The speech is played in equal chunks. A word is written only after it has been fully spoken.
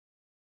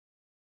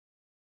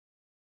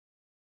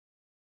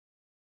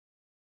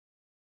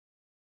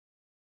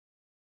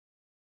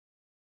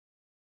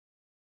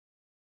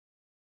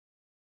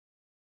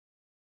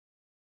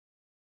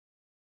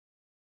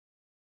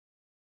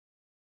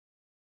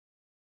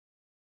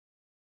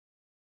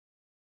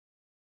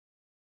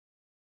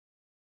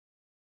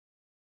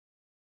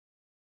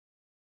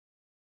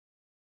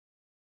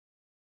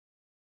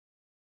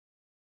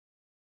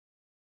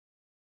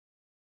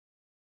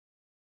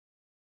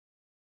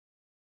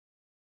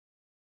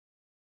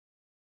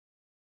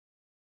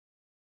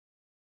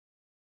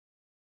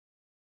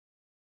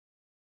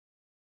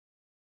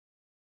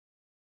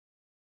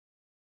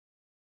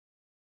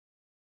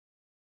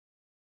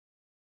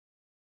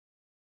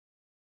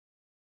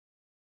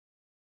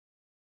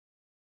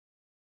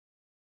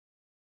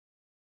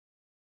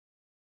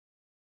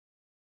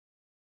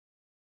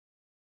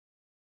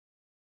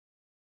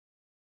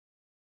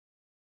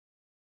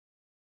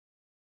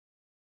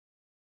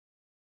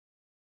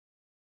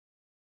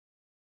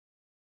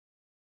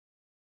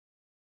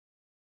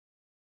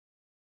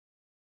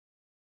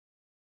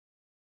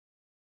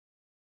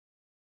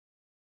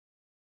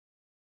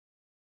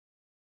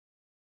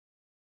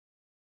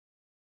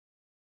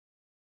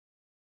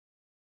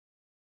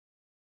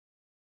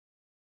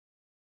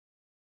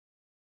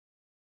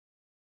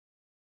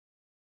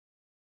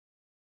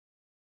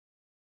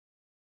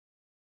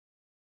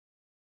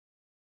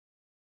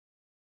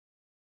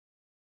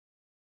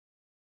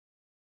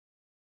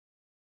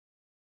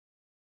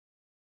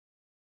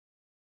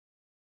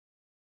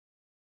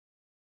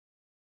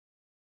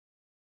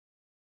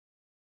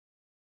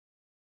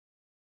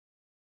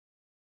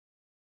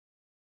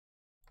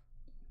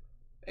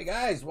Hey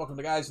guys, welcome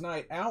to Guys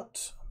Night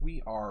Out.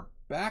 We are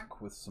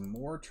back with some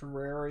more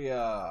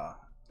Terraria.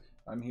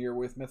 I'm here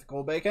with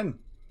Mythical Bacon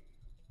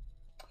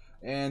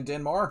and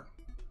Denmar.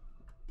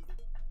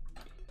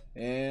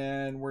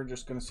 And we're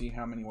just going to see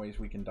how many ways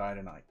we can die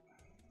tonight.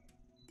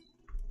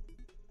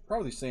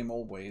 Probably the same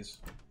old ways,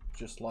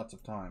 just lots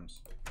of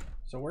times.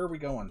 So where are we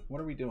going?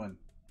 What are we doing?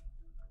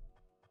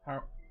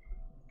 How...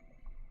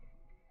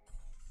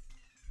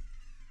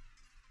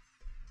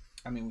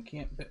 I mean, we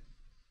can't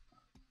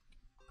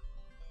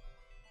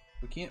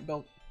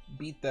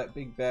beat that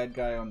big bad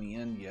guy on the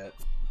end yet.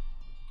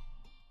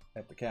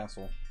 At the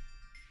castle.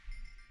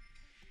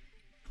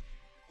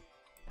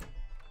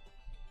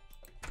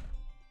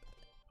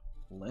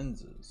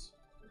 Lenses.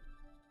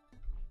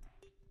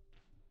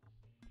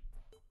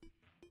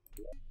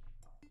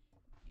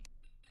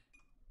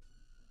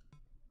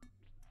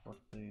 What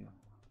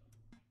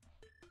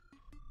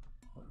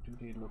do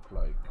they look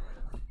like?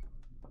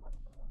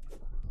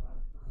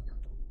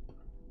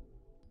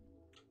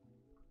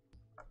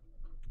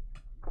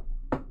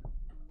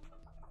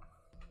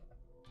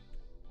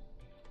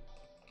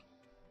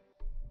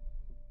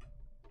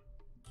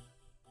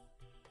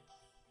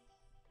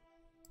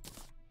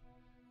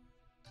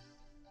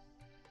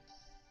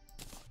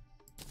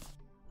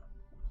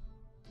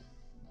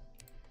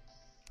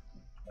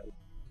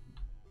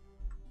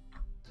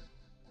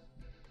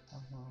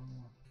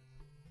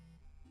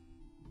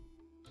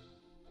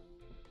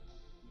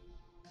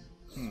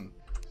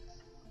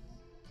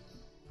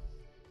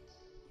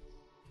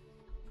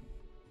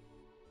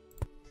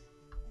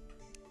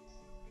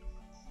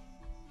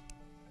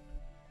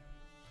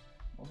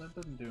 Well, that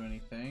doesn't do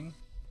anything.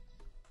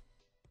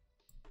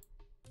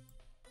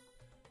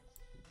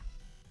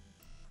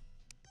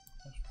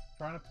 I was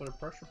trying to put a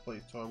pressure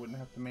plate so I wouldn't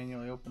have to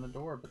manually open the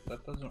door, but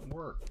that doesn't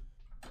work.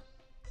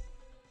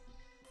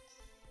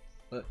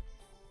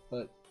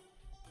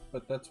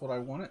 But that's what I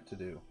want it to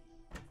do.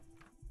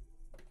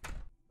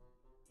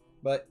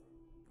 But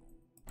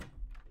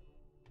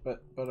I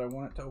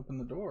want it to open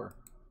the door.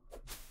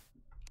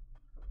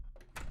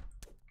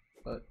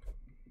 But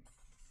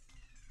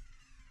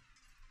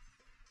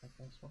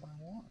that's what I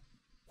want.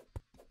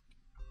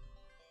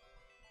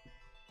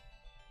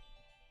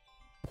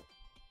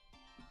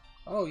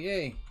 Oh,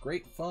 yay.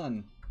 Great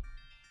fun.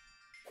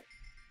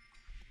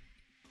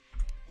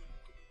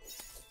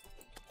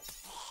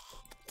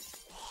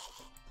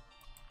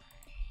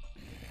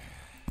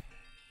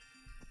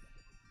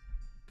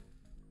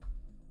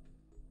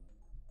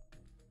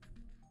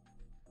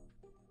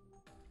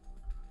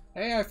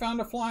 Hey, I found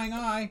a flying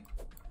eye.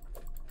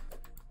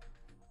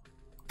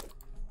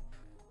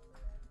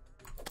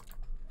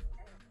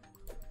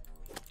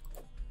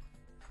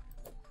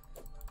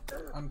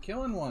 I'm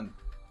killing one.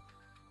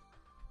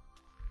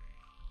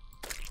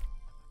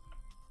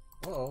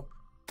 Uh-oh.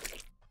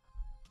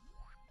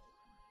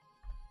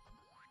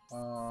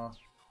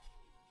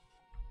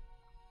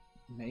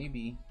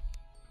 Maybe.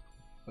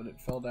 But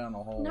it fell down a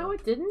hole. No,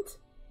 it didn't.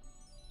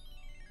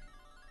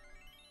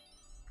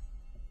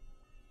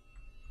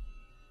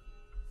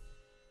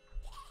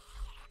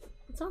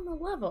 It's on the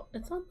level.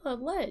 It's on the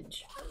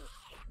ledge.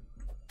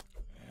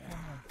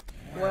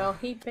 Well,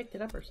 he picked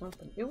it up or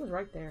something. It was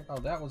right there. Oh,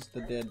 that was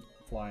the dead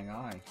flying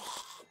eye.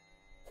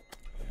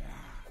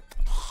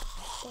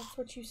 That's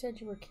what you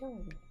said you were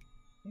killing.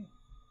 Yeah.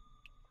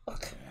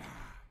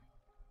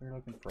 We're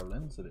looking for a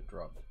lens that it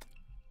dropped.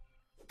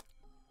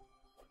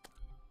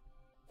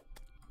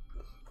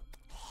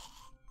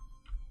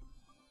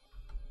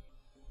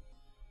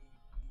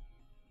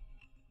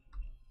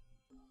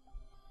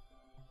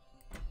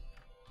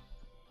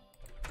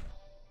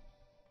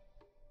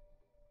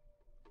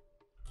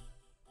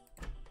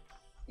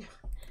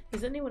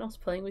 Is anyone else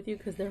playing with you?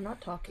 Because they're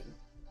not talking.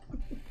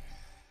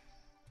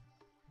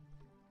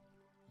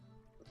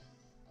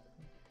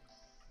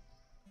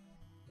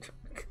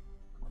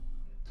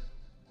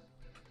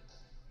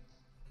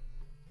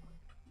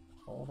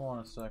 Hold on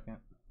a second.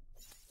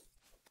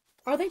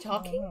 Are they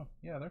talking? Oh,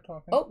 yeah, they're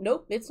talking. Oh,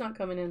 nope, it's not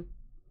coming in.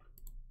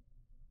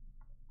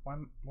 Why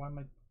am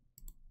I...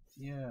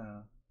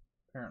 Yeah.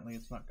 Apparently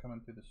it's not coming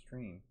through the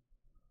stream.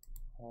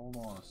 Hold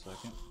on a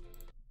second.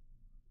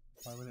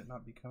 Why would it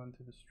not be coming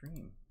to the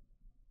stream?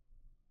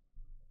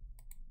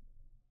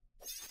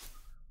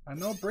 I'm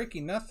no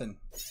breaking nothing.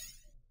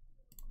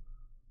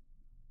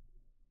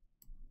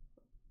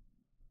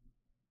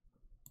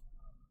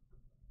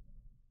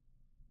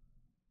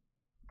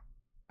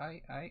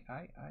 I.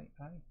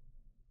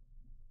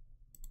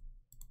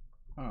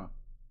 Huh.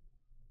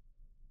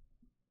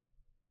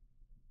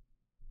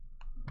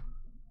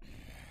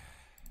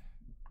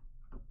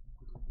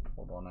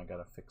 Hold on, I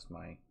gotta fix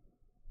my...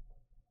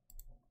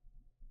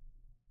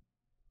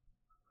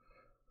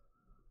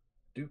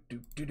 Do.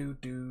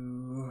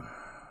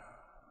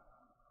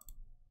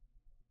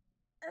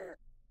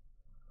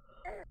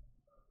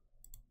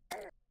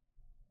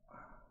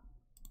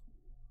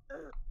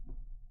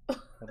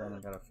 Hold on, I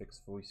gotta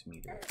fix voice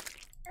meter.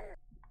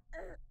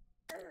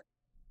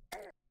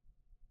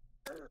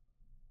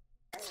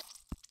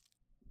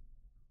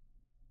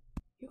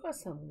 got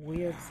some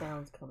weird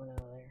sounds coming out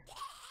of there.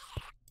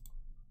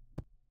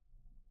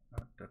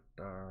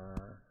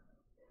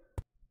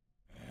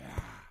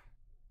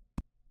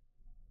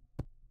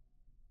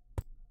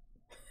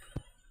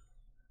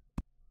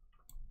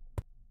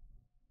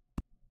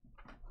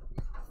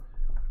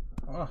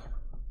 Oh.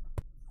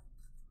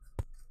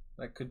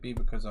 That could be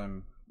because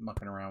I'm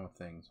mucking around with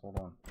things. Hold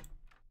on.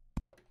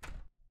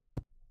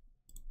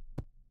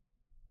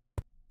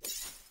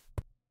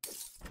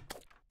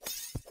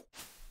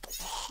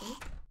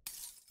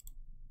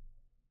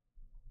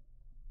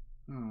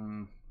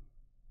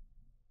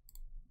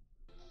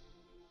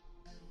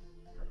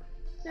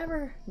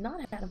 Never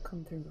not had them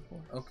come through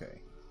before.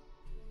 Okay.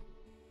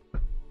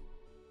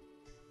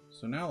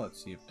 So now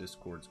let's see if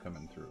Discord's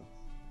coming through.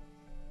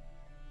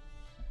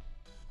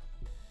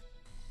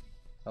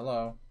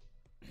 Hello.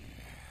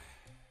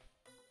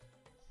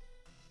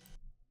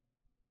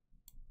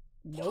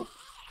 Nope.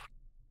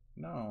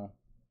 No.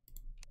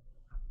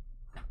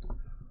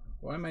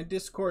 Why my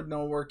Discord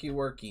no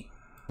worky?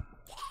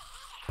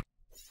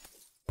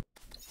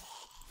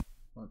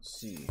 Let's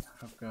see.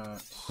 I've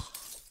got...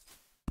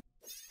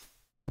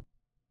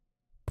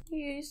 You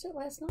used it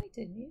last night,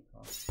 didn't you?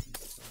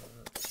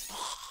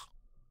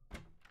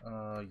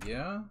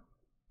 Yeah,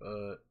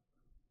 but...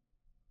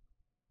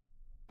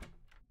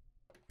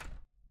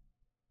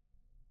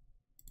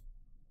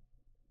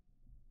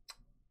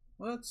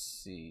 Let's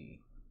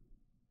see.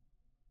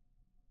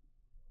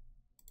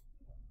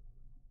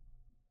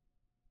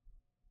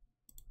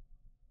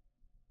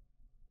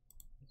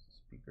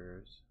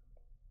 Speakers.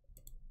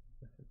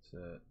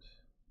 Headset.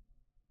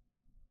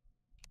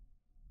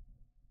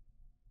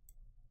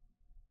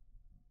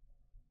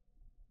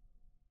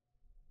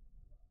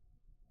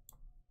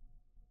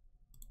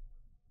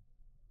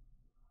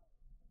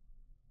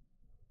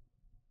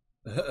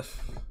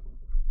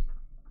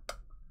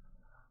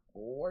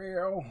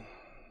 Well...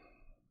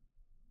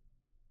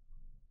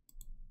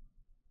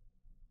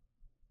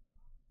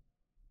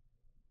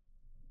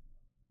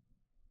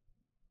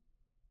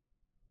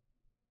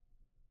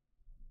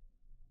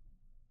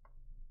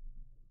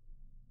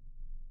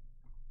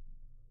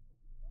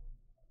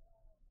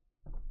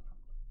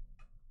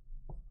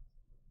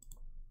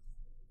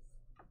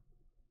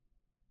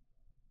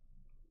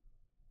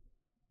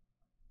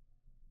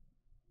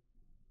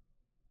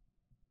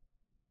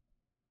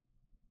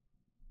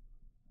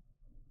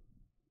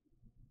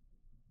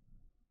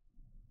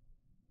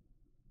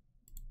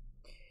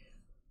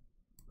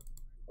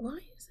 Why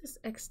is this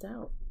X'd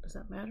out? Does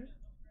that matter?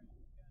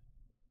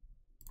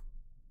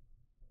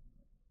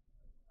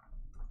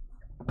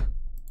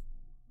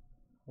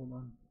 Hold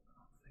on.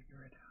 I'll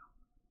figure it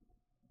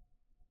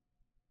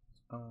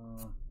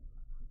out.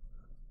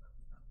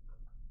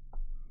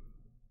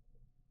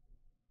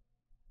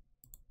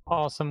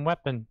 Awesome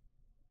weapon.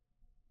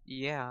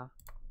 Yeah.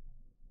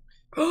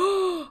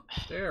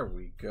 There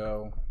we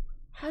go.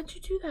 How'd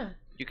you do that?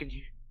 You can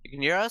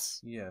hear us?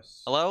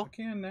 Yes. Hello? I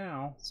can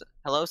now.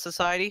 Hello,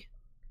 society?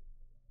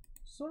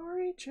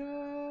 Sorry,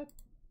 chat.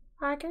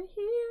 I can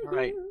hear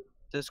Alright. you.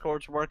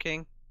 Discord's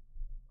working.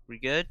 We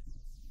good?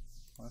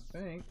 I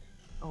think.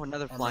 Oh,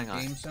 another Are flying my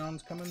eye. game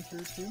sounds coming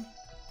through too?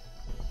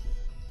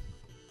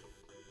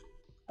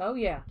 Oh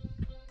yeah.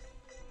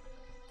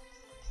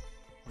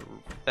 We're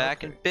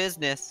back in Okay.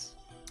 business.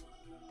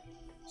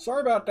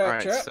 Sorry about that,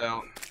 Alright, chat.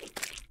 so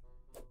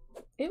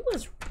It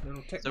was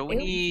Little So technical we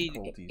need-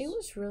 difficulties. it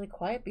was really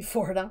quiet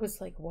before, and I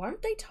was like, why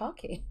aren't they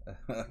talking?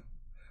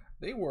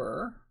 They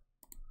were.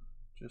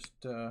 Just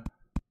hold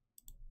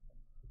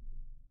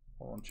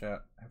on,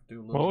 chat. I have to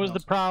do a little What was the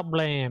announcement.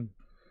 problem?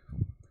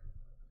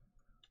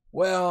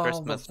 Well,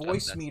 Christmas the stuff,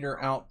 voice that's meter the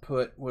problem.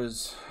 output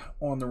was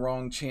on the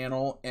wrong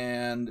channel,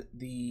 and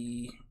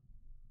the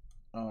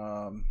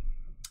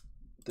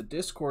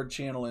Discord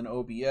channel in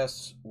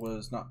OBS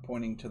was not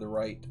pointing to the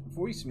right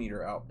voice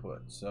meter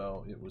output,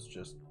 so it was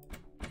just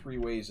 3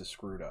 ways of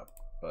screwed up.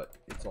 But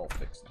it's all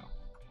fixed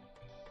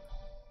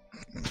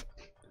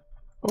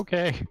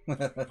Okay.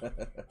 now.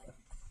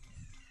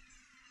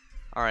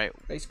 Alright.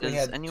 Basically, Does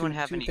had anyone two,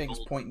 have two any things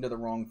gold? pointing to the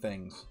wrong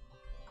things.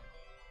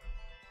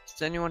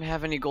 Does anyone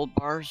have any gold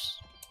bars?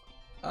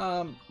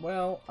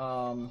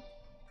 Well,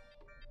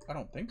 I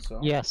don't think so.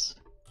 Yes.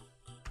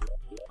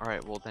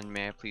 Alright, well then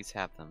may I please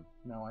have them?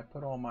 No, I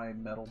put all my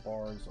metal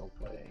bars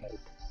away.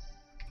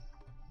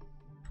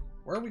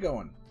 Where are we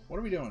going? What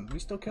are we doing? We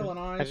still killing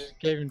I eyes? just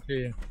gave him to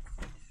you.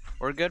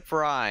 We're good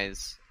for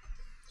eyes.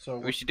 So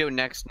We should do it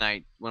next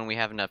night when we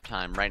have enough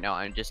time. Right now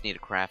I just need to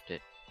craft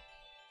it.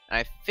 And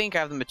I think I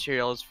have the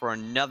materials for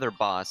another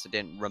boss I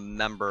didn't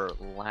remember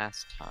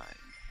last time.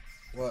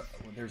 what?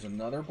 There's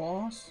another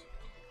boss?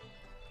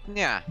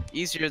 Yeah,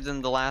 easier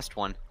than the last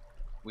one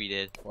we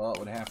did. Well, it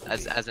would have to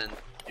As be. in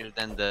easier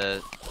than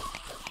the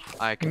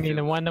I You could mean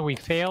the one that we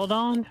failed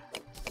on?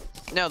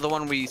 No, the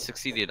one we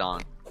succeeded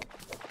on.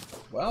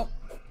 Well,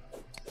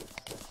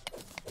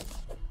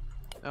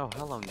 Oh,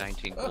 hello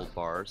 19 Ugh. gold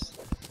bars.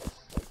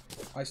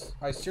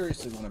 I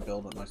seriously want to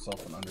build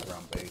myself an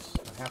underground base.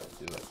 I have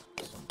to do it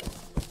at some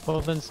point.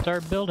 Well, then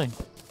start building.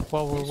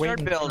 While we're You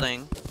waiting. start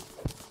building.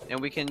 And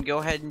we can go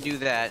ahead and do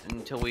that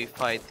until we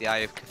fight the Eye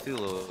of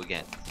Cthulhu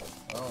again.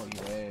 Oh,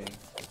 yay.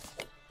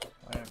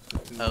 I have to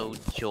do... Oh,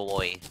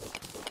 joy.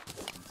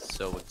 I'm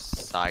so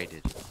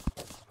excited.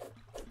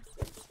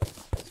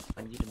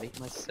 I need to make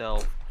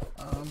myself...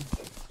 I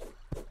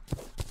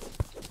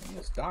think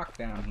it's dark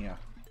down here.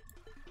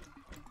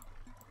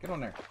 Get on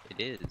there. It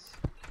is.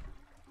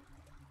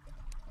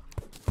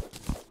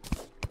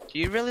 Do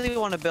you really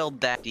want to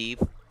build that deep?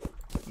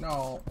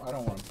 No, I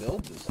don't want to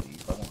build this deep.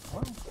 Well,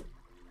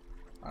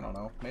 I don't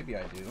know. Maybe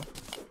I do.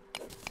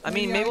 I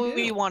mean, maybe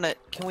we want to...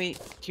 Can we...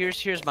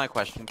 Here's my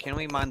question. Can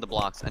we mine the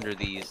blocks under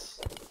these?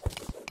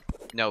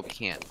 No, we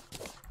can't.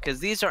 Because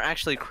these are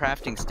actually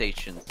crafting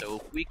stations, so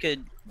if we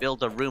could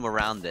build a room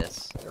around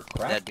this,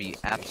 that'd be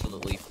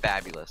absolutely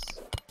fabulous.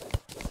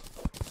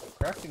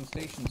 Crafting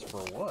stations for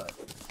what?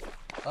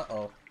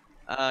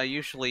 Uh-oh.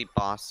 Usually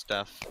boss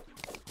stuff.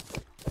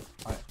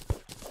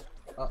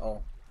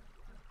 Uh-oh.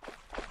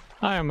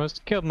 I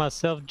almost killed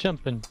myself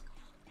jumping.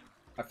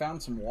 I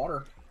found some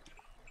water.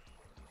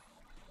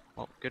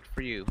 Well, good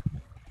for you.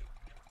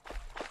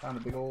 Found a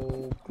big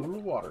old pool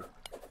of water.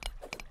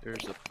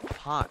 There's a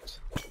pot.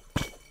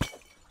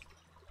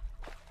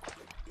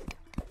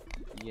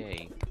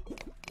 Yay.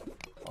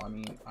 Well, I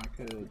mean, I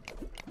could...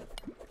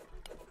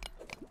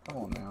 Come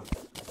on now.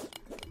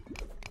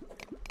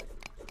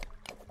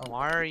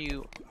 Why are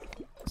you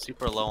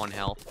super low on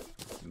health,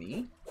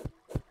 Me?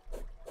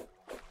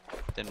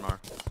 Denmar?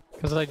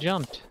 Because I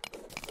jumped.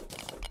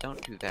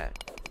 Don't do that.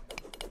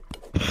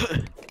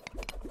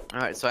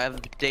 Alright, so I have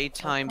a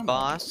daytime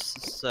boss,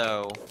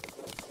 so...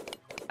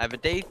 I have a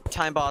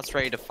daytime boss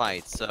ready to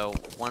fight, so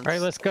once...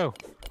 Alright, let's go.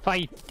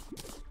 Fight!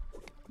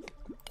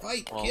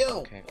 Fight! Well, Kill!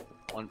 okay.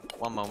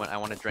 One moment, I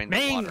want to drain the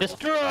Main, water.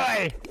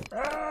 destroy!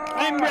 Ah!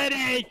 I'm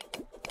ready!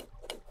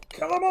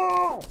 Kill them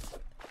all!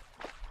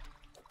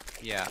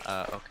 Yeah,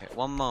 okay.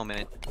 One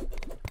moment.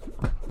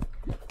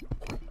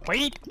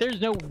 Wait!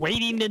 There's no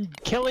waiting and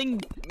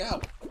killing!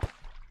 No!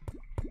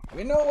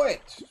 We no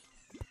wait!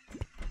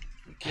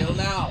 We kill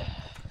now!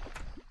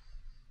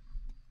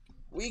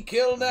 We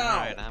kill now!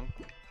 Alright,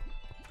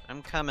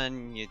 I'm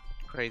coming, you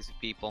crazy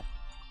people.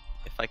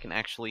 If I can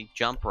actually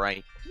jump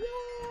right.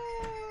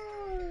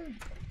 Yay!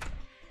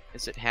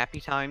 Is it happy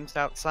times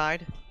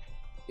outside?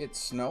 It's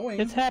snowing.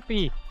 It's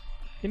happy!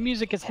 The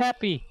music is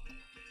happy!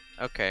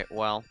 Okay,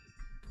 well...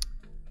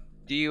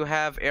 Do you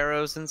have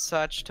arrows and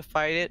such to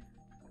fight it?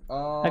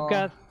 I've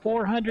got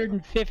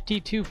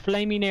 452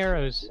 flaming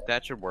arrows.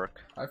 That should work.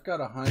 I've got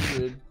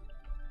 100.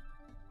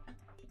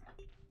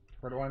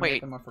 Where do I make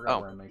them? I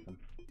forgot where I make them.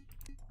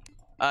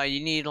 You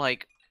need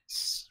like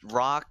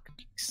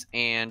rocks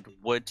and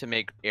wood to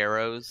make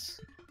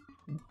arrows,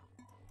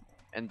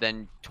 and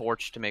then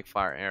torch to make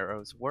fire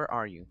arrows. Where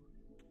are you?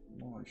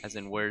 Oh, As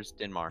in, where's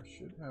Denmar?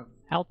 Should have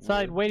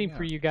Outside wood. waiting Yeah.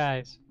 for you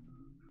guys.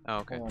 Oh,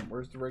 okay. Hold on,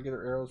 where's the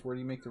regular arrows? Where do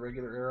you make the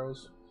regular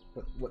arrows?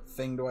 What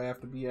thing do I have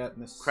to be at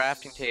in this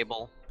Crafting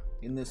table.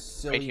 In this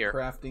silly here.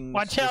 crafting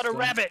Watch out, a system?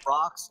 rabbit!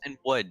 Rocks and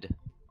wood.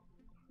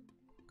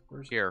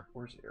 Where's Here.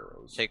 Where's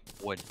arrows? Take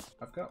wood.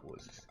 I've got wood.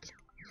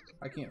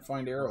 I can't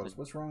find arrows.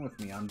 What's wrong with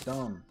me? I'm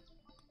dumb.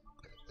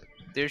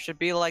 There should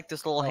be like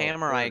this little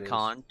hammer there it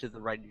icon to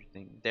the right of your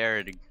thing.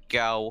 There to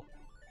go.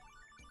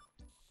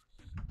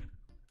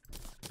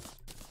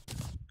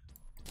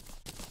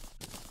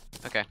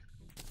 Okay.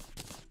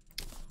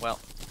 Well.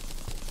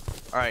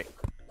 Alright.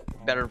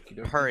 Better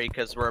Okey-dokey. hurry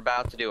because we're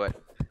about to do it.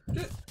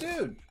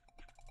 Dude!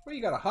 What,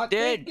 you got a hot Dude.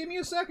 take? Give me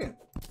a second.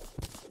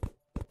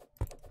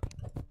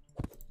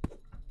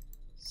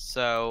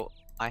 So,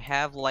 I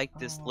have like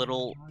this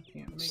little I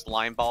can't make,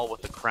 slime ball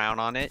with a crown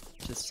on it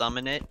to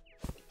summon it.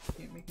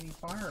 can't make any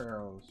fire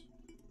arrows.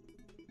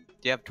 Do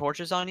you have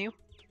torches on you?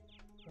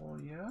 Oh,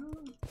 yeah?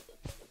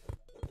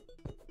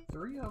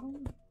 3 of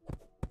them?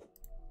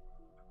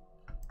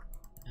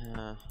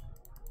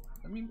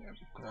 I mean,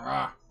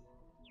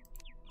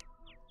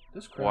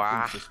 this crafting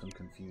Wah. system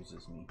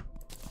confuses me.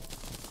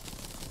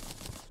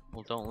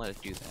 Well, don't let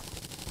it do that.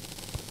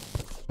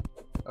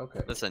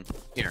 Okay. Listen,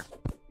 here.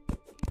 Have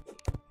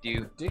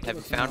you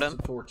Ridiculous found amounts them?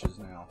 of torches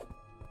now.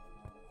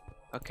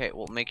 Okay,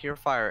 well, make your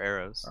fire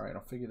arrows. Alright,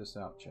 I'll figure this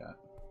out, chat.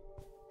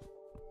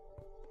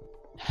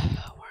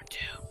 We're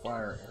doomed.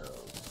 Fire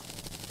arrows.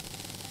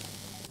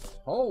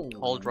 Holy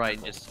Hold right,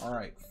 mackerel. just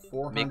Alright,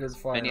 400 make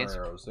fire many-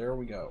 arrows. There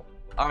we go.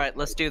 Alright,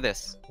 let's do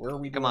this. Where are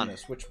we Come doing on.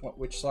 this? Which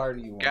side are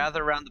you on?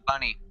 Gather around the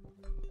bunny.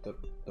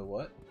 The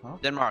what? Huh?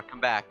 Denmark, come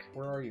back.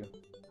 Where are you?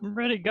 I'm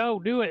ready, go,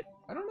 do it!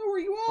 I don't know where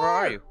you are! Where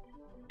are you?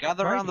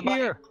 Gather Right around the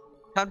bunny. here!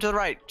 Come to the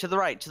right, to the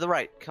right, to the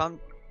right. Come.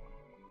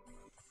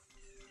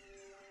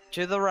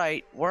 To the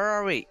right. Where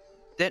are we?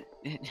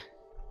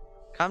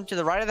 Come to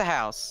the right of the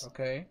house.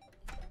 Okay,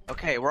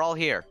 Okay, we're all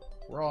here.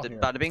 we're all here.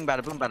 Bada bing,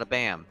 bada boom, bada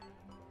bam.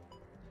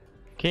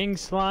 King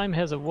Slime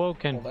has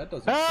awoken. Well, that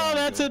doesn't Oh, sound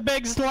that's good. a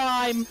big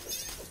slime!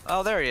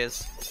 Oh, there he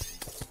is.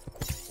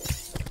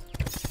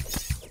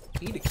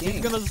 Eat a king.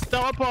 He's gonna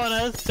stomp on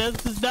us.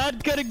 This is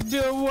not gonna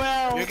do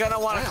well. You're gonna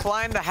want to Ah.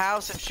 climb the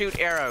house and shoot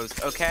arrows,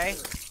 okay?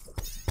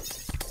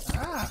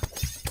 Ah!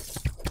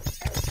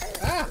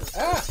 Ah!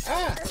 Ah!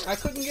 Ah! I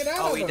couldn't get out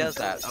of Oh, him. he does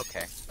that.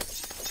 Okay.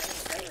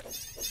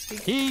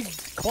 He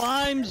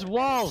climbs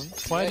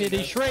walls. Why did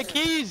he shrink?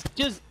 He's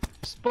just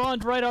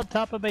spawned right on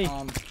top of me.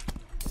 I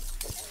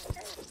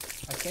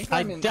think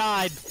I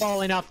died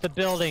falling off the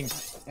building.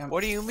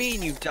 What do you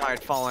mean you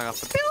died falling off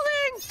the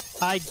building?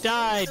 I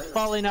died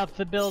falling off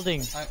the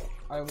building.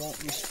 I won't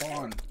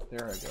respawn.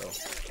 There I go.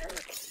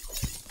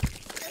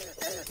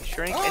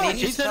 Shrink Oh, and he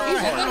he's just in the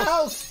teleported.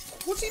 house!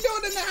 What's he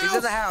doing in the house? He's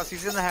in the house.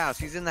 He's in the house.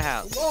 He's in the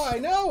house. Oh, I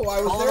know.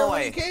 I was All the there when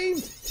way. he came.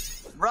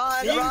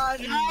 Run!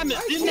 Run! I'm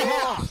in the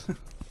house.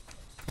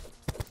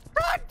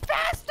 Run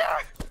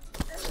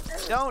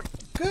faster! Don't.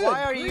 Good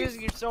Why are you grief.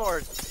 using your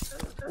sword?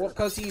 Well,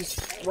 because he's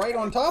right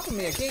on top of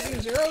me. I can't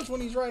use arrows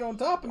when he's right on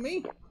top of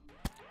me.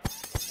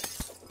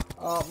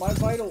 My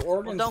vital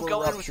organs Well, don't were go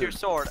ruptured. in with your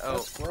sword. Oh,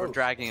 That's we're gross.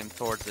 dragging him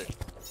towards it.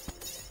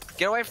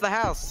 Get away from the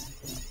house.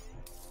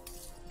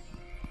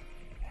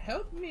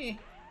 Help me.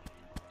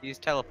 He's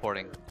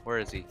teleporting. Where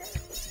is he?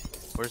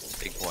 Where's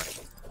the big boy?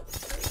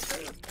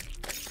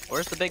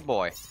 Where's the big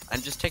boy?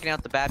 I'm just taking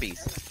out the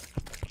babbies.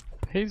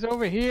 He's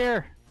over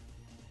here.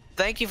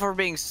 Thank you for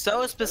being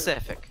so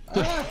specific.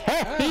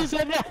 He's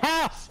in the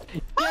house.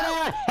 Get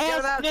out! Get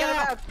him out! Get him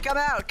out! Come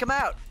out! Come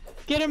out!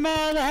 Get him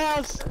out of the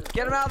house.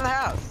 Get him out of the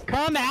house!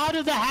 Come out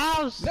of the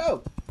house.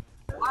 No.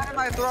 Why am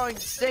I throwing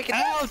stick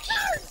and Ouch!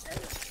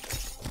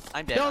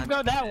 I'm dead. Don't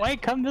go that way.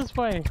 Come this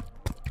way.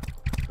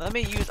 Let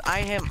me use I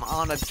am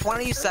on a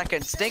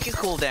 20-second stinking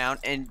cooldown,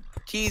 and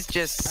he's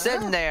just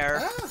sitting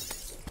there.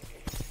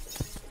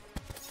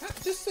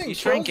 This thing He's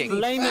kills shrinking. me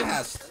Flaming.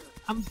 fast.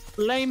 I'm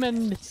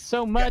flaming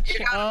so much. You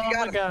got Oh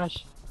my it.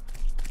 gosh.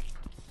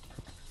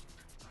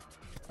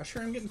 I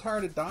sure am getting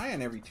tired of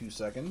dying every 2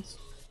 seconds.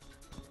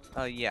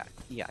 Yeah,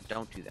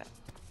 don't do that.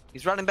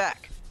 He's running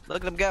back.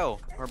 Look at him go.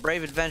 Our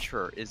brave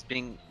adventurer is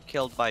being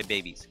killed by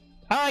babies.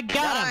 I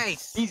got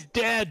Nice. him. He's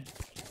dead.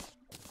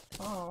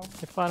 Oh,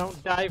 If I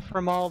don't die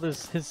from all his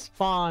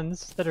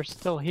spawns that are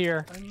still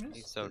here. I He's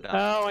missed so it. dumb.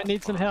 Oh, I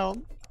need some help.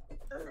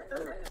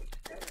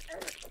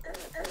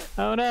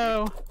 Oh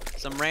no.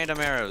 Some random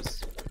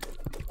arrows.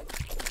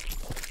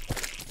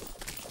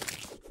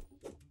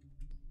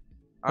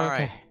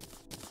 Alright. Okay.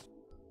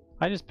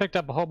 I just picked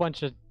up a whole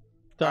bunch of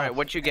stuff. Alright,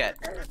 what'd you get?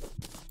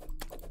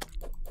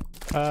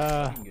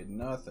 I didn't get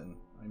nothing.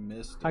 I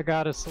missed it. I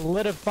got a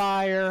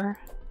solidifier,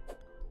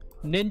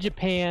 ninja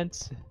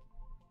pants,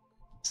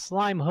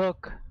 slime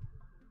hook,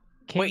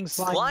 king Wait,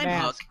 slime, slime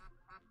mask. hook?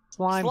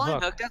 Slime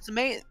hook. That's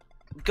amazing.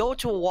 Go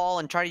to a wall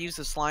and try to use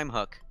the slime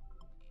hook.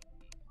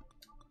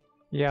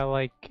 Yeah,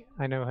 like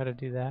I know how to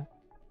do that.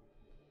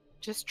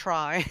 Just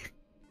try.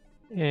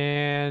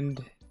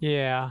 And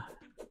yeah. Are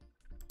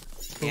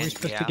we And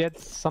supposed yeah. to get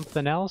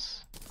something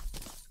else?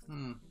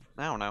 I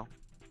don't know.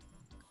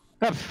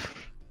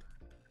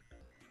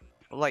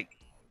 Like,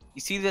 you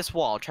see this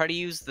wall? Try to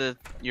use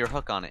your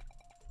hook on it.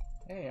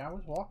 Hey, I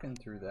was walking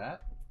through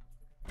that.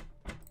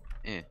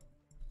 Eh.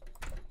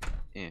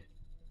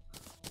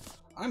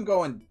 I'm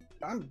going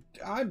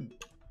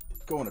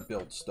to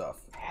build stuff.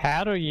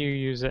 How do you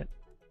use it?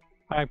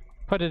 I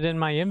put it in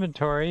my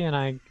inventory and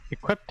I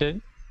equipped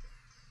it.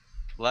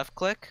 Left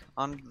click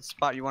on the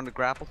spot you want to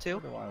grapple to.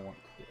 What do I want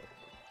to do?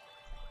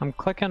 I'm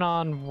clicking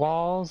on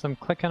walls, I'm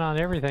clicking on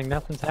everything,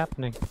 nothing's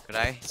happening. Could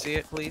I see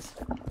it, please?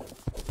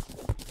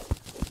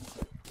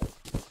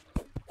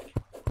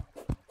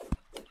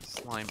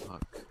 Slime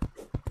hook.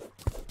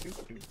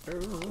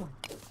 Do.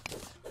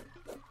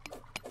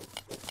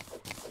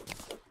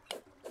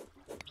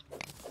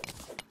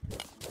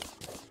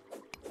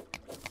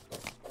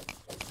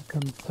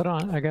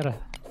 I gotta,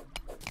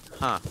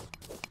 Huh.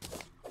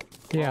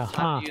 yeah,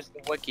 Time to use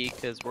the wiki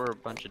because we're a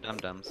bunch of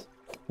dum-dums.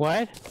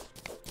 What?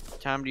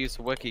 Time to use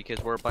the wiki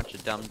because we're a bunch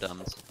of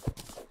dum-dums.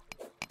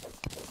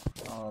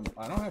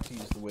 I don't have to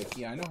use the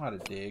wiki. I know how to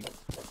dig,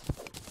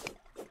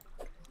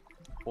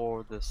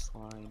 For the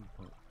slime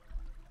hook.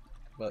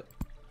 but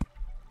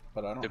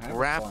I don't The have a slime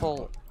grapple.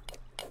 hook.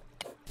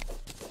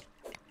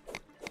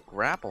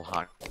 Grapple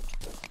hook.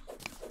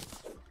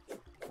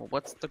 Well,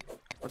 what's the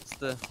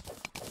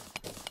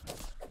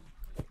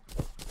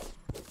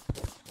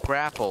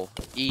grapple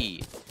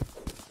E?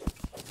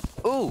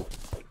 Ooh.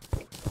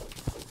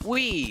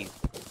 Wee.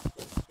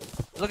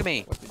 Look at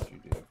me. What did you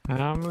do?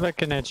 I'm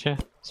looking at you,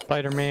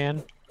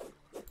 Spider-Man.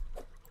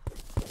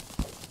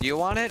 Do you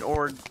want it,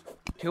 or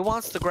who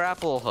wants the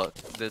grapple hook,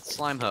 the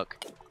slime hook?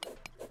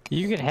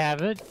 You could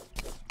have it.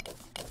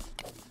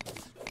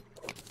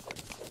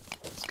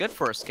 It's good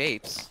for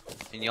escapes,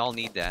 and y'all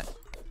need that.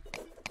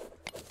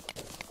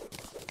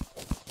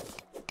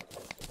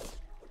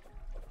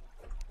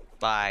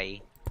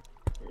 Bye.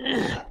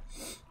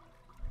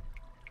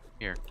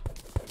 Here.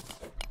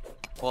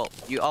 Well,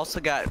 you also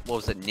got, what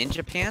was it,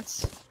 ninja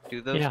pants?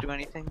 Do those Yeah. do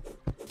anything?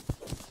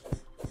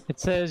 It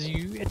says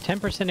you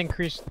 10%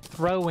 increased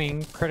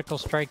throwing critical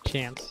strike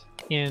chance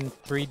in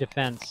 3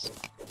 defense.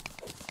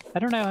 I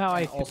don't know how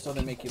I And also,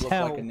 they make you look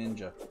tell. like a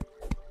ninja.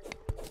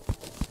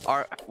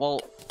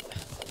 Well,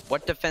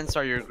 what defense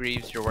are your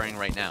greaves you're wearing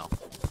right now?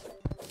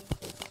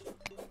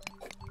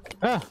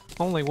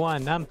 Only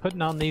one. I'm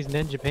putting on these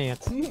ninja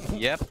pants.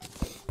 Yep.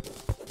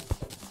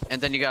 And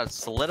then you got a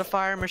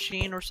solidifier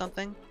machine or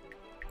something?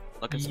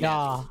 Look at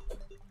Yeah.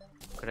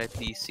 Could I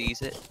please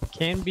seize it?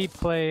 Can be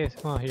placed.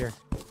 Oh, here.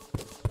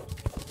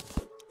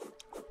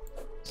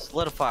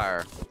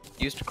 Solidifier.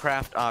 Used to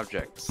craft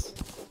objects.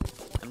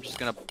 I'm just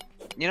gonna...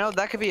 You know,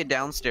 that could be a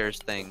downstairs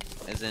thing.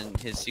 As in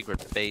his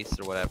secret base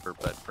or whatever,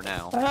 but for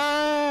now.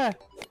 Ah!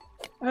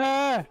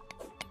 Ah!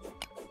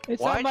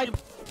 It's Why'd on my you-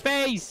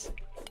 face!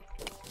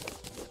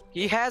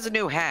 He has a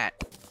new hat.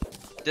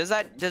 Does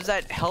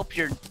that help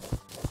your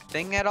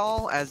thing at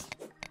all?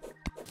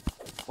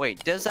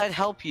 Wait, does that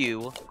help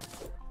you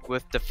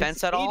with defense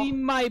It's at all?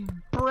 eating my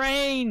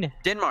brain!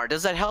 Denmar,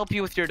 does that help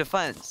you with your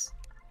defense?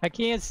 I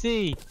can't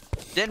see.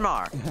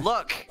 Denmar,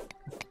 look!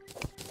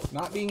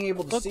 Not being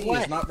able to Look see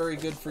what? is not very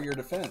good for your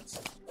defense.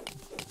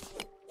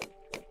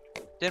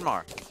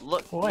 Denmar,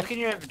 look What? in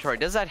your inventory.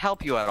 Does that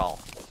help you at all?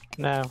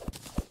 No.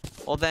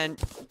 Well then,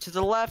 to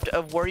the left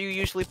of where you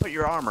usually put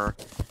your armor,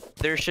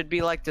 there should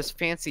be like this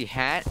fancy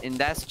hat, and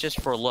that's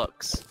just for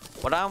looks.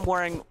 When I'm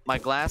wearing my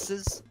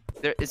glasses,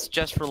 it's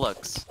just for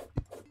looks.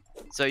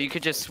 So you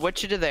could just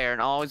switch it to there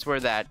and always wear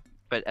that,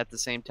 but at the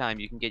same time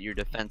you can get your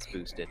defense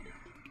boosted.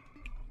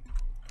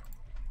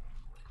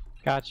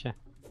 Gotcha.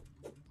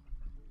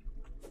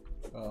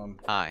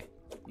 Hi.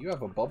 You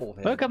have a bubble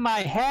head. Look at my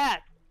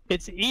hat!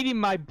 It's eating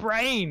my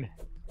brain!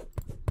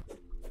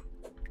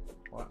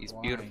 He's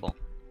Why? beautiful.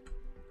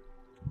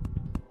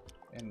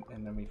 And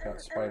then we've got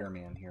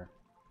Spider-Man here.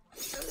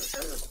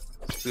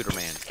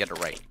 Spooderman, get it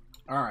right.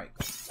 Alright.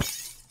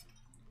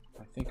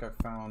 I think I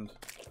found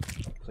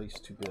a place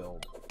to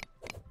build.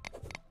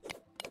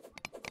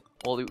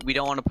 Well, we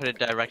don't want to put it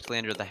directly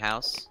under the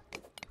house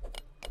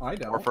I or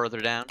don't. further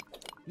down.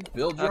 You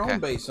build your Okay. own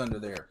base under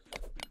there.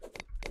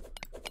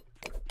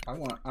 I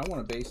want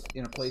a base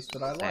in a place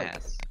that I like.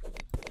 Ass.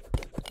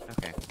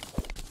 Okay.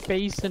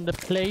 Base in the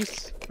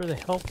place for the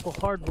helpful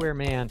hardware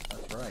man.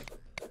 That's right.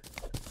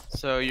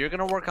 So you're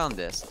gonna work on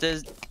this.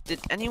 Did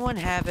anyone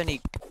have any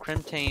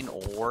Crimtane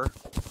ore?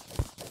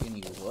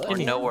 Any what? Or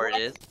know where it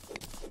is?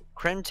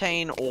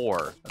 Crimtane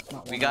ore. That's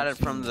not We one got I've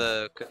it from seen.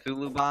 the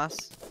Cthulhu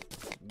boss.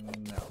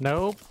 No.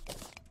 Nope.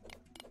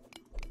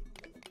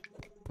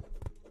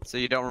 So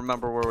you don't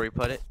remember where we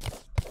put it?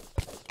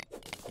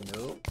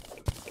 Nope.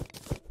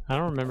 I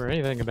don't remember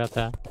anything about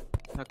that.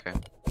 Okay.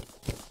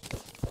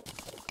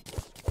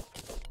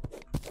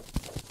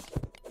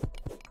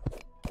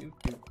 Do,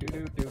 do, do,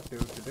 do, do, do,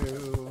 do,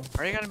 do.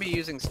 Are you gonna be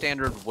using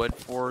standard wood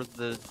for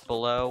the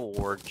below,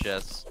 or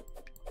just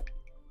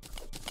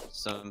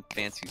some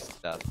fancy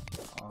stuff?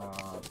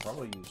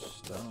 Probably use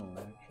stone,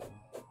 actually.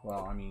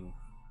 Well, I mean,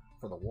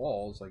 for the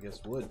walls, I guess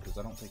wood, because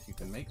I don't think you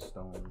can make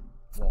stone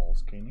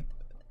walls, can you?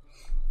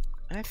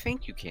 I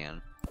think you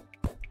can.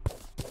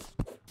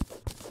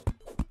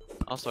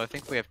 Also, I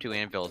think we have 2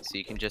 anvils, so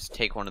you can just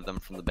take one of them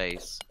from the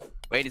base.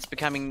 Wait,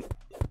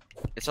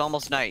 it's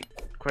almost night.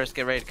 Chris,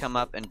 get ready to come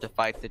up and to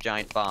fight the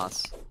giant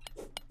boss.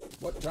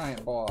 What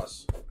giant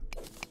boss?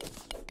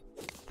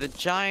 The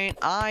giant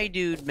eye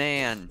dude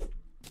man.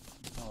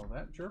 Oh,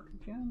 that jerk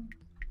again?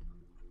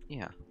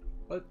 Yeah.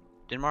 But,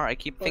 Denmar, I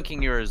keep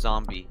thinking you're a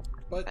zombie.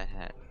 but, That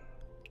hat.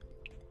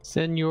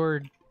 Send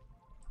your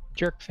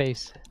jerk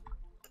face.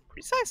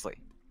 Precisely.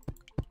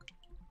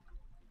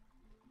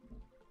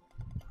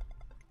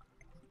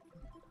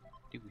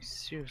 Do we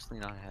seriously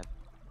not have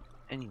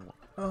anyone?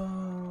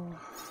 oh,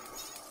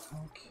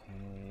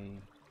 okay.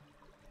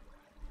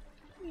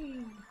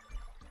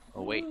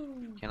 Oh wait,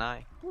 can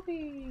I?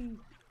 Whoopee!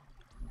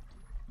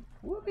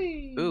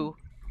 Whoopee! Ooh.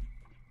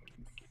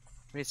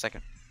 Wait a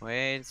second.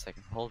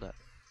 Hold up.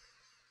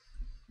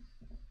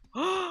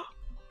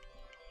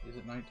 Is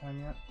it nighttime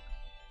yet?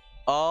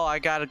 Oh, I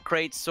got a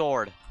great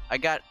sword. I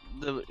got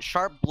the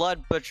Sharp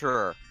Blood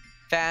Butcherer.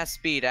 Fast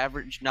speed,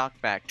 average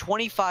knockback.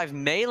 25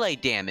 melee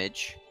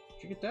damage.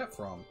 Where'd you get that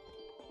from?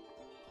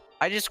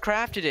 I just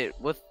crafted it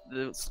with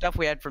the stuff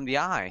we had from the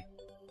eye.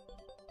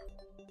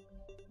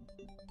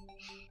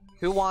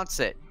 Who wants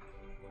it?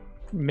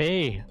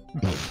 Me.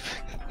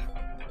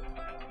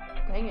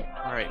 Dang it.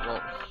 Alright,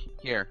 well,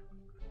 here.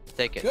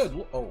 Take it.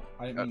 Good. Oh,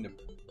 I didn't mean to.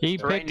 He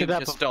picked it Terrainoob up,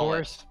 just of stole it.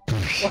 course.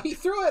 Well, he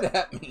threw it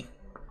at me.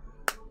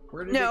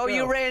 Where did No, it go?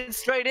 you ran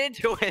straight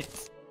into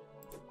it.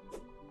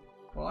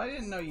 Well, I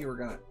didn't know you were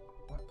gonna.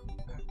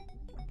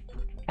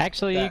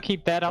 Actually, you That-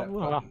 keep that up. that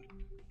Well, button.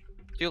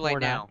 Too late Or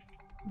now.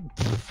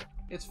 not.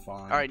 It's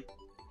fine. Alright,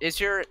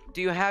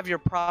 do you have your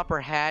proper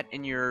hat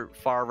in your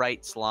far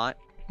right slot?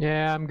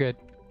 yeah, I'm good.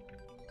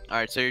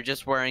 Alright, so you're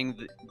just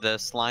wearing the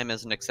slime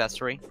as an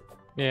accessory?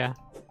 Yeah.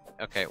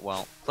 Okay,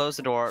 well, close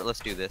the door, let's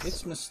do this.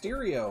 It's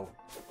Mysterio.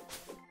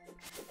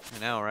 I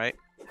know, right?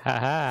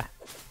 Haha.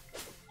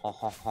 Ha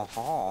ha ha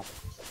ha.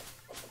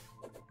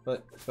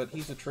 But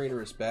he's a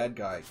traitorous bad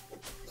guy.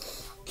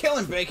 Kill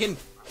him, Bacon!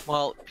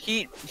 Well,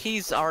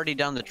 he's already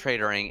done the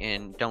traitoring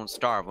in Don't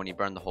Starve when you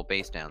burn the whole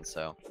base down,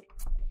 so...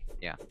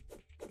 Yeah.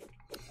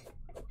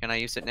 Can I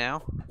use it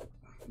now?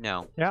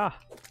 No. Yeah.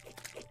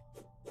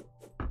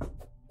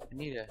 I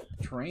need a...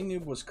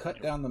 Terrainoob was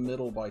cut down the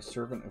middle by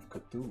Servant of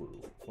Cthulhu.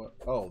 What?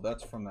 Oh,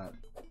 that's from that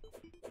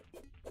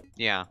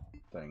Yeah.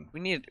 thing. We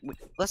need...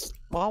 Let's...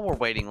 While we're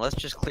waiting, let's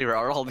just clear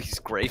out all these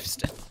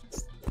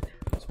gravestones.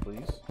 Yes,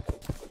 please.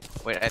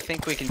 Wait, I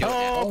think we can do it Oh,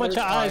 now. a bunch of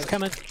there's eyes eyes.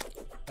 coming.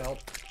 Help.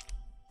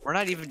 We're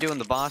not even doing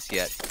the boss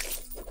yet.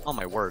 Oh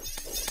my word.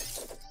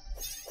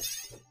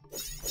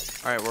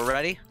 Alright, we're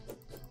ready?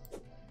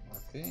 I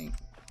think.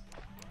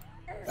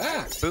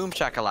 Ah! Boom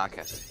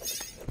shakalaka.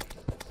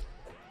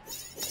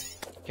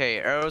 Okay,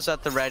 arrows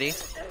at the ready.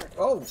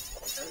 Oh!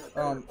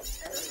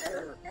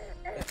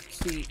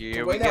 See, Here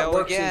the way we that go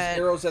works again. is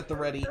arrows at the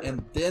ready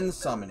and then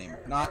summon him.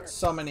 Not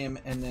summon him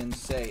and then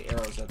say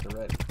arrows at the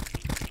ready.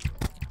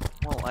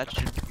 Well, that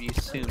should be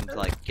assumed,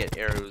 like, get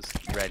arrows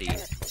ready.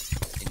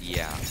 And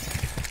yeah.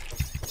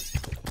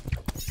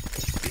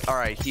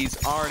 Alright,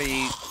 he's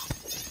already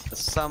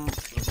some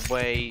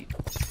way...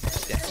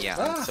 Yeah,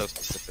 Ah! that's so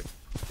specific.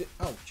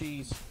 Oh,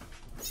 jeez.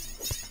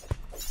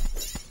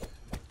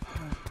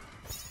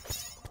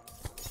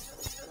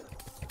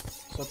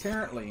 So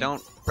apparently...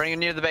 Don't bring him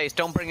near the base.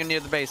 Don't bring him near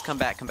the base. Come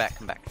back, come back,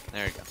 come back.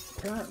 There you go.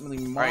 Apparently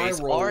my Alright,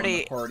 he's role in already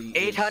the party is...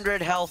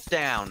 800 health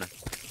down.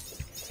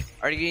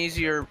 Are you gonna use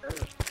your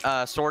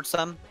sword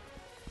some?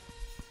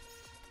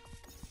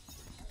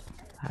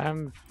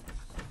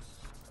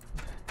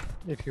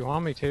 If you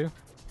want me to.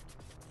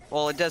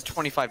 Well, it does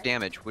 25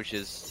 damage, which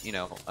is, you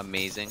know,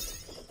 amazing.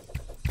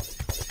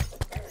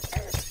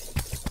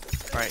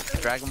 Alright,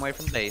 drag him away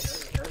from the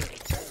base.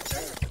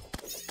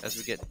 As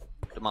we get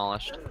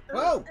demolished.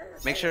 Whoa!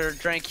 Make sure to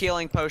drink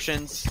healing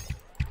potions.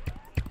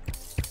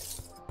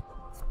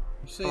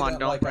 You say Come on, that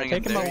don't like bring I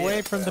Take him can there do away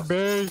it from the fast.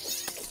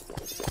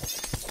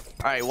 base.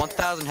 Alright,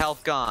 1,000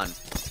 health gone.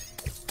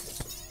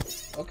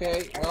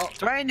 Okay, well,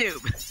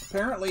 Terrainoob!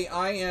 apparently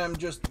I am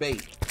just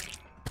bait.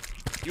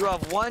 You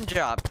have one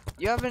job.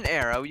 You have an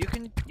arrow. You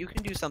can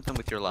do something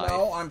with your life.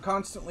 No, I'm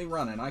constantly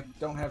running. I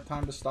don't have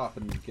time to stop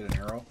and get an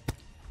arrow.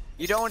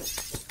 You don't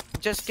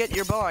just get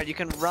your bow out. You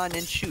can run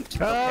and shoot.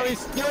 Oh, Okay.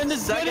 he's doing the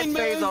Second spinning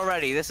phase move.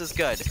 already. This is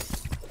good.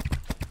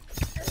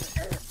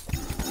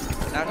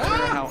 Not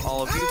sure how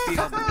all of you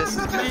feel, but this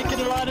is good.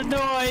 Making a lot of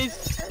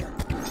noise.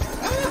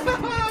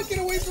 Get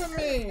away from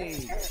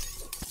me!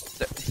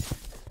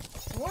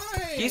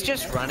 Why? He's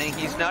just running.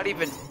 He's not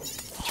even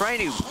trying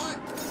to What?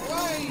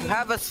 Why?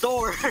 have a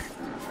sword.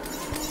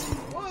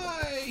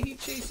 Why? He's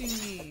chasing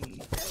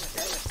me.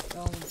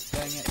 Oh,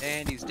 dang it.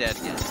 And he's dead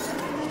again.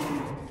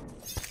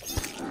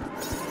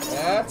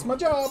 That's my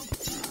job.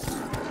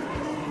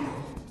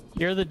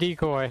 You're the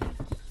decoy.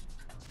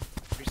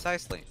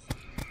 Precisely.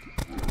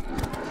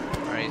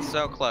 Alright,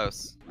 so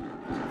close.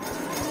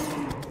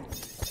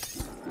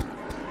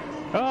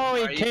 Oh,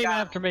 he Alright, you came got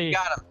after him. me. You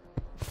got him.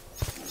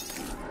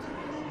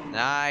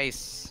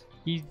 Nice.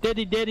 He's dead.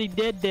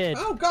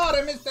 Oh God,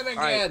 I missed it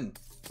again.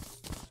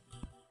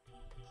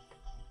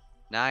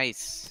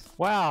 Nice.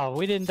 Wow,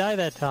 we didn't die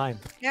that time.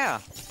 Yeah.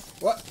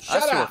 What? Us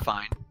Shut two are up.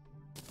 fine.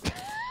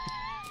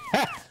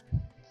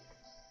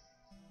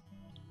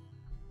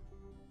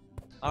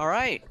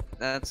 Alright,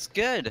 that's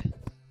good.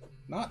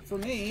 Not for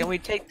me.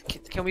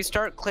 Can we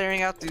start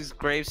clearing out these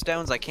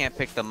gravestones? I can't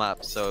pick them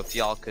up, so if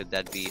y'all could,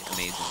 that'd be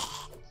amazing.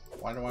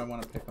 Why do I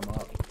want to pick them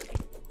up?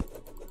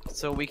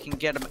 So we can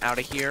get them out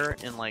of here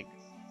and like,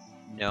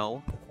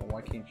 no. Well,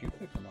 why can't you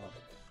pick them up?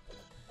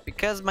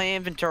 Because my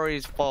inventory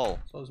is full.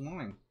 So is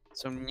mine.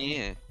 So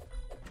yeah.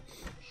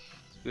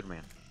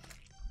 Spider-Man.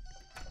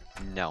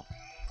 No.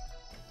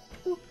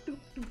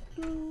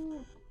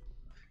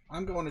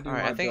 I'm going to do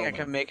Alright, my I think I building.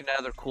 can make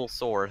another cool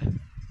sword.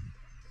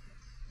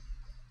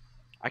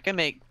 I can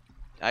make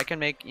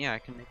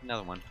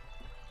another one.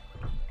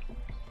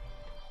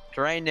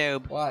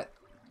 Terrainoob, What?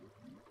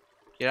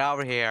 get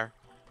over here.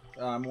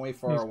 I'm way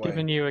far He's away.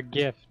 giving you a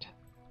gift.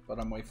 But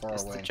I'm way far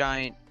It's away. the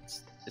giant,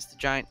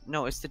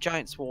 no, it's the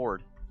giant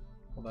sword.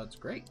 Well, that's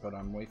great, but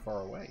I'm way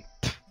far away.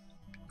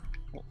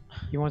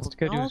 He wants to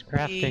go do his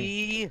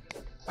crafting.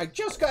 I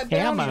just got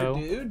down Ammo.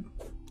 here, dude.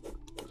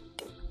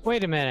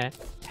 Wait a minute.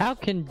 How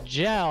can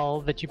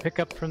gel that you pick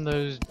up from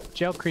those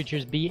gel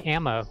creatures be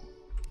ammo?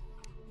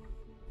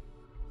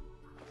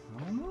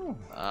 I don't know.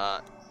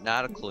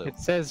 Not a clue. It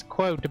says,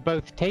 quote,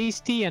 both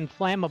tasty and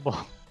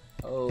flammable.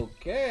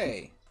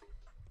 Okay.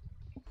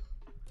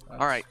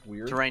 That's Alright,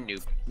 weird.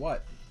 Terrainoob,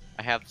 What?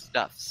 I have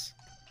stuffs.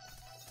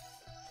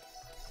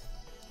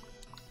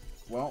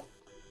 Well,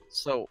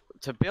 So,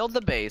 to build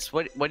the base,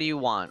 what do you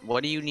want?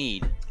 What do you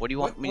need? What do you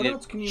want me what to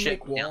else can you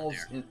ship make down walls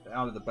there?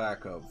 out of the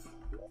back of?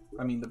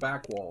 I mean, the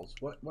back walls.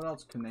 What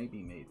else can they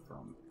be made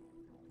from?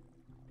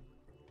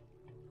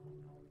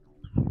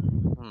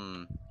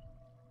 Hmm,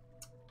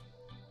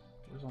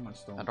 Where's all my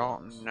stone I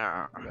blocks? don't know.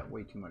 I got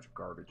way too much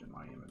garbage in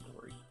my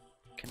inventory.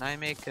 Can I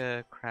make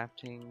a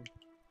crafting?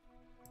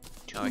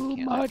 No, I Too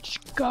can't. much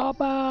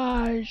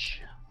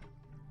garbage.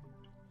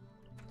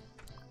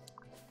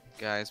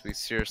 Guys, we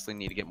seriously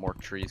need to get more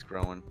trees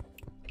growing.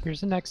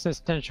 Here's an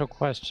existential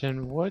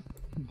question. What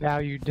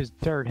value does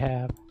dirt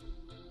have?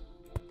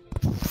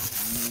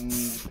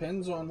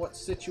 Depends on what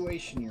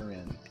situation you're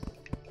in.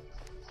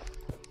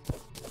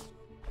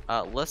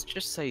 Let's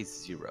just say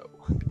 0.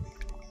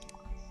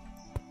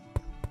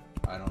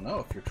 I don't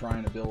know. If you're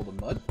trying to build a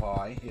mud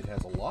pie, it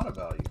has a lot of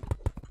value.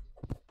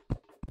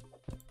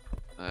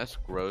 That's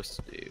gross,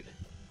 dude.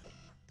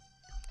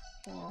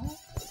 Well,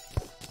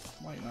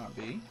 might not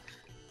be.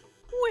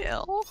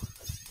 Well,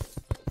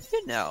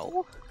 you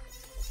know.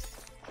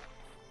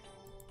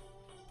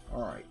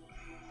 Alright.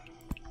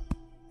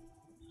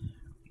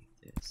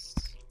 This.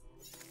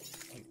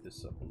 Light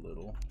this up a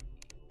little.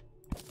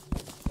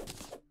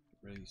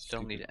 Really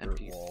Still need to stupid dirt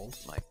empty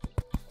walls. my.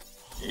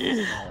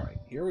 Alright,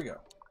 here we go.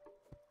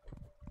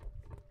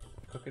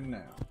 Cooking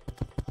now.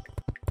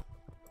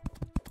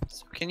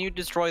 So can you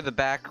destroy the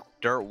back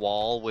dirt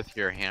wall with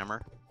your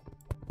hammer?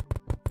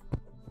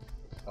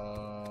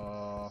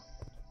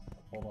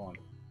 Hold on.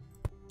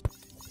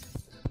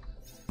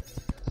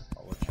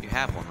 I'll let You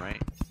have one,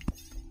 right?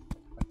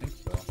 I think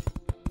so.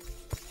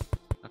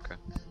 Okay.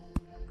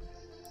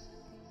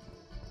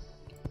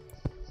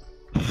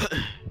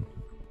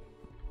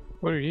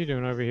 What are you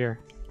doing over here?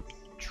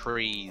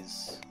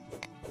 Trees,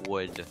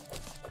 wood,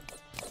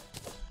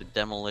 the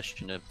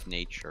demolition of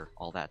nature,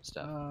 all that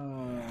stuff.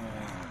 5.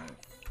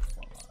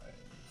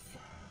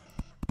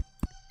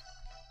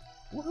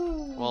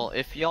 Woohoo! Well,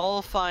 if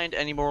y'all find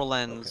any more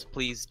lens,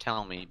 please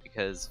tell me,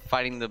 because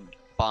fighting the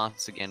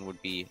boss again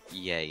would be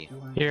yay.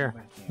 Here,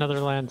 another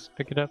lens.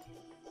 Pick it up.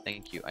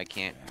 Thank you. I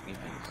can't even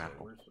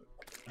grapple. Where's it?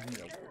 I need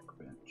a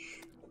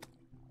workbench.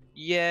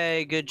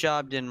 Yay! Good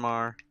job,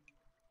 Dinmar.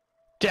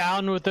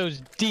 Down with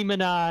those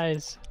demon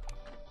eyes.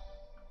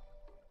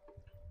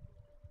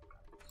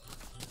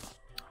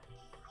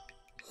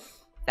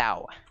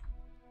 Thou.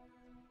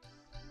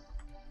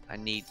 I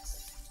need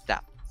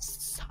that.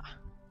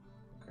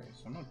 Okay,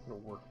 so I'm gonna put a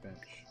workbench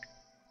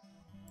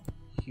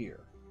here.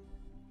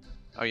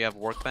 Oh, you have a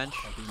workbench?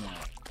 I do now.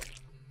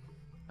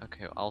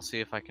 Okay, I'll see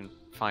if I can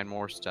find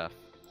more stuff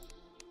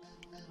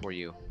for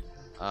you.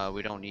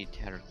 We don't need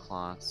tattered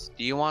cloths.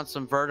 Do you want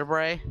some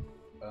vertebrae?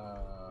 I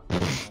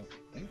don't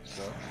think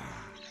so.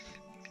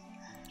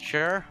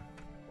 Sure.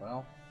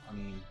 Well, I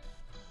mean,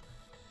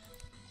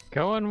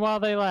 Going while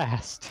they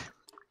last.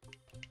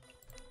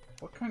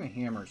 what kind of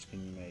hammers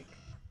can you make?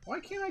 Why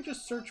can't I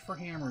just search for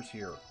hammers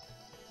here?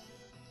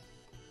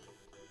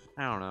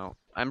 I don't know.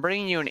 I'm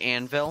bringing you an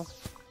anvil,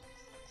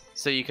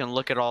 so you can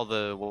look at all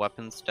the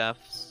weapon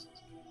stuffs.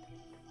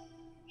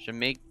 You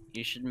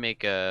should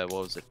make a,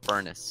 what was it,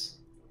 furnace.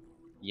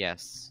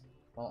 Yes.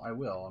 Well, I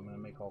will. I'm gonna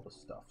make all the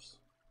stuffs.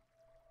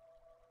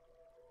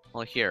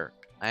 Well, here,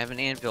 I have an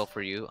anvil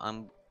for you.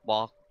 I'm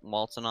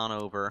waltzing on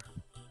over.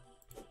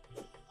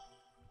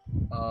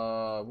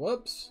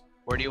 Whoops.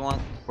 Where do you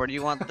want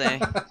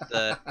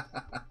the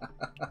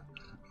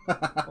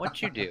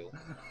what you do?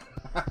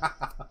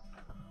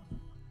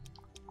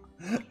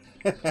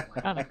 What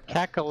kind of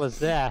cackle is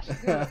that?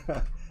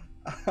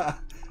 I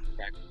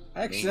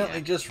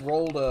accidentally just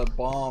rolled a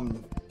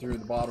bomb through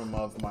the bottom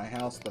of my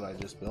house that I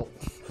just built.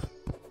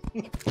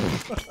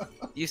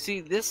 You see,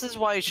 this is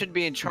why you should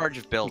be in charge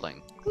of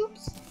building.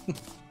 Oops.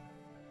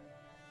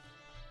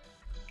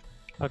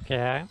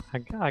 Okay, I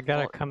gotta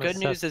Well, come. good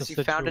assess news the is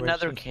you found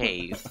another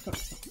situation. cave.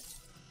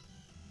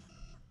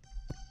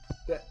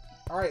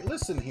 Alright,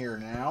 listen here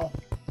now.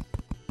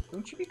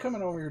 Don't you be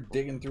coming over here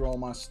digging through all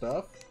my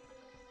stuff.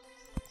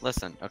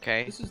 Listen,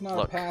 okay? This is not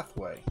Look. a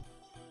pathway.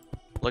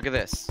 Look at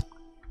this.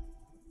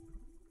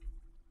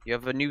 You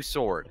have a new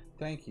sword.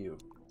 Thank you.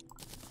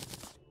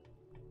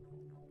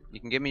 You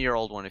can give me your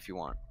old one if you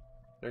want.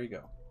 There you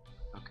go.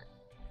 Okay.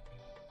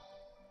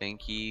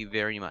 Thank you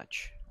very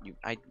much.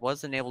 I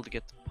wasn't able to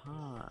get the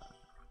pot.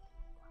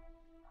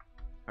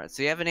 Alright,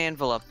 so you have an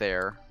anvil up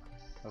there,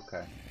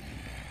 Okay.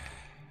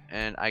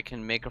 and I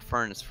can make a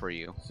furnace for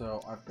you. So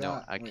I've No,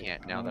 got. I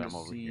can't now that I'm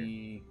over here.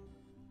 here.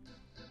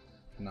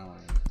 9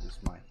 is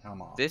my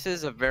hammer. This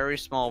is a very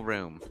small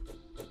room.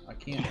 I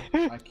can't.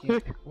 I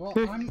can't. Well,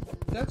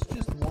 that's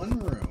just one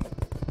room.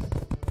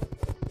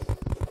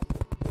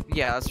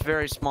 Yeah, that's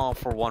very small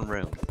for one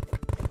room.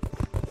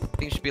 I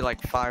think it should be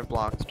like 5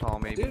 blocks tall,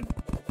 maybe. Dude,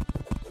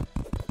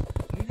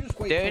 you just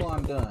wait Dude. till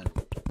I'm done.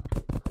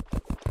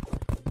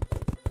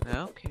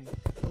 Okay.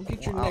 Don't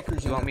get your Well,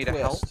 knickers you in want a me to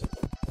help? twist.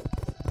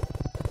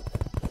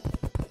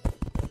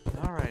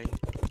 Alrighty.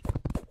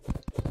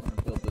 I'm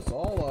gonna build this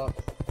all up.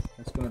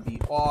 It's gonna be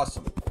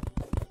awesome.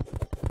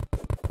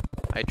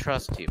 I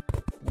trust you.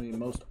 It's gonna be the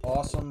most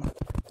awesome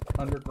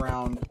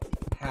underground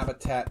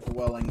habitat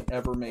dwelling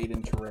ever made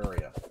in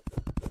Terraria.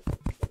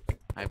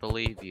 I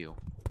believe you.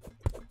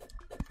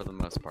 For the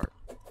most part.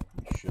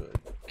 You should.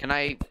 Can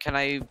I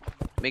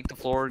make the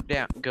floor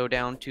go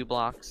down 2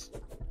 blocks?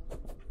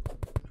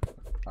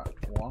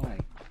 Why?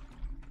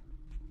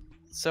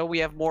 So we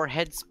have more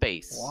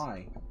headspace.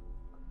 Why?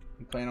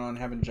 You plan on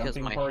having Because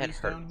jumping my head parties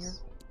down here?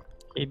 hurts.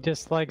 He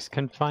dislikes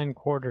confined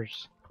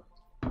quarters.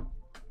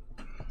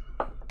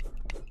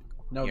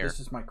 No, Here. this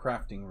is my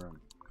crafting room.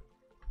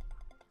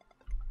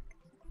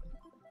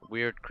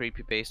 Weird,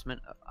 creepy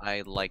basement.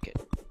 I like it.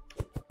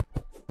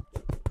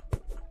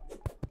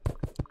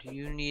 Do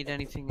you need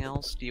anything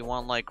else? Do you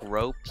want like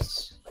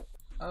ropes?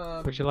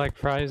 Would you like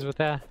fries with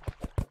that?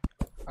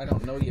 I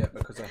don't know yet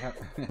because I have.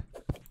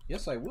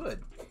 Yes, I would.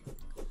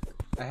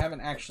 I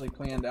haven't actually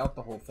planned out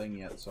the whole thing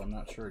yet, so I'm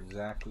not sure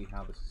exactly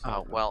how this is.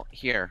 Oh, well,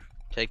 here.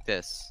 Take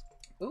this.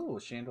 Ooh,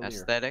 a chandelier.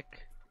 Aesthetic.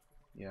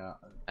 Yeah.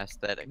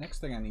 Aesthetic. Next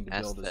thing I need to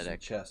build is some Aesthetic.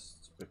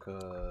 chests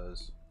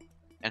because.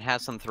 And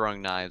have some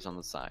throwing knives on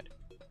the side.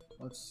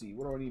 Let's see.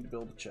 What do I need to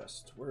build a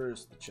chest? Where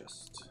is the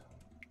chest?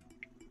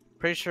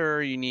 Pretty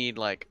sure you need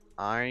like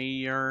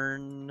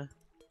iron.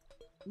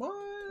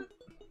 What?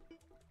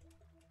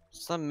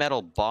 Some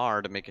metal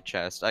bar to make a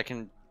chest. I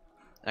can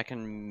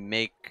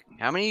make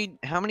how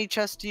many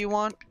chests do you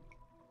want?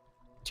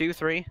 2,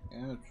 3?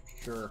 Yeah,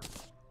 sure.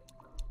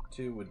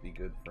 2 would be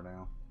good for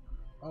now.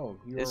 Oh,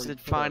 you Is already it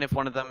put fine a- if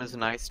one of them is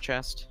an ice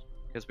chest?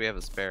 Because we have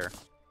a spare.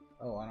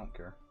 Oh, I don't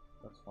care.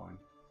 That's fine.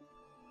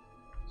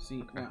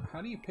 See, Okay. now,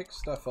 how do you pick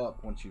stuff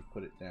up once you've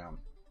put it down?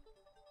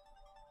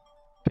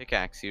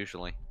 Pickaxe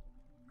usually.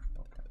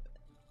 Okay.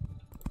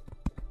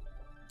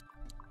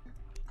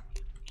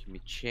 Give me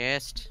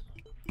chest.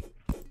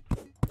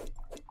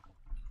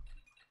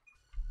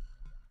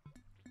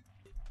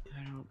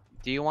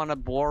 Do you want a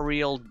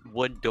boreal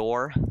wood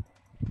door?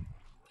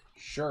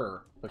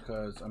 Sure,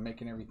 because I'm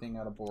making everything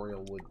out of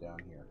boreal wood down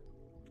here.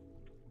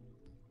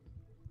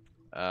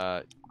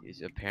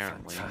 Is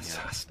apparently.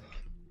 Fantastic. Yeah.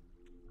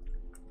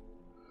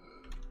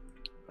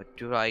 What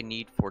do I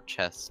need for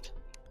chest?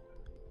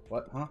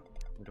 What, huh?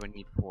 What do I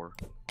need for?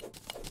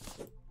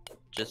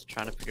 Just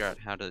trying to figure out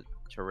how to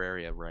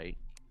Terraria right.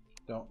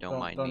 Don't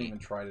mind don't me. even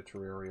try to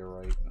Terraria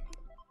right.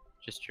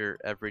 Just your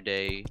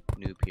everyday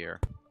noob here.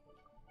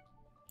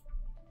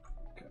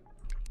 Okay.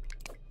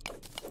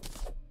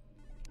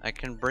 I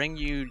can bring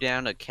you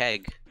down a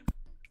keg.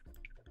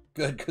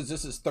 Good, because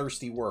this is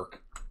thirsty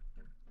work.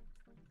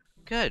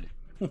 Good.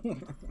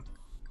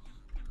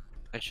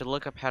 I should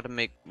look up how to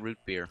make root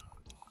beer.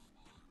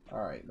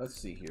 Alright, let's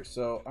see here.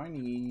 So, I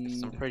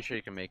need... I'm pretty sure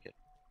you can make it.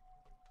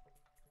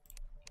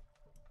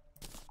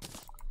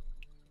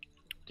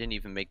 Didn't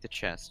even make the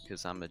chest,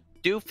 because I'm a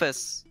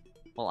doofus!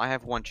 Well, I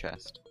have one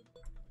chest.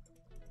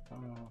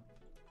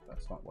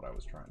 That's not what I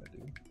was trying to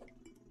do.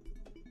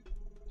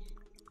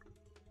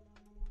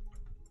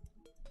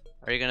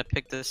 Are you gonna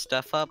pick this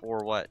stuff up,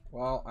 or what?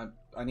 Well,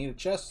 I need a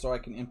chest so I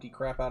can empty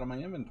crap out of my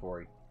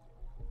inventory.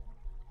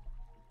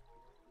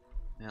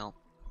 Well,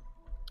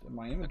 And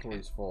my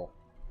inventory's full.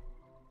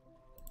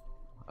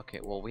 okay,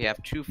 well, we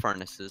have 2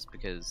 furnaces,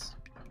 because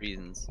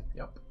reasons.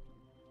 Yep.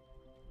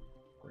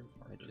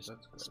 I just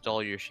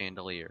stole your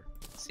chandelier.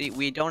 See,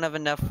 we don't have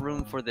enough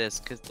room for this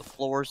because the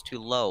floor is too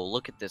low.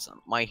 Look at this.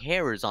 My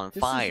hair is on This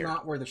fire. is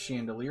not where the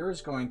chandelier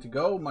is going to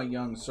go, my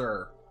young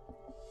sir.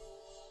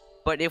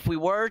 But if we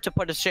were to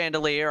put a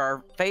chandelier,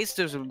 our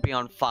faces would be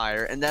on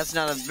fire, and that's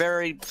not a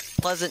very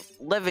pleasant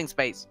living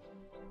space.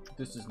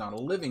 This is not a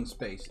living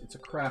space. It's a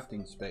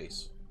crafting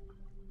space.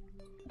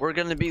 We're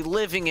going to be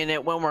living in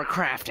it when we're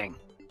crafting.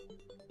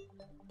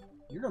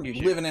 You're going to You be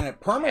should- living in it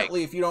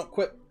permanently if you don't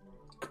quit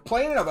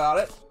complaining about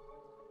it.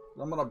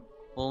 I'm going to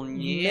Well,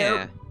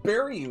 yeah.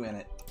 bury you in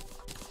it.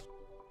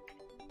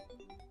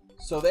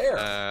 So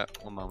there.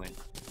 One moment.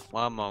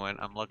 One moment.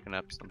 I'm looking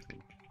up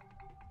something.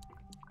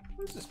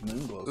 What's this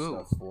moonglow Ooh.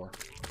 stuff for?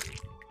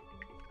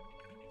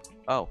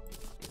 Oh.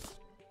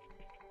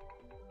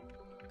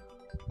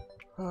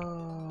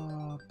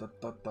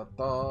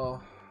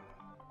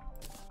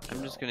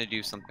 I'm just gonna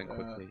do something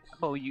quickly.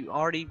 Oh, you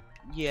already...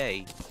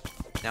 Yay.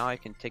 Now I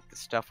can take the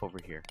stuff over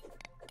here.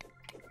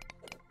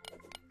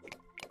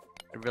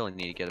 I really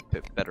need to get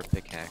a better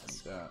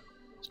pickaxe. That.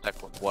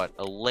 Stuck with what?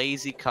 A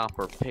lazy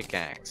copper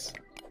pickaxe.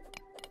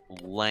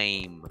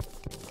 Lame.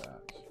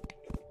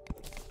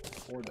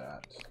 For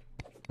that.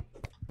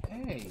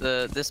 Hey.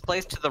 This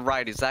place to the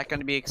right, is that going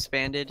to be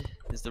expanded?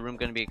 Is the room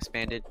going to be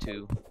expanded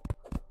to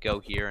go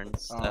here and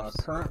stuff?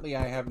 Currently,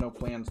 I have no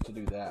plans to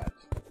do that.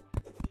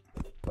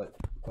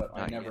 But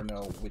I Not never yet.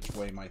 know which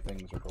way my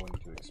things are going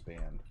to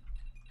expand.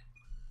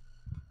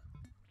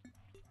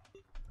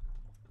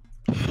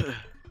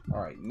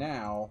 Alright,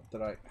 now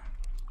that I...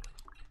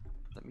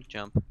 Let me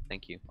jump.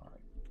 Thank you. Alright,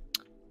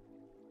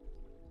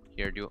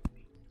 Here,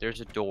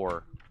 there's a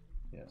door.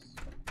 yes.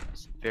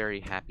 It's a very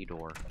happy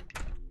door.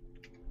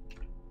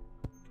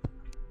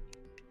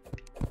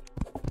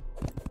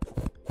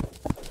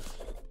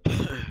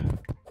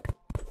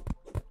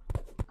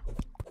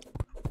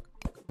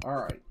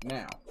 Alright,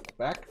 now,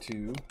 back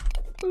to...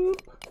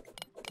 Boop.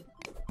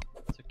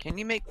 So can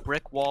you make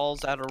brick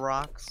walls out of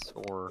rocks,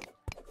 or...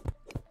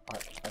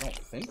 I don't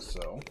think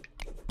so.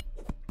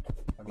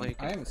 I Well, mean, you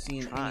I can haven't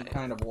seen try any it.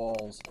 kind of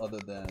walls other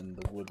than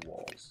the wood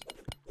walls.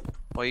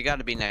 Well, you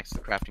gotta be next to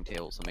the crafting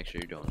table, so make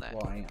sure you're doing that.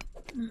 Well, I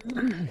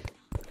am.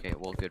 Okay,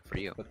 well, good for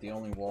you. But the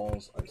only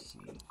walls I see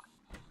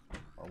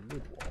are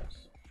wood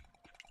walls.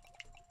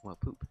 Well,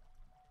 poop.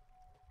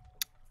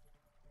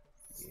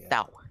 Yeah.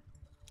 Ow.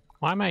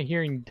 Why am I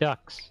hearing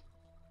ducks?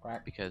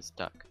 Quack. Because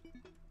duck.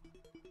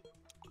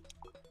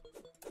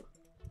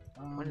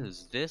 What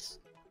is this?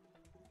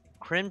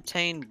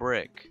 Crimtane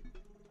brick.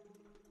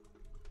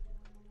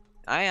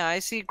 I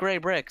see gray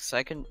bricks.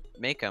 I can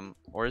make them.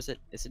 Or is it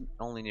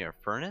only near a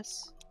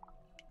furnace?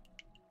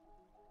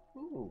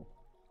 Ooh.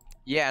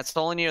 Yeah, it's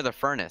only near the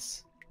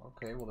furnace.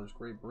 Okay, well there's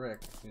gray brick.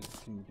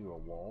 Can you do a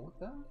wall with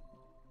that?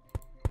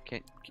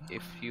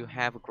 If you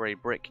have a gray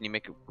brick, can you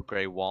make a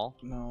gray wall?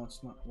 No,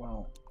 it's not.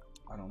 Well,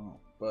 I don't know.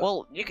 But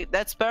Well, you could.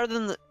 That's better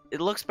than the.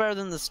 It looks better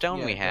than the stone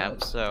yeah, we it have.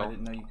 does. I So,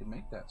 didn't know you could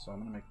make that, so I'm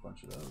gonna make a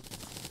bunch of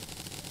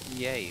those.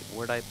 yay!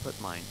 Where'd I put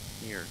mine?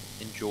 Here.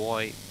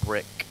 Enjoy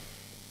brick.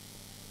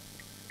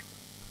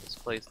 This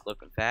place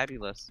looking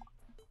fabulous.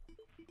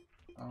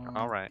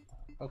 All right.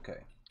 Okay.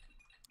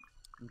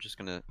 I'm just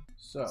gonna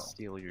So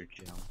steal your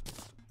gem.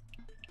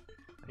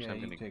 Actually, yeah, I'm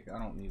you gonna take. I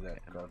don't need that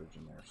garbage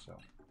in there, so.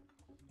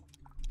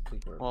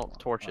 Take whatever you Well, want.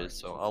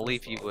 torches, Alright, so I'll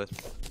leave first you off-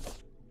 with,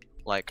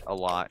 like, a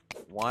lot.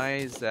 Why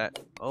is that?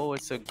 Oh,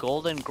 it's a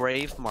golden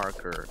grave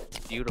marker. It's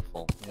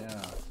beautiful.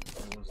 Yeah,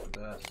 it was the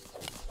best.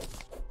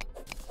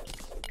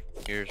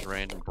 Here's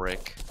random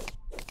brick.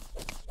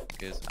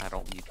 Because I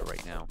don't need it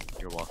right now.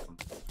 You're welcome.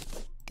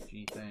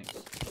 Gee, thanks.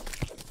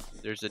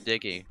 There's a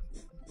diggy.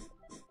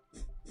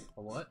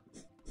 A what?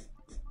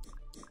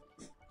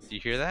 Do you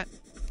hear that?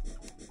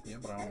 Yeah,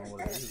 but I don't know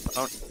what it is.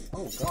 Oh.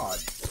 Oh God.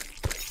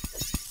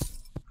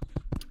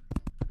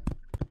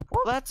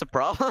 Well, that's a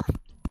problem.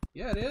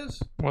 Yeah, it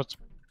is. What's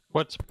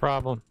the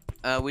problem?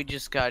 We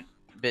just got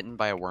bitten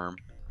by a worm.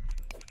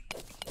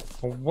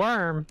 A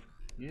worm?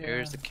 Yeah.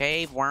 Here's the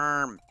cave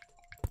worm.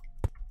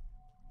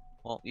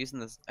 Well, using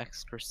this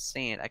extra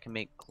sand, I can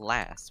make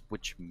glass,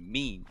 which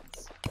means,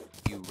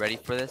 you ready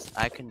for this?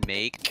 I can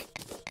make.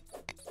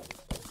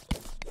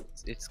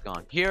 It's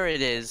gone. Here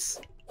it is.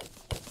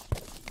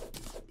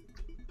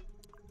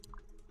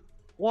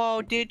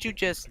 Whoa! Did you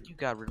just? You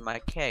got rid of my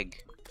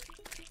keg.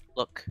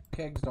 Look.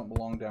 Kegs don't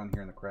belong down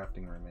here in the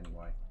crafting room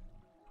anyway.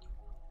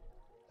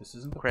 This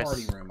isn't the Chris.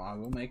 party room. I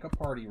will make a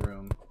party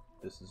room.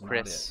 This is not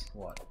Chris. it.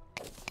 What?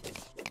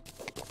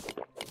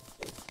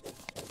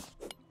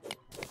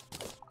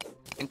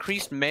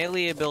 Increased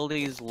melee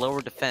abilities,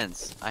 lower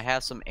defense. I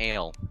have some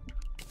ale.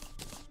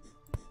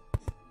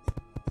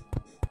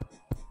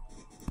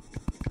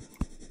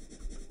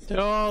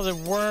 Oh, the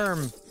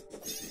worm!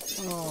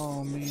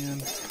 Oh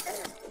man.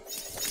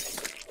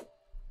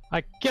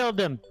 I killed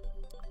him!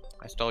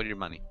 I stole your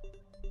money.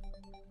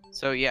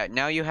 So yeah,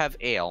 now you have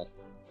ale.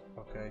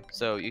 Okay.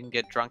 So you can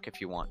get drunk if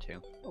you want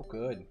to. Oh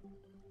good.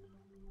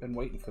 Been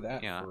waiting for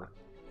that Yeah. for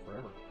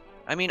forever.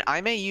 I mean,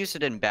 I may use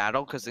it in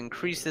battle because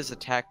increases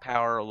attack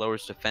power,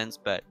 lowers defense,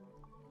 but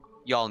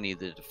y'all need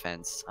the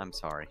defense. I'm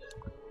sorry.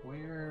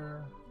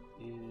 Where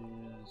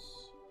is?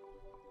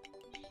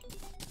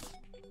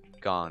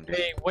 Gone.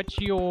 Hey, what's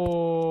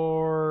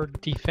your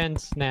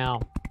defense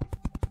now?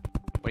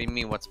 What do you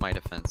mean, what's my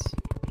defense?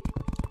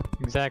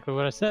 Exactly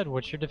what I said.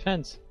 What's your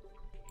defense?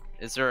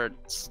 Is there a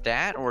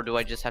stat, or do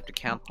I just have to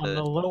count On the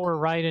the lower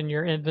right in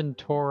your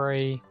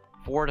inventory.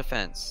 4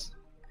 defense?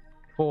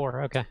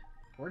 4, okay.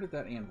 Where did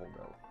that anvil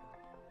go?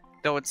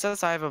 So it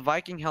says I have a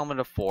Viking helmet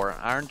of 4,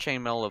 iron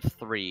chainmail of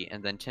 3,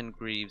 and then 10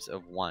 greaves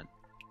of 1.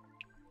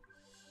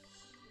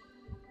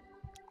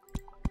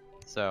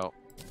 So,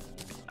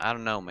 I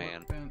don't know,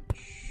 man.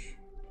 Workbench.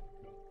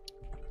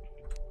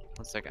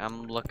 One sec,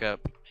 I'm gonna look up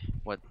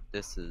what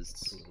this is.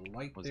 There's a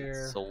light Was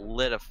there. it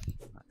solidify?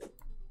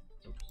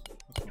 Oops.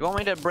 Do you want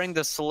me to bring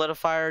the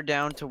solidifier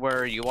down to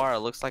where you are? It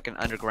looks like an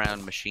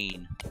underground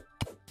machine.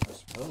 I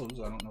suppose.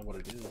 I don't know what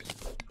it is.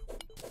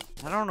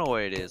 I don't know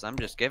what it is. I'm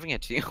just giving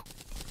it to you.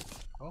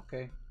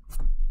 Okay.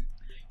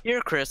 Here,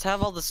 Chris,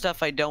 have all the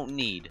stuff I don't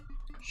need.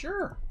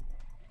 Sure.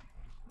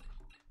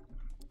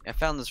 I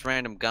found this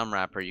random gum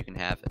wrapper. You can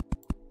have it.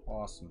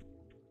 Awesome.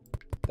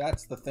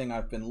 That's the thing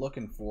I've been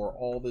looking for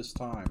all this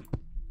time.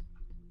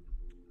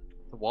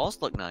 The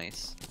walls look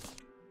nice.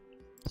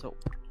 So,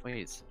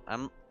 wait.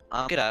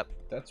 I'll get up.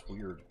 That's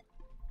weird.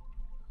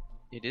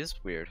 It is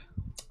weird.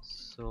 Alright,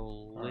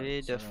 so then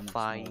it's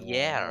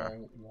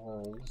Solidifier.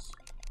 walls.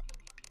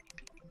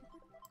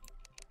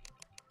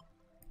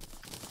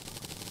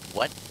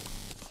 What?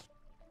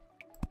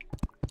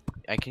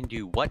 I can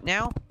do what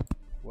now?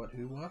 What?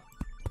 Who? What?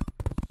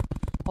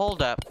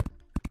 Hold up.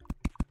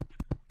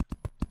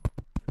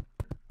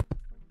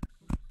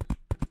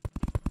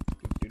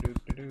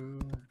 Do-do-do-do-do.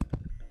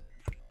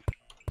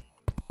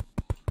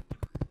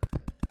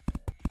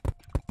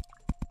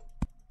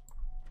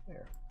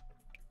 There.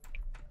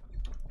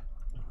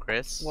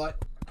 Chris?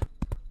 What?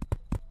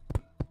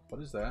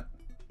 What is that?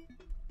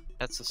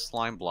 That's a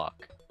slime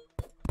block.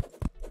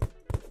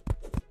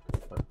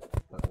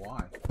 But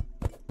why?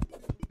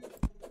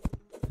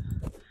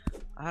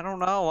 I don't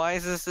know. Why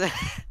is this? What's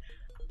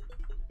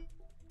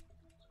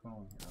going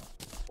on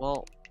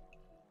here?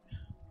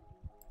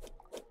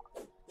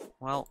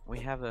 Well, we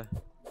have a.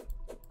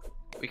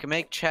 We can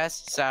make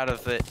chests out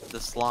of it. The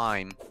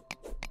slime.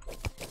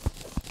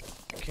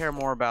 I care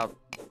more about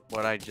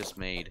what I just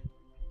made.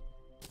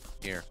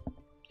 Here,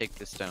 take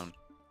the stone.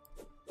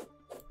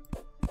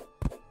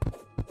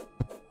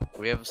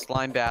 We have a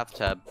slime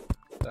bathtub.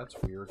 That's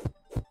weird.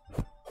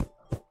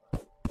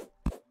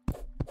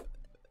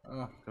 We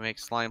can make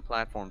slime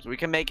platforms. We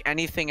can make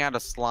anything out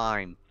of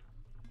slime.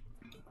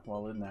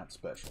 Well, isn't that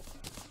special?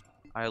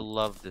 I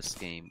love this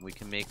game. We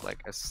can make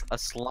like a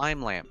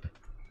slime lamp.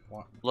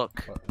 What?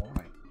 Look. But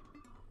why?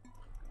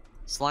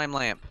 Slime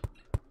lamp.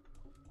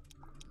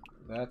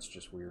 That's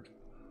just weird.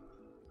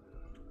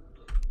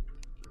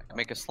 I can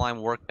make a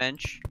slime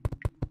workbench.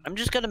 I'm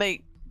just gonna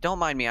make... Don't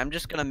mind me. I'm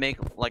just gonna make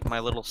like my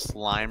little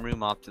slime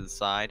room off to the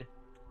side.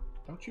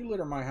 Don't you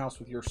litter my house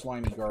with your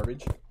slimy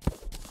garbage.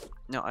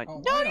 No, I...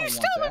 Oh, no, I you don't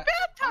stole want the that.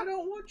 bathtub! I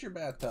don't want your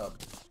bathtub.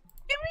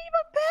 Give me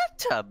my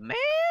bathtub,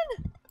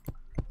 man!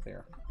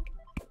 There.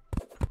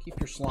 Keep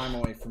your slime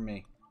away from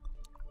me.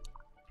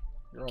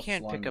 You're all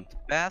Can't slimy. pick up the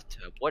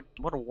bathtub. What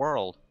a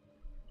world.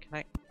 Can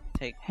I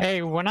take...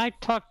 Hey, when I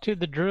talk to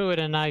the druid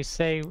and I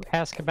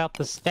ask about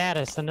the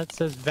status, and it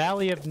says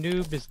Valley of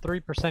Noob is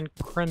 3%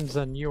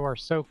 crimson, you are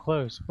so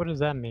close. What does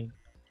that mean?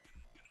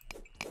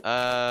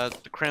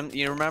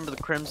 You remember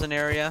the crimson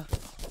area?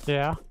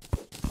 Yeah,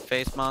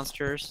 Face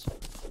monsters?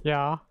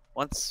 yeah.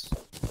 Once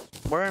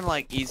we're in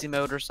like easy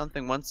mode or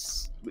something,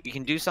 once you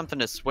can do something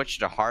to switch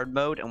to hard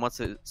mode, and once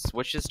it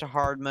switches to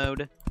hard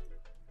mode,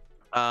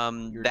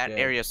 that dead.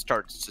 area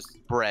starts to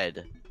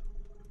spread.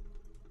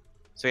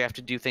 So you have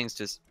to do things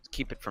to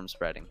keep it from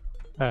spreading.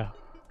 Oh.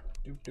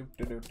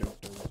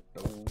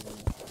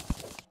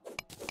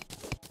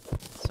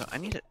 So I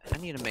need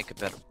to make a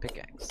better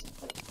pickaxe.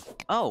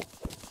 Oh,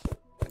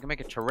 I can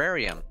make a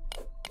terrarium.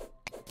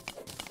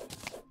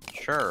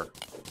 Sure.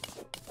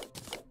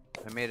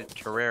 I made a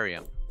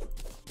terrarium.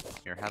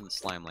 Here, have the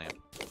slime lamp.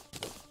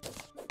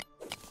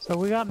 So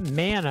we got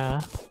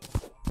mana.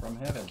 From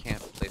heaven.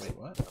 Can't place Wait, it.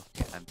 what?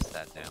 Okay, I'm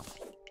sad now.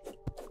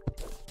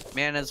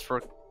 Mana's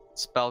for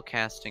spell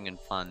casting and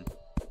fun.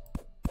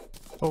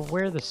 But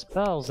where are the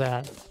spells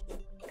at?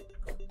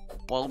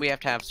 Well, we have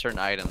to have certain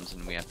items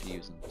and we have to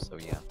use them, so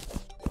yeah.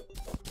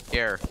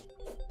 Here.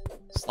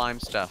 Slime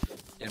stuff.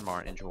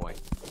 Inmar, enjoy.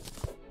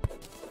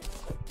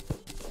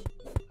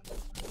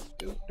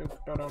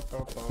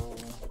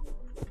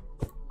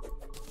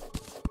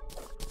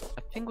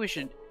 I think we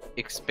should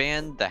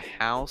expand the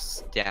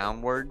house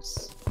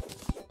downwards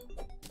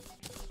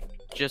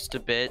just a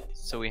bit,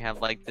 so we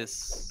have like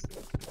this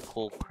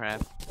cool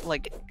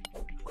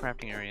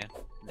crafting area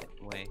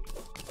that way.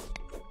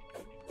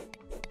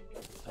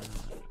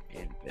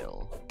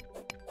 Anvil.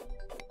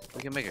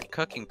 We can make a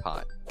cooking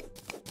pot.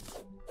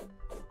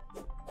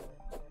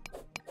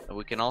 And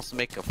we can also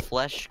make a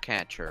flesh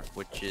catcher,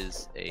 which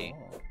is a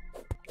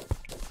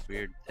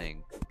weird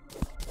thing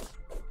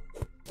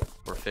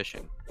for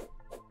fishing.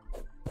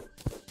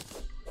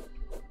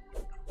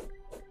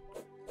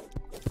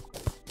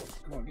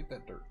 Come on, get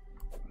that dirt.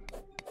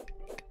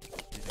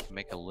 I can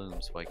make a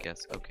loom, so I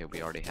guess... Okay,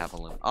 we already have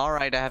a loom.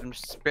 Alright, I have a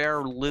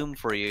spare loom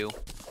for you.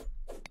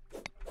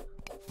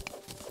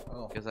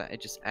 Oh, Because I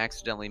just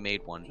accidentally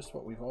made one. just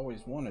what we've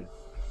always wanted.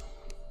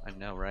 I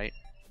know, right?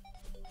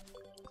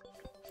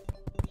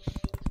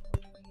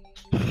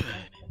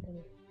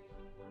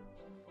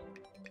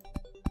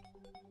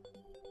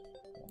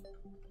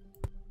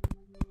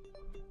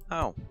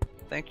 Oh,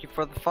 thank you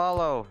for the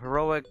follow,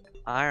 Heroic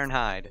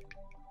Ironhide.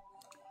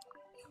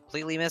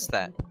 Completely missed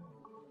that.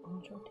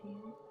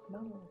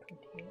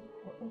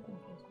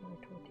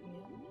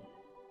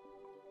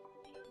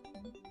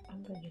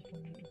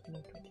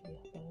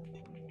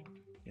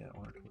 Yeah,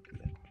 or a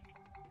tortilla.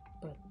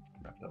 But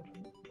Wrapped up.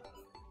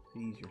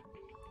 Easier.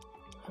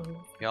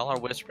 Y'all are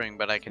whispering,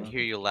 but I can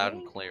hear you loud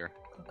and clear.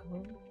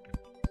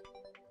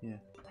 Yeah.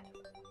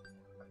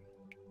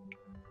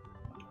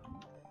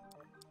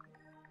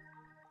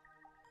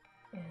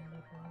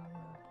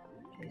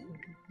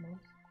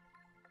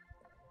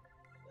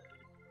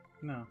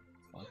 No, it's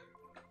fine.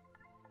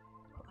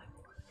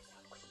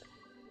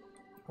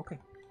 Okay.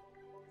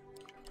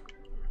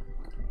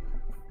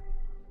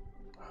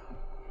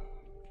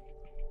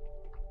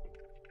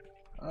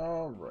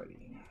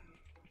 Alrighty.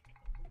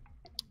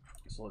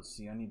 So let's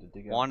see, I need to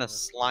dig out... Want a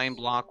slime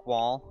block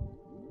wall?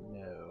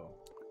 No.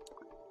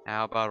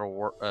 How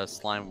about a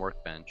slime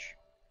workbench?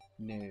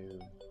 No.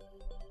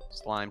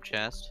 Slime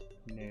chest?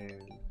 No.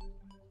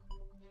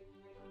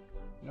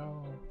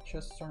 No,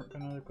 chests aren't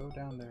gonna go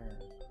down there.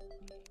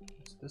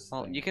 What's this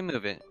Well, thing? you can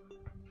move it.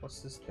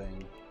 What's this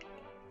thing?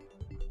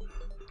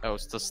 Oh,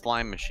 it's the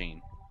slime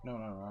machine. No,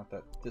 not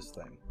that. This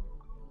thing.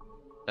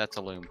 That's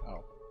a loom.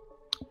 Oh.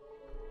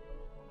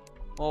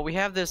 Well, we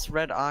have this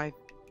red eye.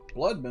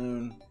 Blood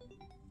moon.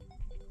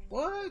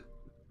 What?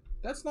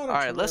 That's not a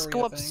Alright, let's go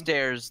Terraria thing.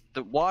 upstairs.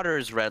 The water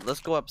is red.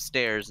 Let's go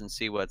upstairs and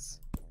see what's...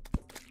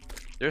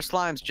 There's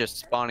slimes just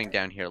spawning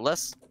down here.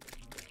 Let's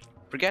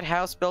forget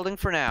house building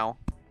for now.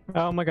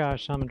 Oh my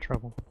gosh, I'm in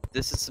trouble.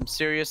 This is some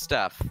serious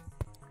stuff.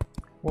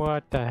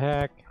 What the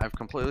heck? I've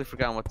completely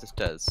forgotten what this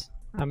does.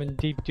 I'm in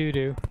deep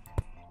doo-doo.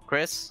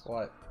 Chris,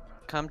 What?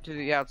 come to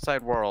the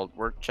outside world.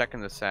 We're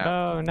checking this out.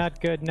 Oh, not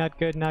good, not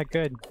good, not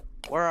good.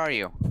 Where are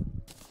you?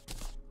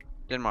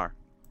 Denmar.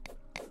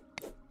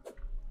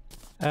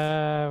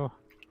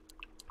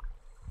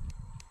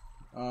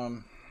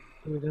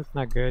 Ooh, that's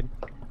not good.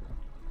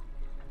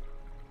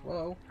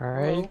 Whoa.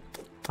 Alright.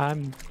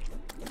 I'm...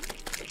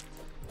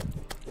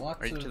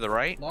 Lots Are you of, to the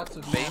right? Lots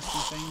of Base?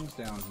 nasty things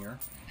down here.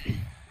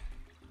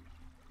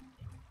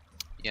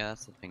 Yeah,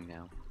 that's the thing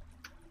now.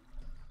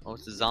 Oh,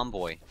 it's a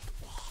zomboy.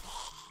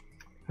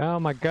 Oh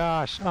my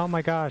gosh, oh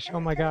my gosh, oh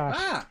my gosh.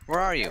 Ah! Where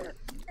are you?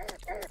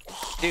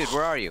 Dude,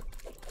 where are you?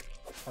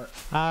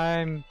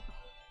 I'm...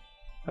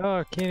 Oh,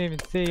 I can't even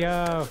see.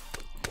 Oh,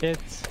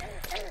 it's...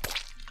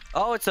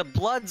 Oh, it's a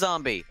blood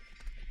zombie!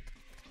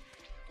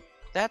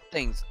 That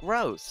thing's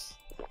gross.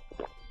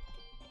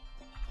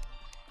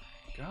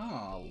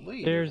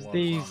 Golly. There's blood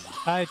these... zombies.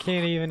 I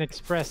can't even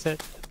express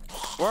it.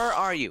 Where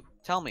are you?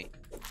 Tell me.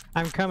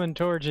 I'm coming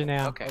towards you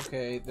now. Okay.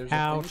 Okay, there's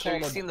Ow. a So thing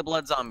you've called seen the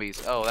blood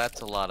zombies. Oh,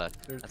 that's a lot of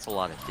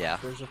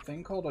death. there's a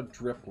thing called a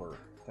drippler.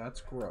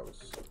 That's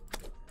gross.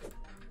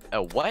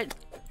 A what?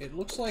 It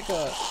looks like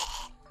a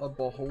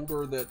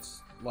beholder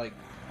that's like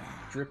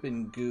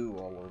dripping goo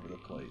all over the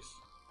place.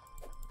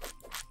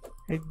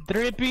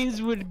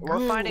 Drippings would go.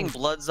 We're finding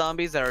blood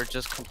zombies that are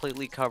just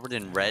completely covered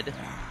in red.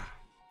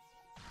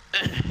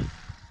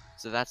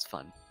 So that's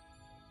fun.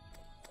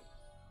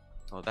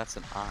 Oh, that's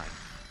an eye.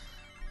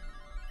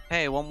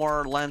 Hey, one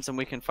more lens and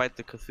we can fight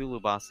the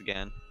Cthulhu boss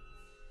again.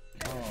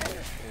 Oh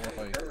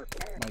boy,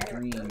 my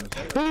dreams.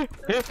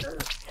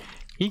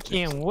 He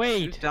can't Who's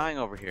wait. dying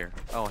over here?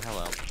 Oh,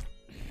 hello.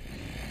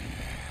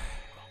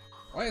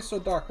 Why is it so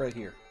dark right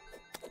here?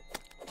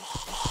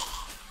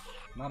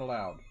 Not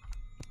allowed.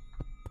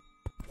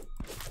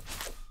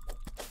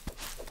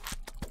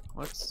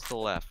 What's to the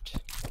left?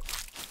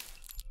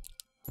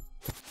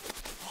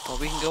 Well,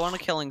 we can go on a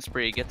killing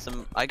spree, get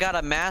some... I got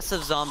a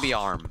massive zombie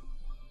arm.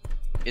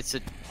 It's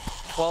a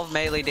 12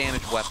 melee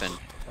damage weapon.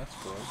 That's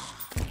gross.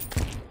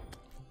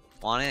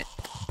 Want it?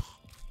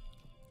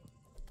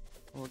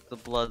 Look at the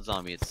blood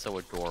zombie, it's so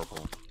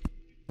adorable.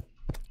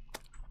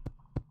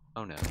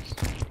 Oh no.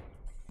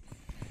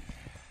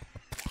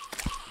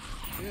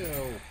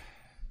 Ew.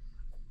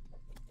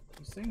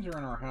 These things are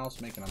in our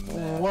house making a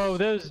mess. Whoa,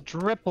 those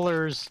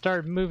dripplers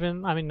start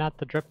moving. I mean, not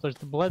the dripplers,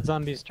 the blood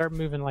zombies start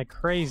moving like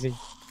crazy.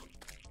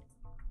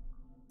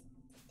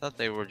 Thought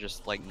they were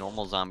just like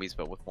normal zombies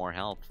but with more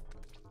health.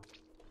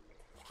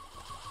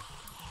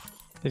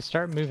 They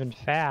start moving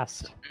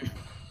fast.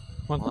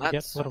 Once Well, they get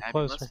that's a little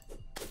fabulous. closer.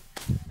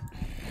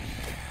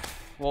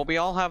 Well, we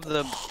all have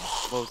the...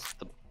 What was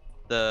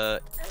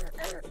the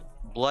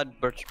blood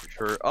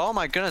butcher... Oh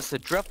my goodness, the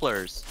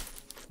dripplers!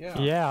 Yeah,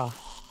 Yeah.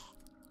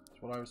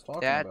 that's what I was talking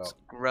That's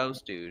about.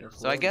 gross, dude. They're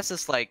So I guess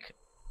it's like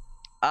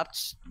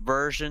upped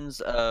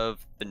versions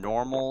of the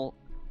normal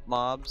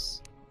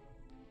mobs.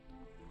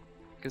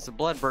 Because the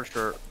blood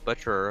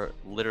butcher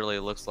literally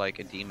looks like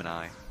a demon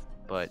eye,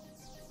 but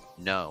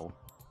no.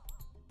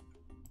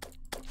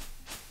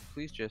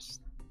 Please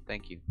just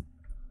thank you.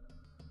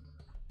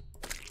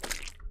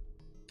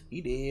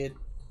 He did.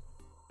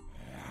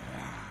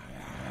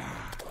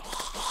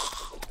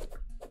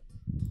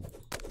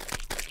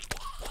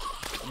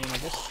 I mean, I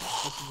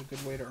guess this is a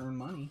good way to earn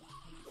money.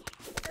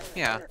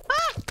 Yeah.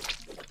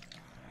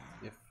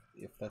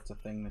 If that's a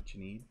thing that you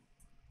need.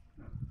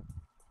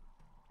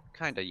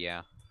 Kinda,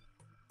 yeah.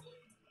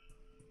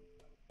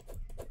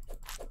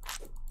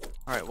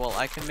 Alright, well,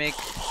 I can make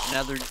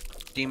another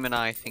demon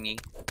eye thingy.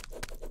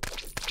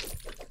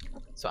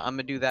 So I'm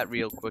gonna do that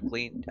real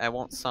quickly. I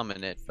won't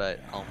summon it, but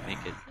I'll make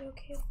it. Is it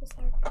okay if the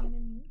sour cream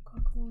and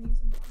guacamole is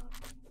on top?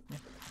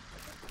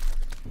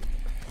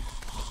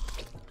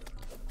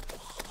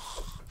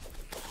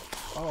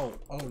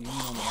 Oh, you mean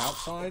on the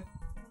outside?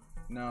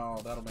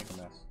 No, that'll make a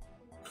mess.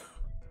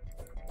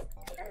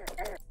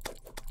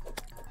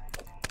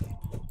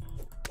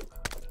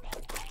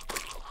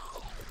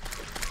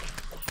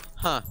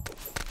 Huh.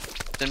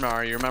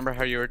 Denmar, you remember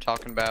how you were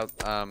talking about,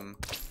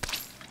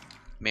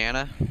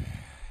 mana?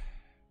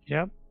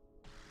 Yep.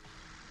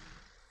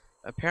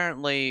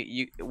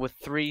 Apparently, with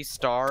 3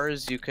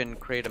 stars, you can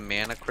create a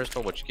mana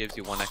crystal, which gives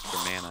you 1 extra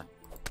mana.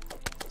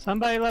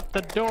 Somebody left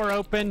the door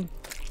open.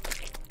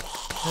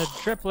 The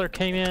drippler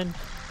came in.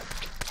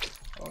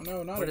 Oh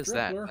no, not What a is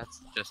that? drippler.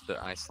 That's just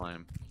the ice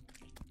slime.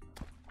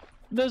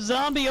 The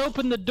zombie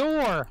opened the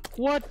door.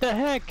 What the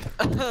heck?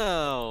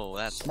 Oh,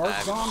 that's Smart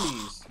fabulous.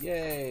 zombies.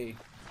 Yay.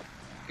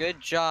 Good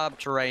job,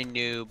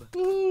 Terrainoob.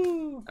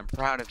 Woo! I'm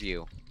proud of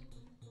you.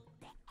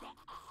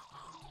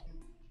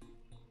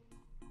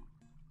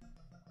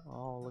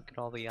 Oh, look at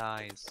all the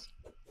eyes.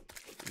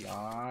 The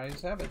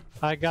eyes have it.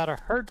 I got a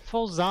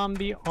hurtful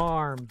zombie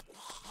arm.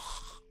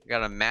 We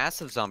got a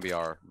massive zombie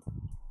arm.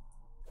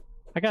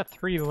 I got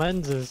 3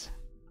 lenses.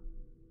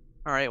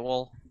 Alright,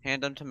 well,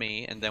 hand them to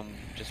me, and then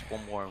just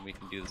one more and we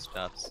can do the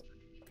stuffs.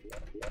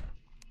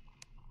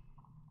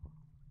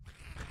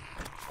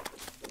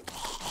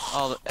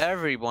 Oh,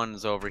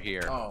 everyone's over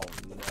here. Oh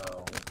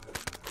no.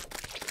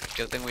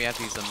 Good thing we have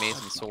these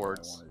amazing That's not what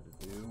I swords. wanted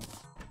to do.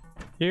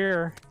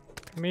 Here.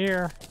 Come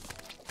here.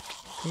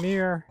 Come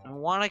here. I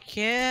wanna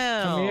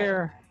kill! Come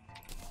here.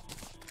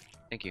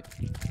 Thank you.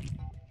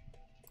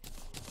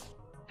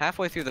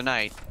 Halfway through the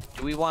night,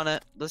 do we wanna...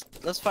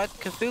 Let's fight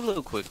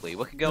Cthulhu quickly.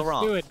 What could go Let's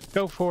wrong? do it.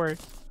 Go for it.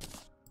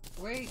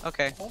 Wait.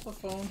 Okay. Hold the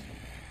phone.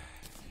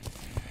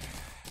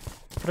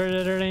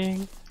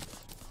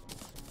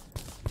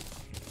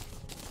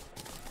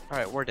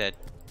 Alright, we're dead.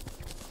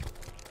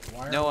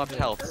 Why are No we up dead?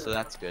 health, so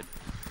that's good.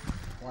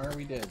 Why are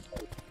we dead?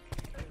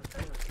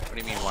 What do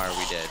you mean, why are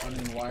we dead? I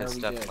mean, why Because are we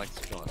stuff dead? likes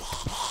to kill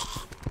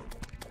us.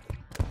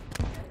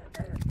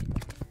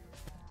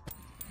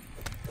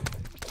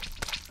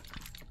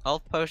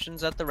 Health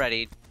potions at the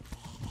ready.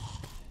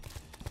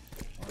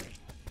 Alright,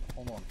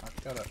 hold on.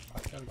 I've gotta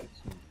get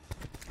some.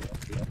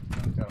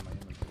 I've got my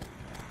inventory.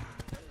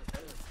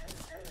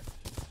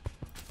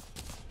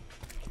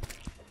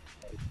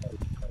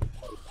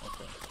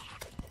 Okay.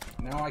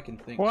 Now I can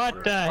think. What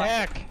through. the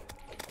heck?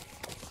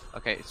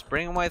 Okay,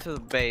 spring away through the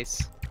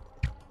base.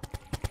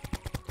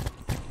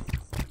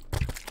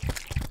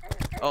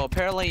 Oh,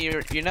 apparently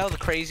you know the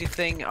crazy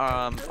thing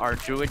our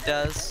druid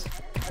does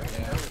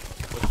Yeah.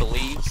 with the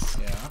leaves?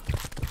 Yeah.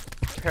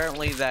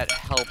 Apparently that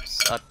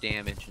helps up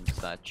damage and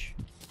such.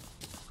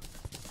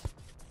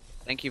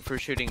 Thank you for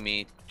shooting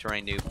me,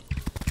 Terrainoob.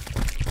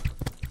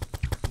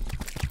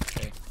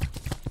 Okay.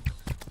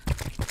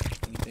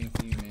 Anything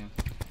for you, man.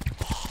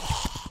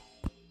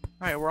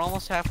 Alright, we're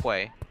almost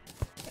halfway.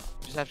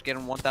 Just have to get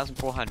him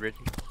 1,400.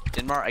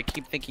 Denmark, I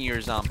keep thinking you're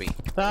a zombie.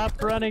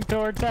 Stop running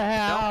towards the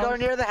house. Don't go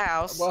near the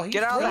house. Well, he's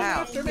Get out of the running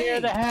house. after me. Near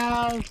the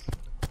house.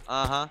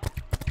 Uh-huh.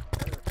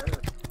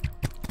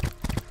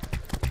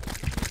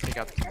 Take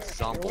out these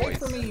Get away zomboids.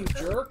 from me, you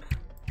jerk!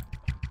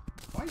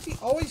 Why is he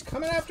always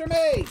coming after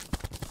me?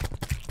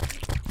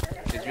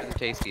 Because you're the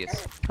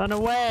tastiest. Run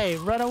away.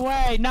 Run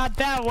away. Not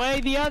that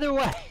way. The other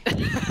way.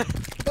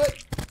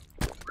 But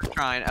We're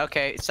trying.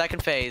 Okay,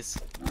 second phase.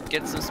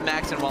 Get some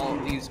smacks in while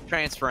he's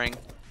transferring.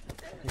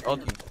 Oh,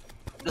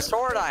 the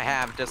sword I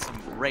have does some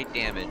great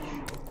damage.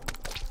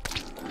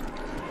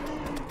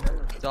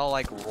 It's all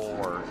like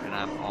roar, and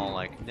I'm all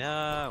like,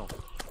 no.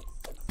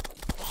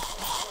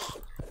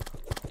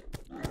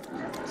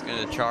 It's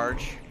gonna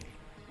charge.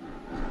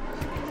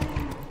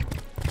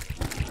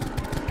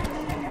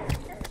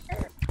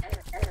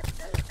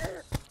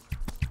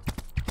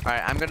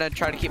 Alright, I'm gonna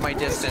try to keep my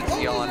distance.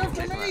 He's Y'all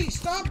coming after me!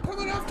 Stop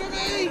coming after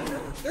me!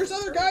 There's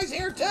other guys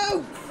here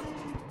too!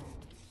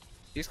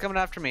 He's coming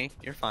after me.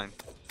 You're fine.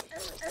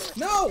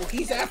 No,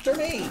 he's after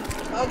me!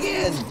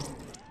 Again!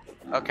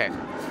 Okay.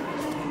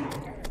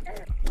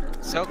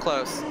 So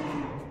close.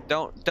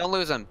 Don't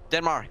lose him.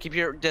 Denmark, keep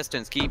your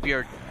distance. Keep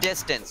your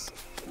distance.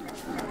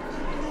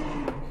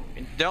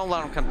 And don't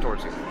let him come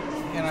towards you.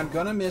 And I'm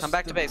gonna miss Come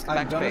back to base, come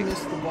back to I'm gonna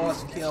base. miss the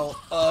boss kill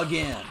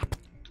again.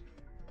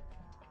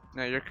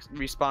 No, you're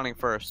respawning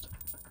first.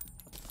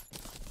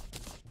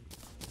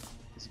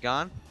 Is he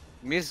gone?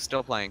 The music's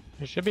still playing.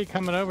 It should be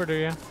coming over to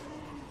you.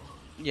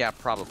 Yeah,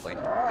 probably.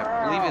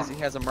 I believe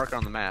he has a marker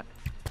on the map.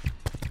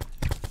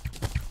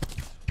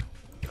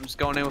 I'm just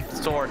going in with the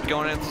sword.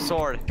 Going in with the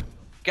sword.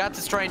 Got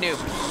this Terrainoob.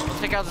 Let's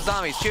take out the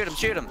zombies. Shoot him,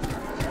 shoot him.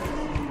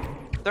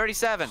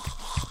 37.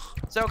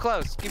 So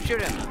close. Keep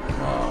shooting.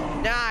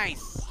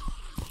 Nice.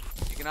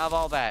 You can have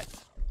all that.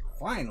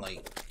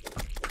 Finally.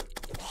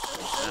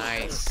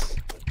 Nice.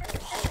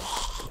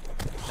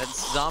 That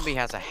zombie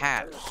has a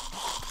hat.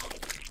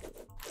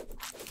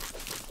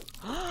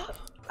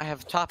 I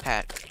have a top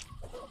hat.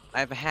 I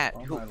have a hat. Oh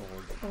Who? my lord.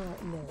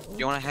 No.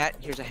 You want a hat?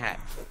 Here's a hat.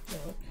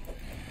 No.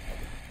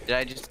 Did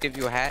I just give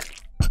you a hat?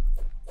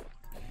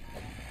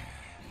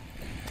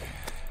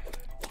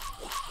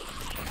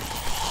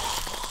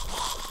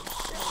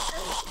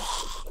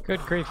 Good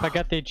grief, I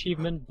got the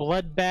achievement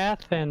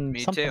Bloodbath and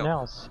Me something too.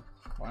 else.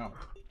 Wow.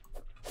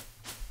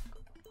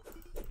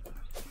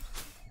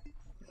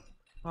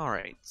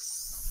 Alright,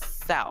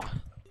 so.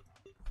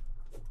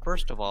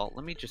 First of all,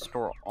 let me just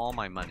store all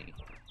my money.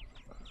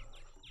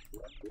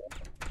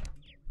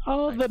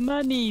 Oh, the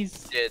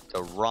monies! Did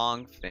the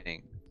wrong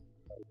thing.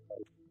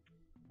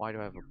 Why do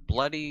I have a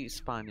bloody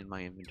spine in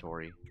my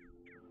inventory?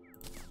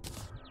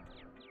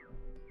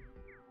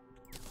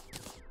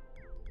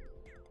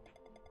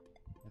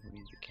 I don't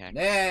need the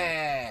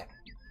cactus.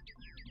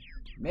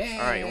 Nah.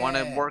 Nah. Alright, you want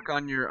to work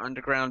on your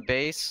underground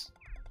base?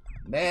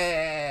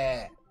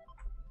 Nah.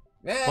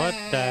 Nah. What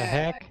the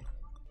heck?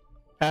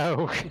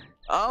 Oh.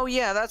 Oh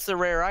yeah, that's the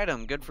rare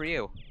item. Good for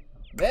you.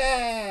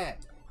 Nah.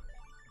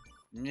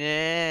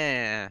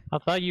 Yeah. I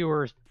thought you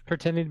were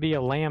pretending to be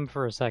a lamb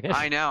for a second.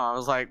 I know. I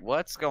was like,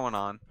 what's going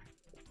on?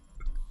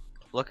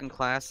 Looking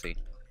classy.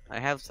 I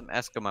have some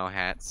Eskimo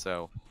hats,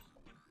 so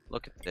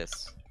look at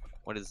this.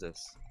 What is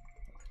this?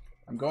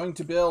 I'm going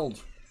to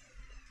build.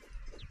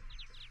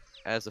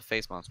 As a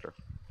face monster.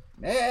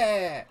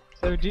 Nah.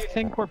 So do you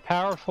think we're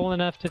powerful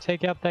enough to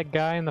take out that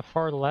guy in the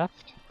far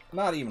left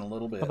Not even a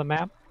little bit. of the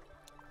map?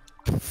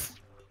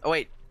 Oh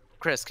wait,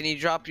 Chris, can you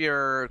drop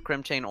your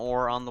Crimtane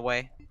ore on the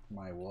way?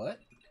 My what?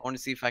 I want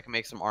to see if I can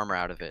make some armor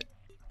out of it.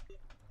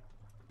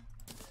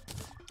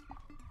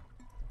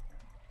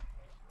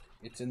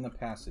 It's in the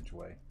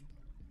passageway.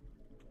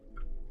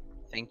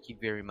 Thank you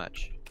very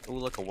much. Oh,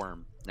 look, a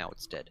worm. Now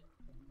it's dead.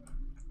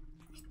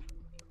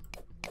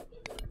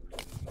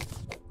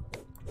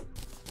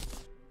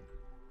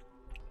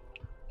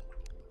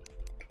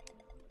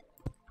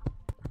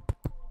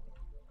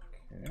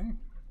 Okay.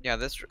 Yeah,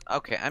 this.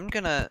 Okay,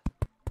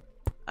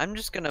 I'm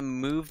just gonna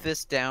move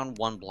this down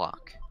one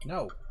block.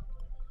 No.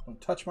 Don't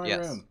touch my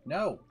Yes. room.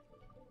 No.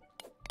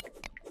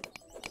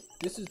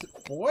 This is the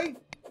boy.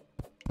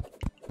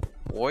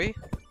 Boy?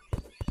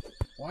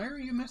 Why are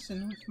you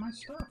messing with my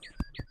stuff?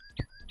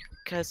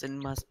 Because it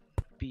must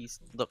be.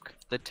 Look,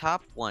 the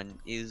top one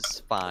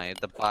is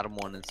 5. The bottom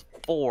one is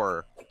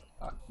 4.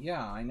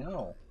 Yeah, I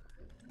know.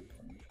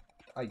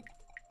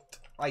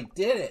 I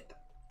did it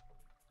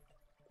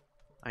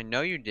I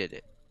know you did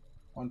it.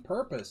 on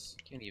purpose.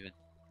 Can't even.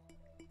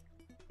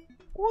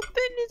 Well,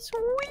 then it's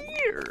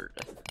weird.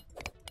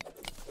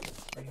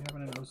 Are you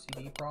having an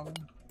OCD problem?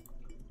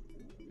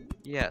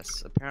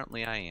 Yes,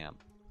 apparently I am.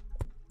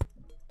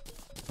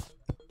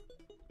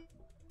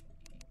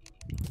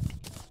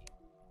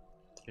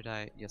 Did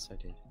I? Yes, I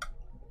did.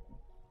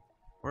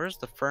 Where's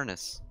the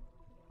furnace?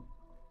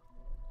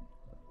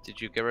 Did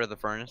you get rid of the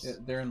furnace? Yeah,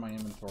 they're in my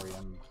inventory.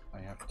 I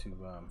have to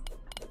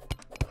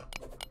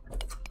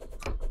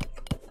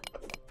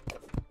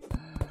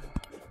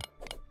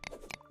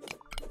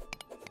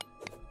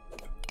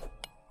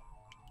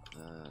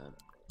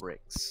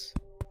Bricks.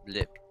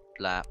 Blip,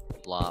 blap,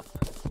 blop.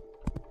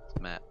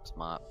 Smap,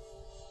 smop.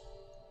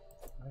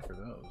 What are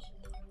those?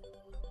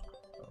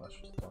 Oh, that's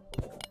just off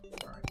the wall.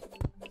 Alright.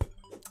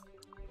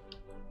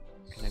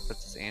 Can I put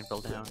this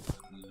anvil down?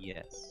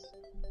 Yes.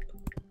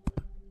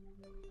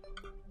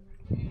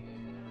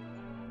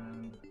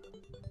 And...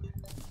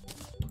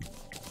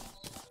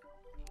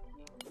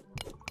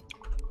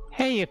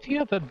 Hey, if you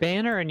have a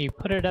banner and you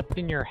put it up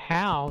in your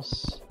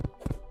house.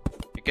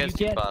 It gets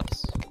You you get-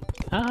 buffs.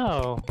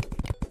 Oh.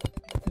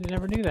 I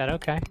never knew that.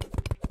 Okay.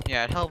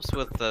 Yeah, it helps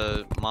with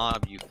the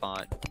mob you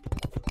fought.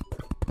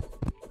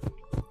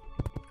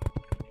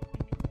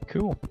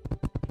 Cool.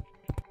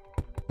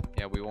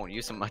 Yeah, we won't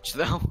use them much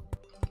though.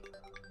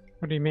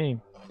 What do you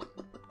mean?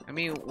 I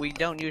mean, we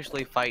don't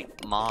usually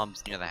fight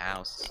mobs near the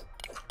house.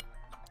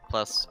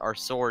 Plus, our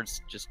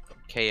swords just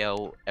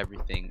KO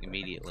everything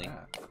immediately.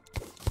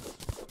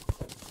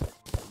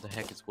 What the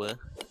heck is what?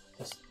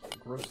 This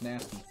gross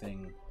nasty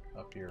thing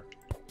up here.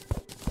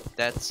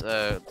 That's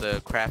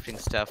the crafting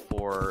stuff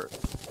for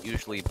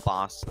usually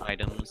boss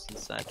items and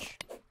such.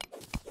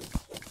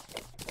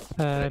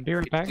 Be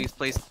right back. Please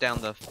place down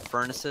the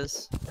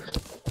furnaces.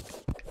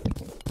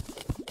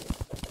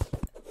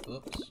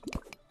 Oops.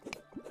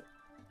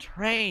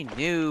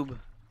 Terrainoob.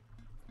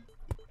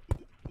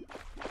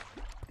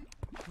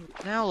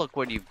 Now look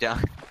what you've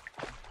done.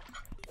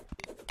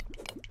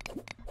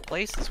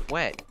 Place is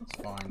wet. It's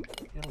fine.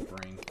 It'll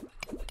drain.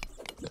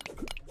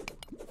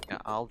 Yeah,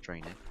 I'll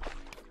drain it.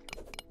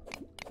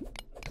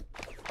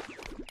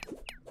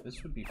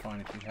 This would be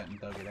fine if you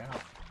hadn't dug it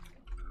out.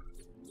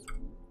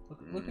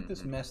 Look at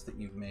this mess that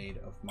you've made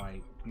of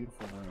my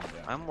beautiful room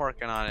down I'm here.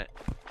 working on it.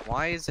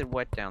 Why is it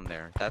wet down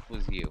there? That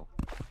was you.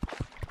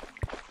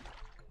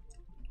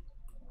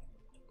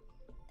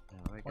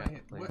 Now I got the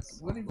place.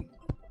 What have you...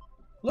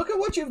 Look at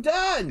what you've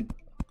done!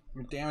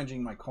 You're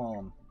damaging my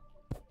calm.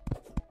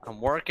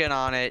 I'm working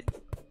on it.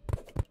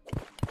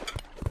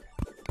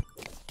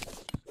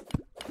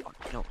 Oh,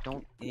 no,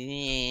 don't.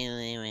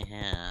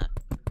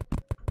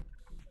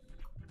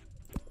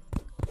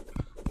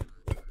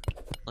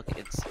 Look,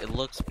 it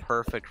looks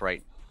perfect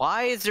right.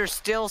 Why is there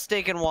still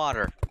stinking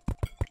water?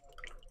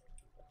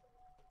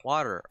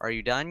 Water, are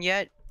you done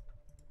yet?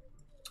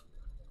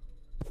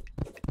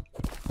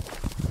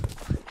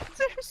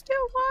 There's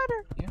still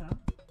water. Yeah.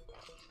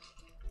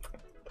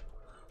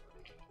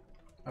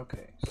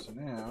 Okay, so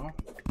now...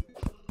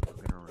 I'm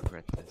gonna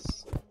regret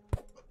this.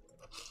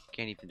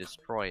 Can't even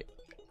destroy it.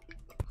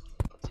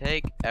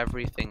 Take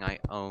everything I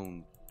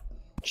own.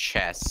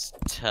 Chest.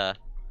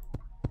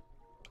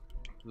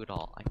 Do it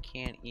all. I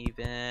can't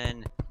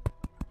even.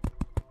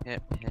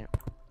 Hip, hip.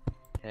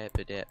 Hip,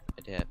 a dip,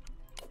 a dip.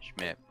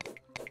 Schmip.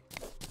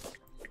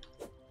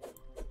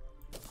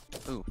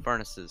 Ooh,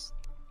 furnaces.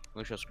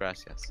 Muchas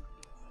gracias.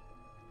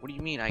 What do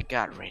you mean I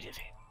got rid of it?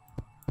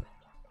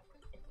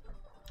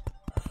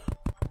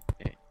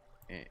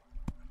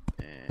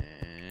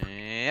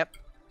 Yep.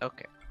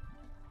 Okay.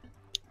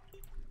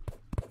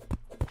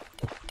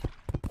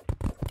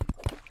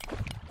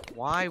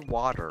 Why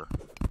water?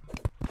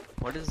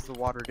 What is the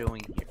water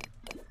doing here?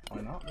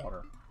 Why not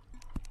water?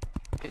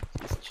 It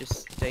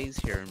just stays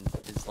here and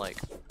is like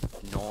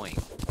annoying.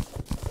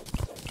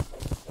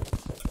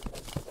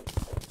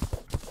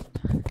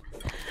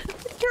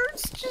 The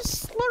dirt's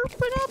just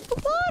slurping up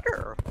the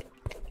water.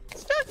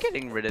 It's not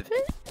getting rid of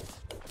it.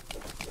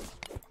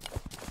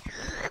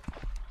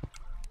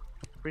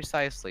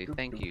 Precisely.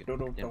 Thank you,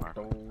 Denmark.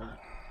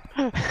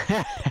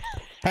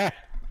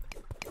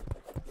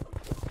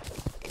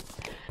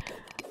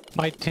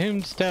 My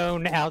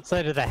tombstone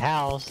outside of the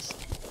house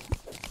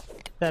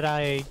that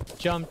I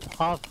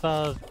jumped off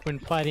of when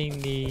fighting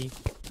the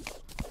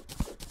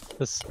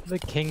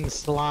king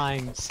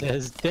slime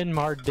says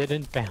Denmark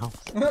didn't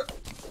bounce.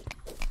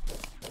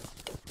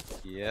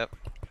 Yep.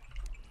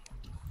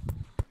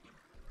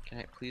 Can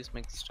I please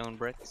make the stone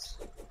bricks?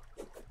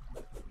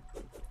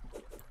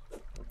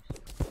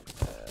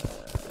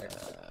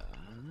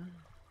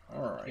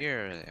 Alright.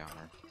 Here they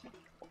are.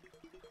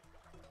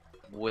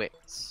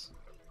 Wicks.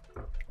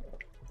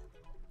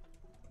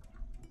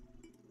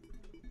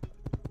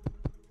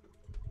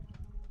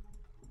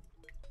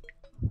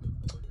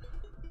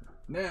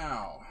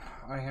 Now,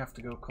 I have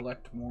to go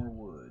collect more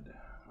wood.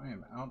 I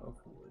am out of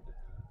wood.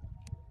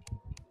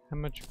 How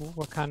much?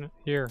 What kind of?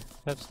 Here,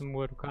 have some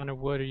wood. What kind of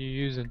wood are you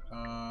using?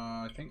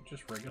 I think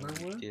just regular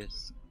wood.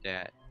 This,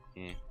 that,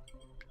 yeah.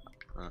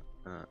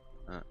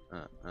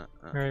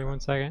 Alright, 1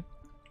 second.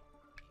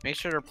 Make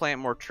sure to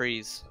plant more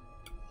trees.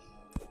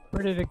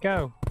 Where did it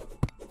go?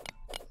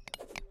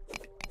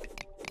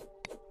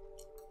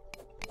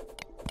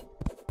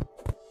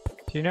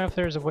 Do you know if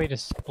there's a way to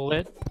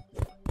split?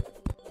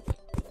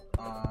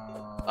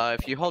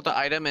 If you hold the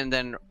item and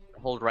then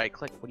hold right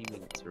click, what do you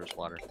mean there's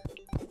water?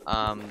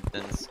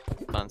 Then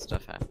fun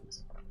stuff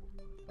happens.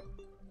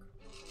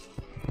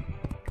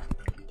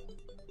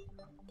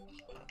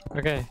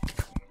 Okay,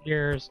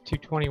 here's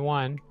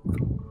 221.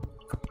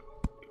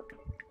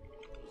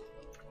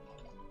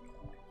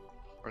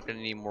 We're gonna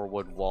need more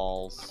wood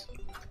walls.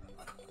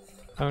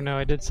 Oh no,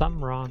 I did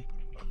something wrong.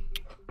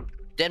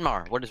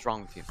 Denmar, what is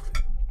wrong with you?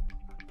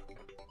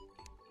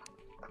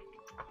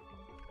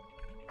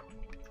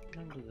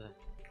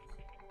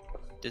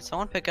 Did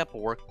someone pick up a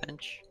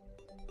workbench?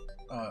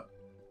 No.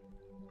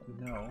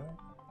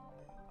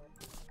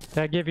 Did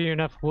I give you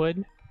enough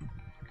wood?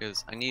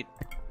 Because I need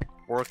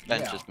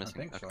workbench Yeah, is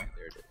missing. I think Okay, so.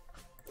 there it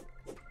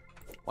is.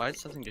 Why did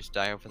something just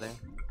die over there?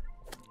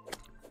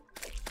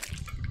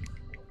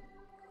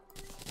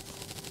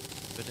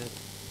 But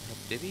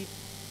did he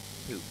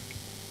poop?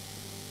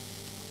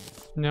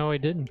 No, I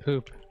didn't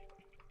poop.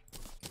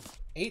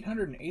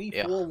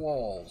 884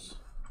 walls.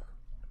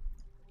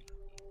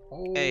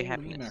 Holy Hey,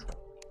 happiness. mackerel.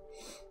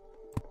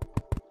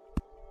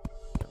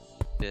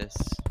 This.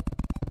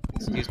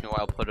 Excuse me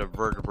while I put a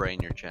vertebrae in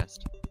your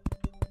chest.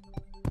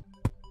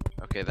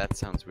 Okay, that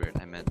sounds weird.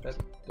 I meant That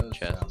does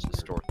chest sound to weird.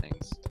 store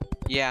things.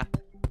 Yeah.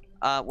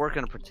 We're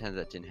gonna pretend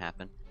that didn't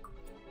happen.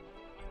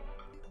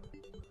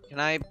 Can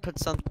I put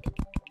some...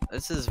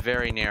 This is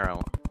very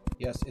narrow.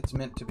 Yes, it's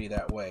meant to be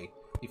that way.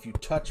 If you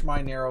touch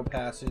my narrow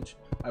passage,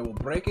 I will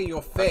break in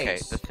your face. Okay,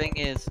 the thing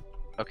is...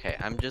 Okay,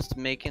 I'm just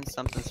making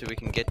something so we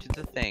can get to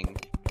the thing.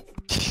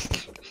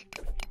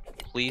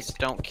 Please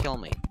don't kill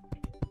me.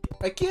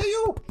 I kill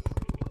you!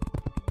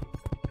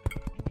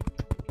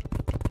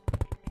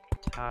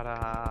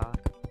 Ta-da!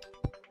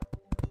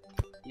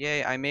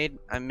 Yay! I made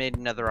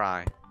another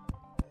eye.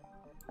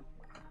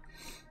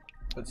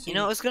 But see, You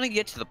know, it's gonna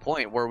get to the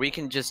point where we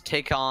can just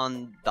take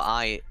on the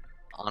eye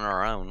on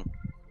our own.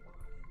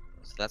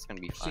 So that's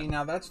gonna be fun. see,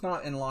 now that's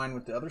not in line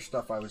with the other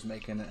stuff I was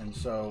making, and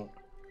so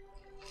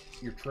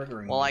you're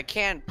triggering Well, me. I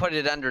can't put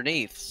it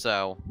underneath,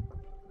 so...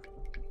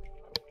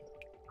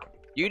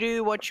 You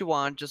do what you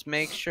want, just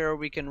make sure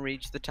we can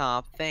reach the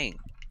top thing.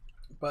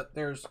 But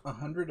there's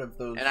 100 of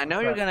those. And I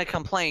know you're crap- gonna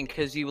complain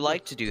because you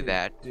like to do Dude,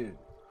 that. Dude,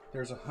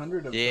 there's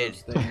 100 of Dude.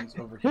 those things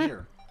over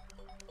here.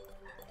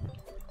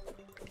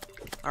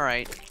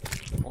 Alright.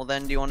 Well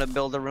then, do you want to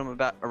build a room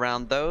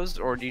around those,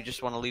 or do you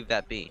just want to leave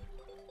that be?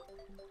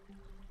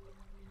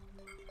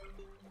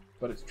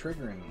 But it's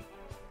triggering me.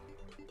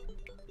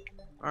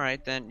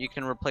 Alright, then you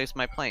can replace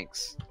my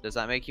planks. Does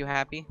that make you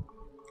happy?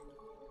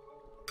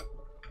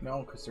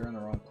 No, because they're in the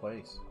wrong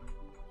place.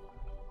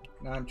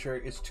 No, I'm sure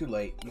it's too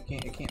late. You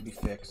can't. It can't be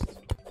fixed.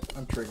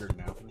 I'm triggered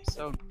now. I'm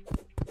so...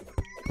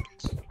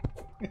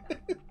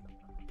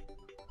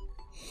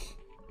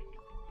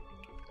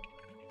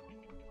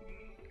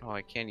 Oh,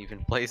 I can't even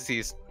place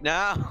these.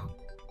 No!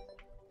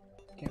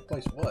 Can't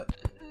place what?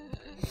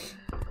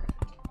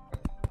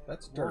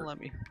 That's dirt. Won't let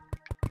me.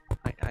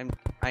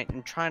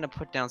 I'm trying to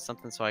put down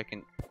something so I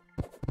can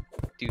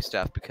do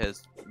stuff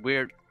because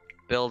we're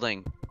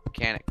building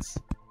mechanics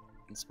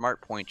and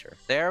smart pointer.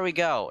 There we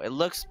go. It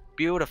looks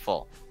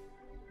beautiful.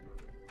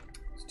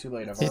 It's too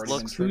late. I've It already been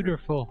looks triggered.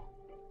 beautiful.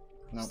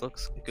 No, This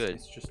looks it's, good.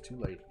 It's just too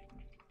late.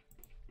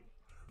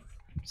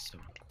 I'm so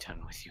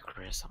done with you,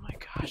 Chris. Oh my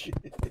gosh.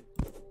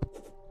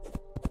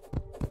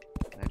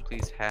 Can I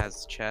please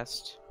has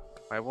chest?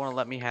 Why won't it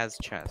let me has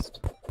chest?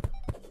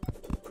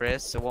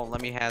 Chris, it won't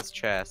let me has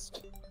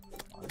chest.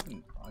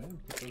 I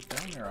didn't put those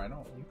down there. I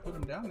don't. You put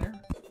them down there.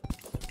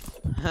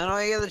 How do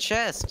I get the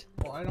chest?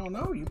 Well, I don't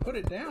know. You put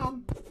it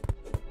down.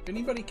 If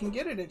anybody can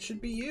get it, it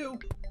should be you.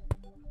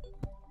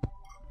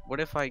 What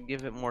if I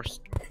give it more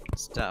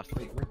stuff?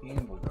 Wait, where'd the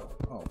anvil go?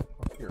 Oh,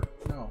 up here.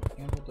 No,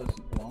 anvil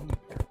doesn't belong up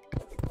here.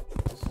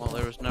 This is Well,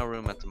 there not- was no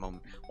room at the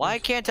moment. Why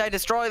can't I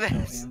destroy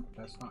this?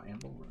 That's not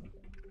anvil room.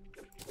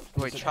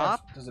 Wait, Does it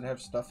chop? Does it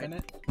have stuff in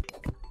it?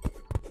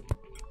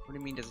 What do you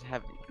mean does it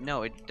have...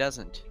 No, it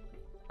doesn't.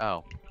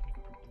 Oh.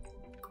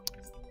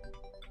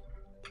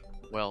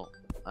 Well,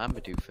 I'm a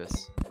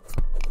doofus.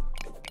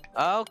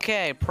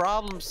 Okay,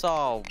 problem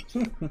solved.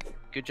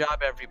 Good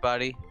job,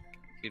 everybody.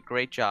 Good,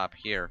 great job.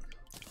 Here.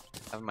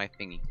 Have my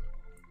thingy.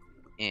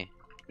 We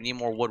need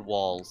more wood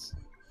walls.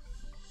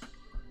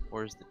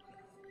 Where's the...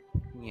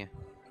 Yeah.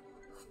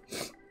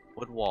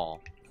 Wood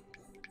wall.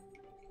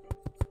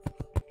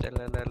 The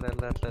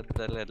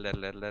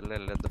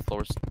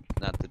floor's...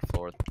 Not the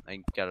floor.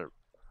 I gotta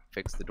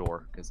fix the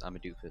door, because I'm a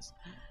doofus.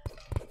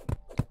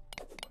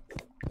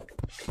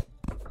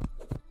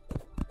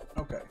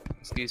 Okay.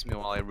 Excuse me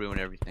while I ruin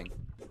everything.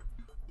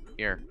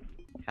 Here.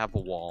 Have a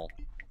wall.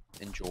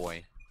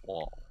 Enjoy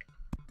wall.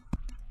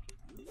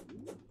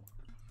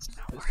 It's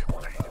not where I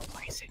wanted to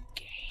place it,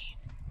 game.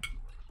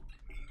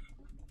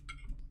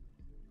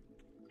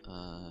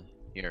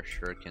 Here,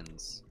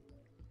 shurikens.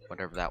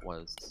 Whatever that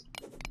was.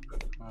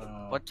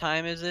 What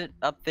time is it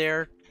up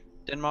there,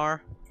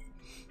 Denmar?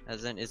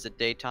 As in, is it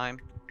daytime?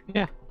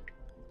 Yeah.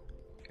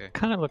 Okay.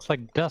 Kind of looks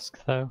like dusk,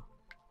 though.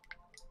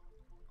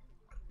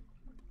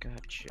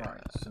 Gotcha.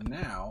 Alright, so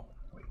now,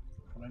 wait,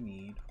 what I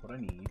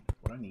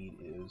need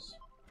is,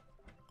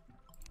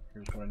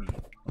 here's what I need.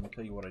 Let me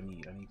tell you what I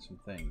need. I need some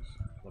things.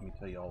 Let me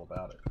tell you all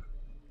about it.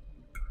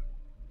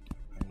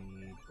 I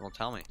need Well,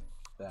 tell me.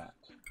 that.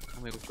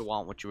 Tell me what you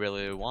want, what you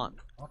really want.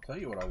 I'll tell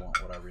you what I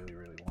want, what I really,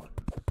 really want.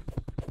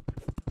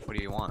 What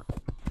do you want?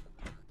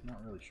 I'm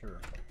not really sure.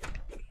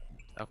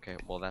 Okay,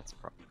 well, that's a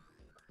problem.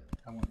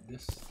 I want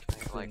this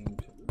Like- thing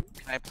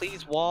to... Can I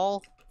please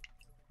wall?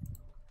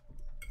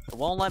 It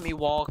won't let me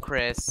wall,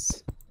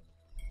 Chris.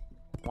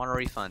 I want a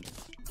refund.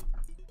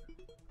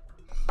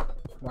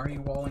 Why are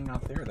you walling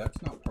out there?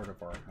 That's not part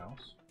of our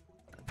house.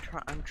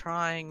 I'm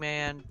trying,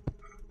 man.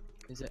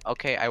 Is it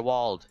okay? I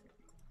walled.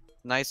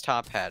 Nice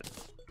top hat.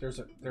 There's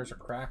a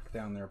crack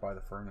down there by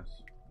the furnace.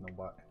 In the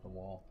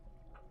wall.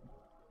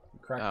 You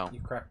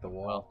cracked the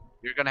wall. Well,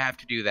 you're gonna have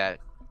to do that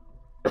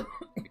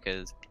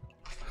because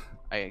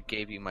I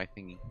gave you my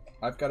thingy.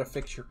 I've got to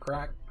fix your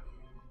crack.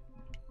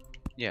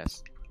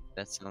 Yes,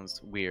 that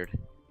sounds weird.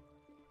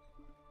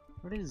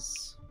 What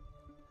is?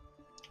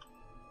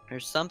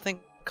 There's something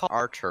called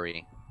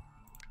archery.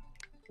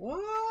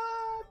 What?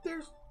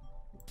 There's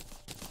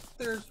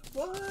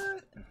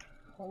what?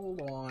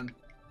 Hold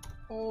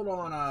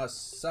on a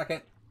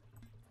second.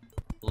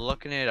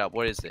 Looking it up.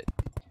 What is it?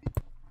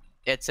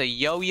 It's a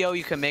yo-yo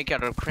you can make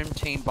out of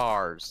crimtane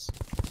bars.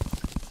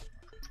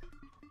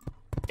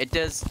 It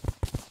does.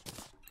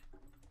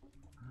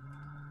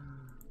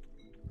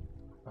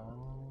 Oh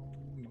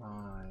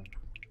my.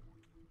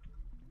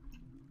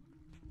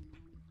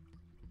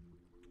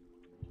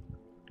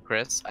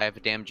 Chris, I have a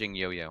damaging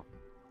yo-yo.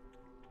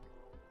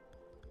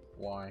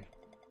 Why?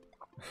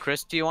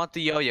 Chris, do you want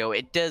the yo-yo?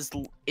 It does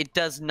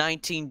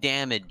 19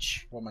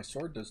 damage. Well, my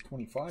sword does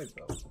 25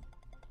 though.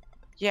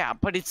 Yeah,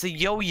 but it's a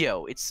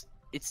yo-yo. It's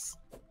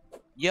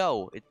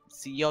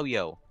a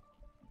yo-yo.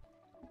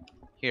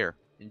 Here,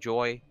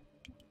 enjoy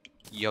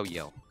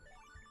yo-yo.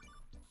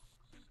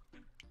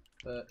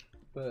 But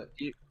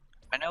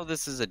I know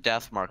this is a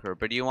death marker,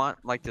 but do you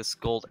want like this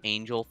gold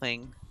angel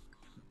thing?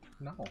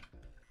 no.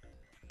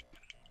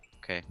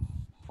 Okay,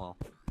 well,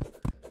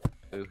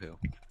 boo-hoo.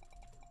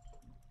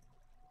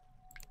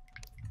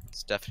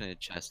 It's definitely a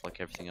chest like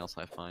everything else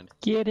I find.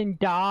 Getting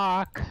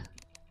dark.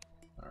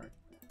 All right.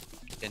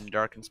 Getting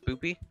dark and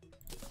spoopy.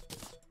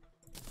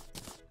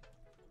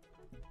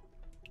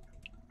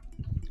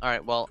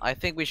 Alright, well, I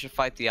think we should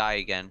fight the eye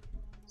again.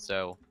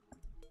 So,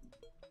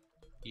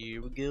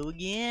 here we go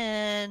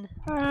again.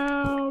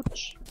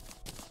 Ouch.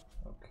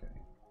 Okay.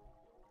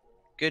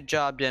 Good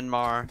job,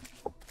 Denmar.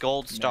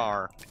 Gold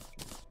star.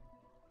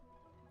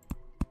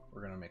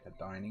 We're gonna make a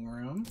dining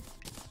room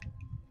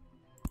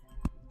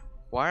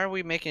Why are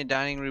we making a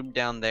dining room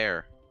down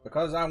there?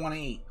 because I want to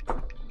eat.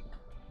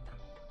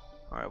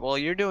 Alright, well,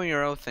 you're doing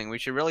your own thing. We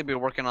should really be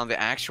working on the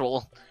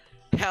actual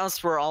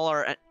house where all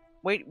our...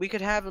 Wait, we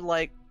could have it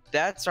like...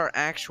 That's our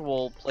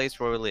actual place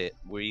where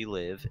we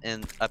live,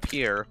 and up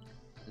here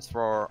is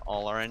for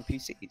all our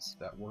NPCs.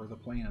 That were the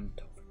plan.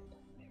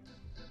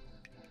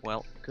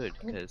 Well, good,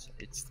 because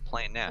it's the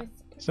plan now.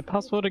 Is it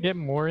possible to get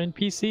more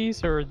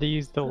NPCs, or are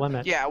these the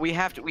limit? Yeah, we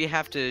have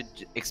to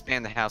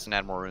expand the house and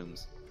add more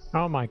rooms.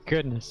 Oh my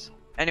goodness.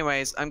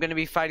 Anyways, I'm gonna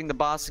be fighting the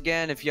boss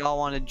again. If y'all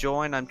want to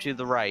join, I'm to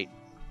the right.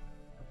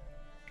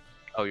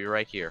 Oh, you're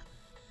right here.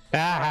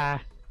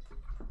 Ah.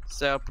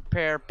 So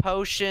prepare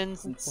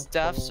potions and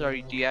stuff. So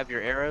do you have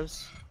your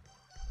arrows?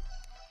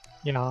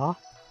 Yeah.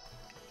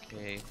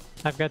 Okay.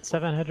 I've got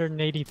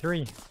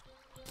 783.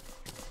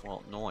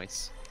 Well,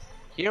 nice.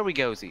 Here we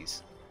go,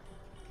 Z's.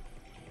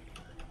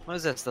 What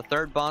is this? The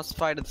third boss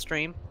fight of the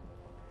stream?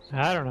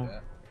 I don't know. Yeah.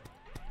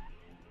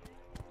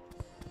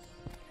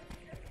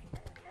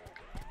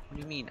 What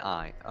do you mean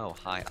I? Oh,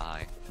 hi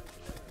I.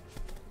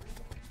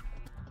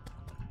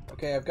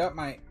 Okay, I've got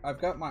my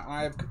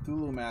Eye of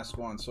Cthulhu mask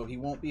on, so he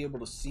won't be able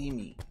to see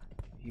me.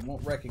 He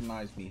won't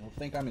recognize me. He'll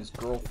think I'm his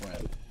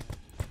girlfriend.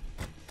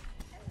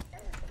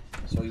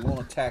 So he won't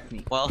attack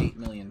me Well, 8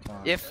 million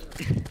times. If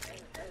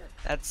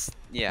that's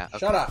yeah. Okay.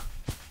 Shut up!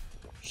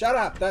 Shut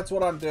up! That's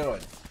what I'm doing.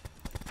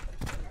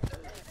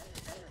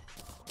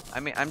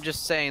 I mean, I'm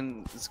just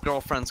saying his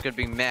girlfriend's gonna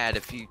be mad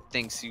if he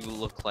thinks you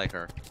look like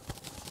her.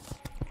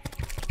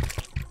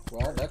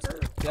 Well,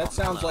 that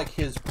sounds like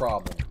his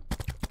problem.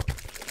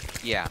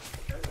 Yeah.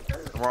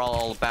 We're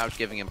all about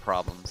giving him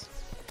problems.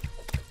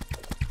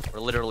 We're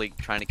literally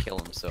trying to kill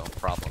him, so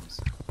problems.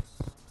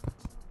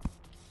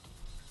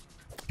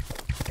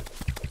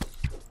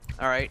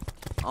 Alright,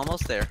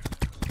 almost there.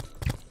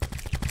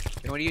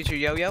 You want to use your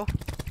yo-yo?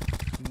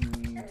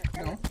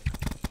 No,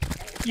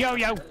 Yo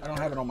yo. I don't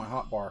have it on my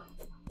hotbar.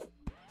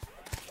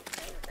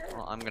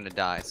 Well, I'm gonna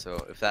die,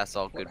 so if that's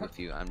all good with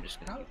you, I'm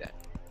just gonna do that.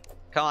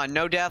 Come on,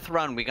 no death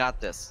run, we got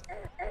this.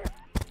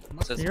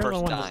 So You're the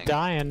one that's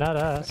dying, not I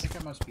us. think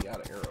I must be out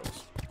of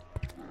arrows.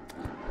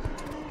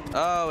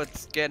 Oh,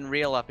 it's getting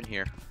real up in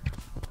here.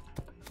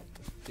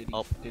 Did he,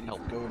 Help, did he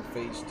help. go in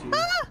phase 2?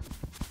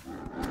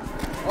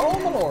 Oh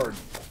my lord!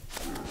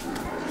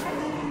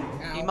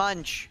 Ow. He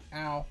munch.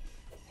 Ow.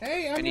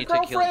 Hey, I I'm your need to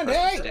kill him girlfriend! first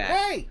Hey! instead.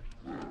 Hey!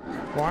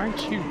 Why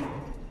aren't you?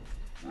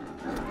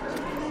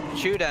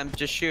 Shoot him,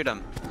 just shoot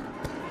him.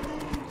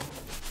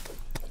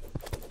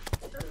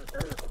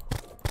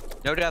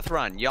 No death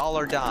run. Y'all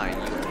are dying.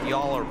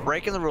 Y'all are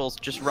breaking the rules.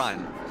 Just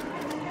run.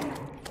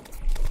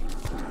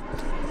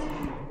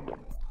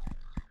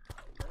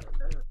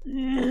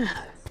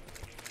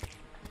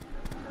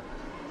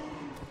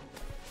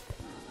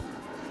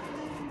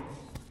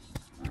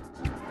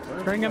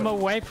 Bring him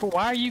away.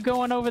 Why are you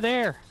going over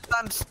there?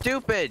 I'm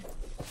stupid.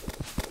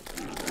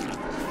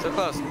 So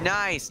close.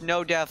 Nice.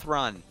 No death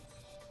run.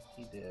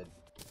 He did.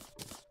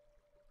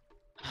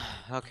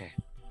 Okay.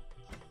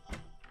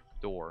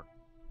 Door.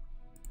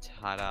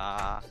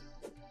 Ta-da.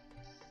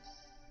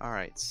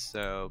 Alright,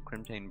 so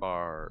Crimtane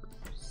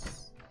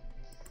bars.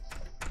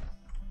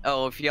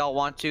 Oh, if y'all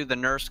want to, the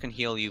nurse can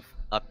heal you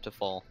up to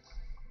full.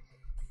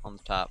 On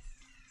the top.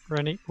 For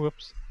any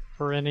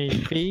for any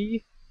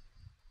fee?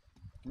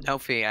 No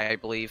fee, I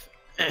believe.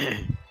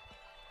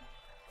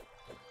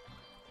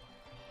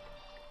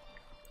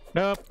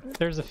 Nope,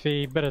 there's a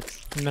fee, but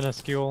it's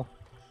minuscule.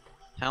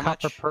 How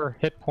Copper much? per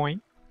hit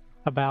point.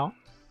 About.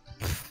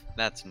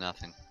 That's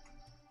nothing.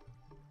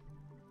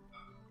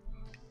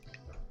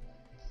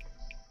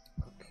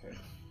 Okay.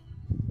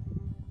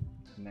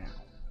 Now.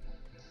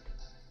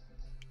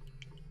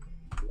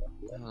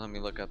 Let me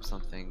look up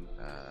something.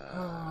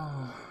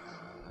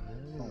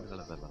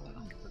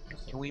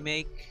 Can we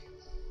make...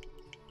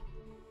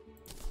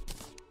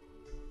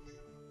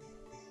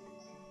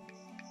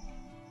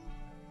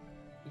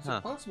 Is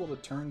it possible to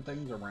turn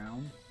things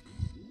around?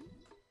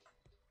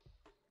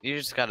 You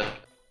just gotta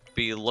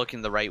be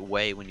looking the right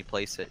way when you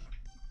place it.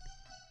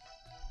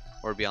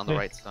 Or be on the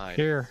right side.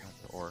 Here.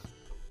 Or...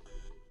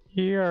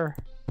 Here.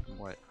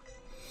 What?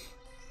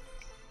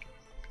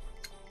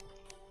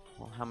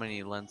 Well, how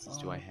many lenses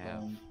do I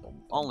have?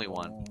 Only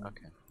one.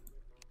 Okay.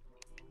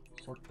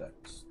 Sort that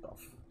stuff.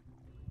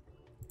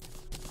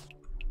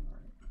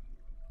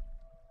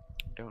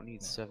 Don't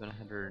need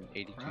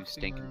 782 Crafting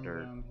stinking room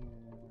dirt. down here.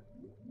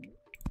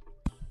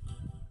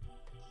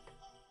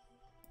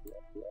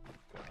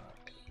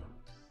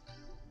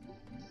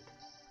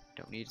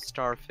 Don't need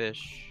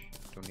starfish.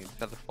 Don't need a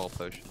featherfall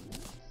potion.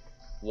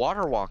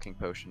 Water walking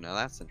potion. Now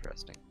that's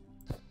interesting.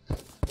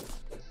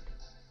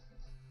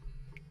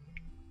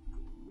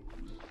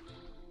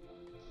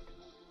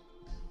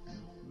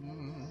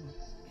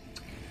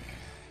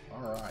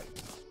 Alright.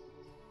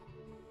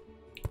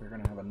 We're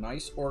gonna have a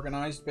nice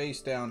organized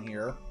base down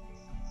here.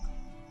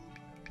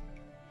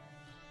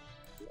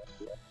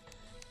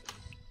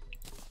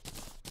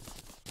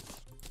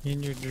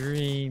 In your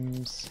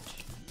dreams.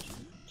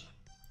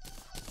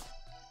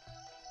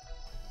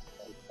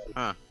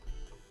 Huh.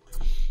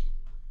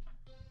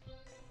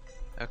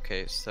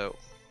 Okay, so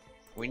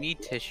we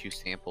need tissue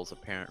samples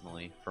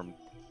apparently from...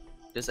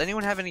 Does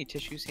anyone have any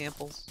tissue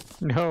samples?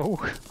 No.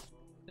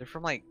 They're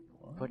from like,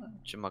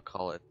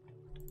 whatchamacallit?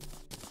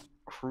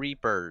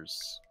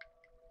 Creepers.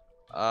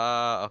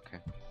 Okay.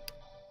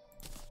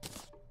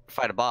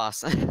 Fight a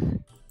boss. Oh,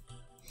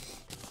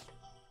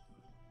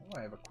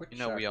 I have a quick You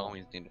know we shackle.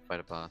 always need to fight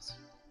a boss.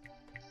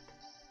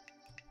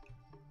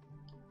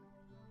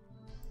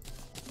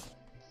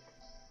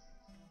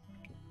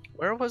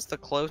 Where was the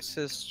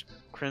closest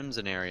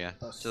crimson area?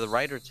 To the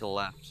right or to the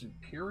left?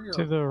 Superior.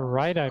 To the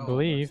right, I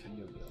believe.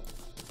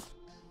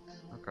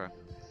 Okay.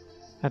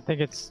 I think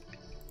it's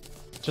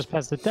just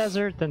past the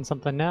desert, then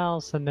something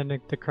else, and then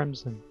the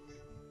crimson.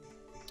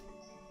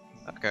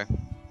 Okay.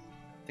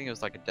 I think it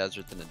was like a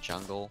desert then a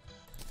jungle.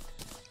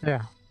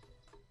 Yeah.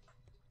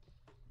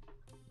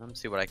 Let me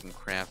see what I can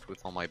craft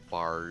with all my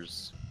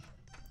bars.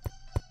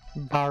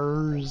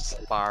 Bars.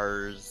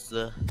 Bars.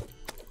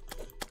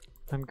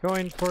 I'm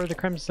going for the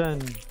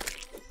crimson.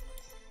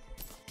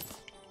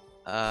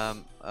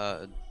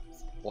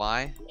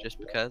 Why? Just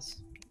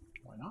because?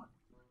 Why not?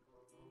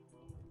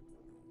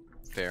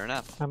 Fair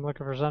enough. I'm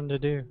looking for something to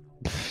do.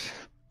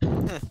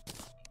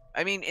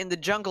 I mean, in the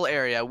jungle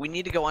area, we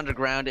need to go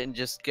underground and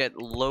just get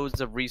loads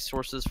of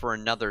resources for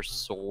another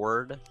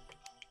sword.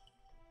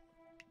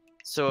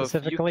 So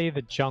Specifically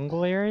the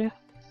jungle area?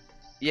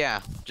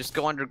 yeah, just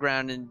go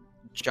underground in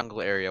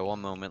jungle area.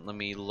 One moment, let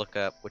me look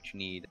up what you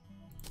need.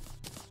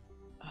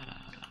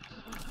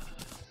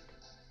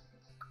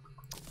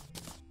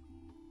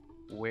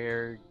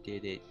 Where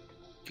did it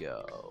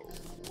go?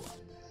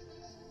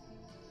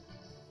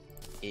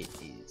 It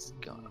is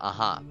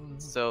gone.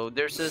 So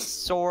there's this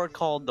sword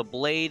called the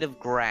Blade of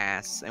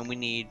Grass, and we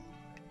need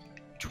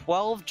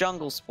 12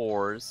 jungle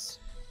spores,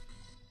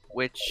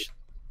 which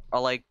are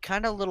like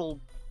kind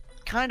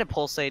of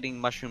pulsating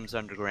mushrooms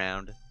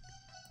underground,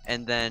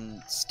 and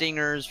then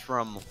stingers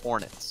from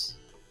hornets.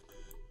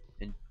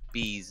 And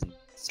bees and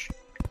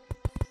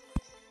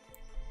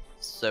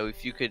so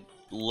if you could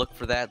look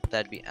for that,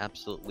 that'd be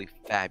absolutely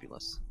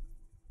fabulous.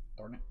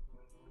 Darn it.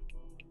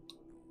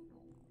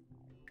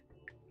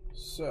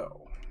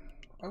 So,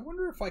 I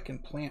wonder if I can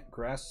plant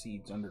grass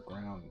seeds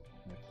underground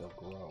and if they'll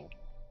grow.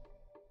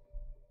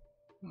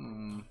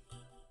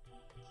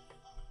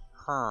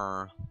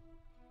 Huh.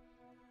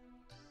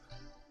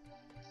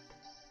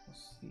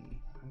 Let's see.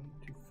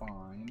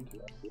 I need to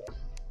find...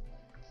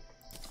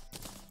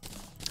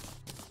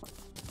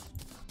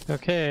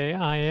 Okay,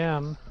 I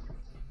am.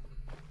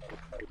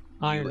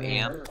 I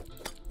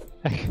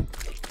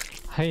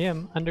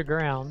am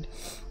underground.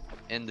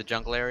 In the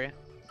jungle area?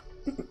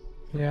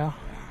 Yeah.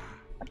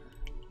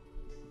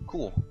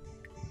 Cool.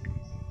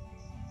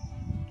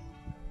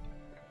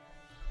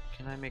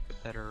 Can I make a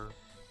better...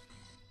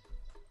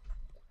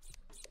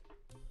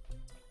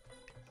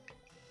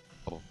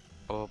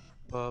 Oh,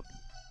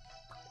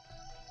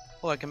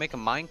 I can make a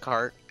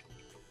minecart.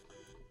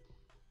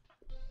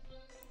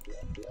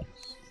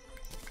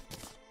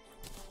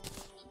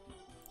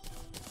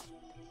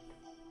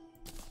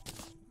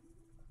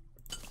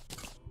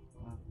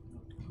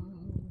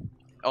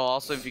 Oh,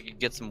 also if you could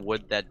get some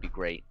wood, that'd be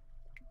great.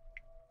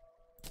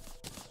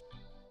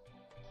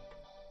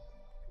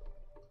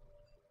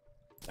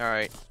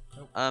 Alright.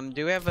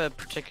 Do we have a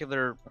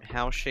particular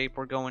house shape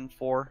we're going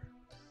for?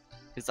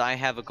 Because I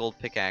have a gold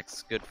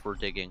pickaxe, good for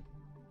digging.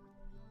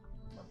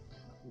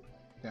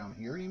 Down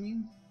here, you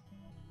mean?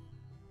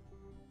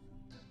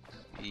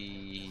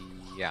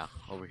 Yeah,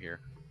 over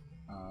here.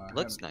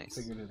 Looks nice.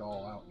 Figured it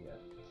all out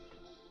yet.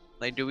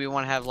 Like, do we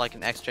want to have like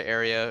an extra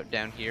area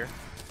down here?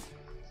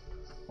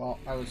 Well,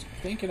 I was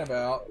thinking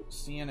about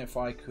seeing if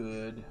I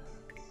could...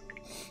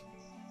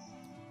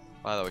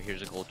 By the way,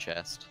 here's a gold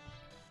chest.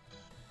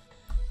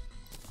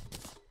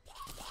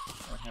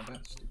 I have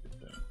that stupid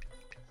thing.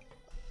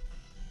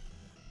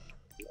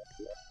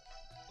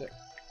 There.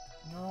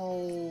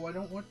 No, I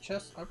don't want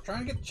chests. I'm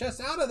trying to get chests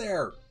out of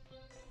there!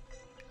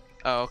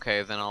 Oh,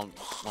 okay, then I'll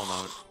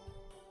know.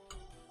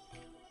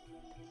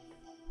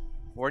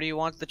 Where do you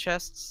want the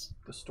chests?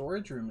 The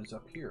storage room is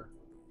up here.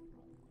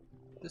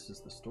 This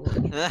is the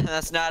storage.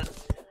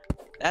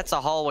 That's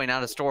a hallway,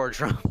 not a storage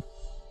room.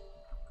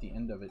 The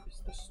end of it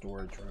is the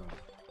storage room.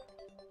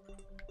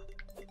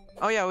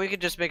 Oh yeah, we could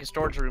just make a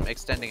storage room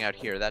extending out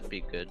here. That'd be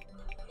good.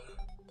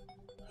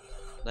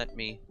 Let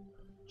me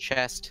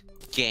chest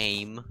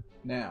game.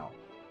 Now,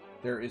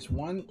 there is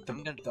one.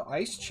 The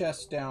ice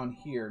chest down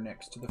here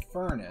next to the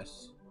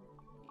furnace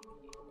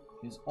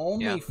is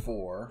only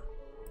for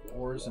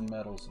ores and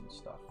metals and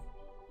stuff.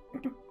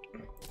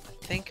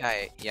 I think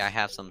I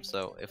have some,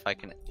 so if I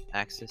can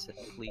access it,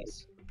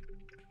 please.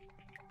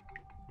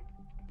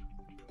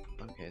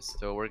 Okay,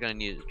 so we're gonna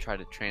need to try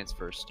to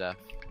transfer stuff.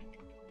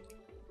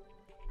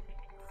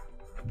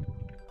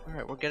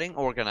 Alright, we're getting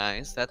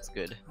organized, that's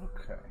good.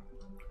 Okay.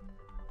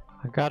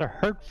 I got a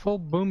hurtful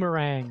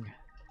boomerang.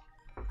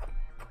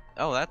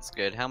 Oh, that's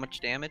good. How much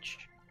damage?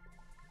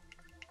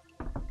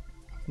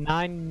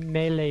 9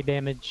 melee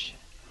damage.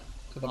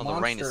 To the Oh, monster,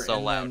 the rain is so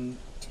and loud. then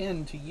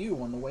 10 to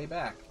you on the way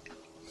back.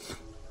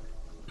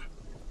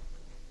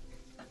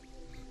 I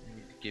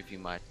need to give you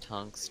my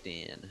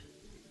tungsten.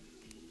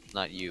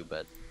 Not you,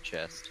 but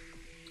chest.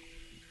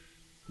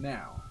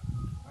 Now,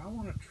 I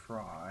want to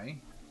try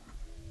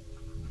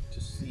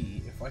to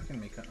see if I can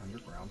make an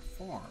underground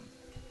farm.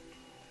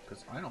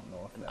 Because I don't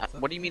know if that's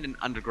What do you mean an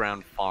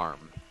underground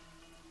farm?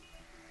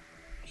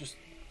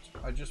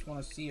 I just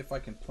want to see if I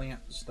can plant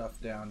stuff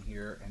down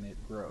here and it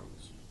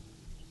grows.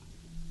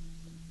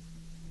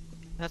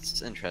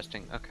 That's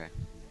interesting. Okay.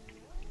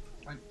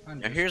 I'm Now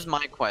just here's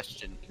my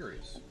question.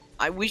 curious.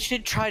 We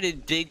should try to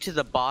dig to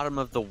the bottom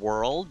of the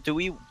world. Do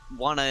we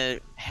want to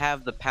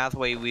have the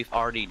pathway we've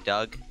already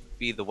dug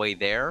be the way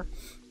there?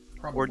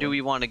 Probably. Or do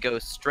we want to go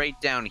straight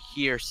down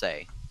here,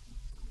 say?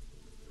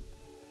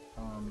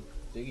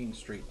 Digging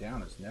straight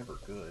down is never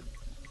good.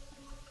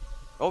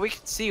 Well, we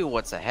can see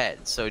what's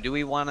ahead. So do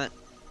we want to...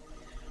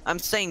 I'm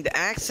saying the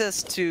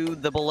access to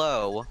the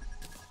below,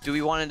 do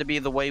we want it to be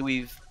the way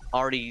we've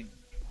already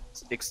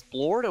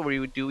explored,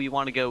 or do we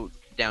want to go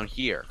down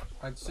here?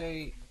 I'd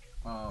say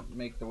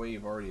make the way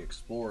you've already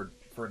explored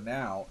for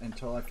now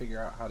until I figure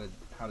out how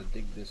to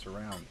dig this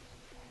around.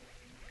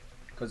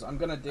 Because I'm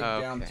gonna dig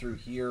down through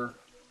here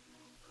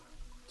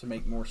to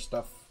make more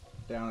stuff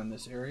down in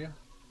this area,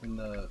 in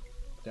the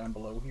down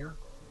below here,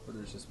 where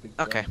there's this big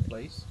giant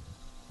place.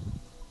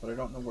 But I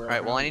don't know where.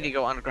 Alright, well I need to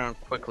go underground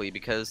quickly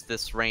because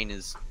this rain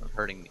is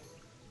hurting me.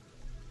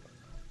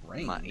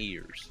 Rain? My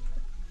ears.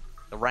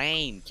 The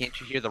rain! Can't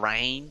you hear the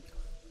rain?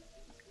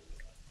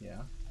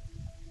 Yeah.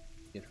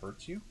 It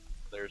hurts you?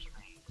 There's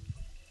rain.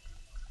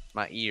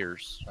 My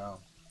ears. Oh.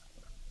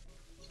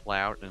 It's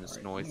loud and it's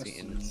Alright, noisy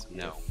and it's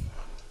no.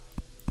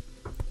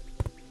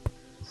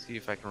 See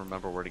if I can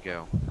remember where to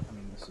go. I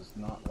mean, this is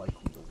not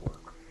likely to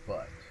work,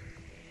 but...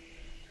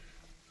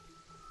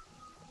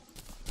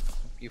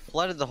 You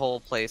flooded the whole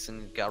place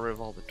and got rid of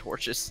all the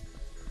torches.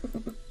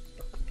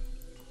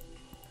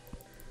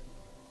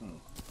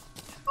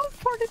 How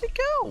far did it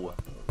go?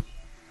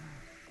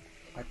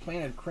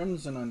 planted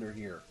crimson under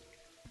here.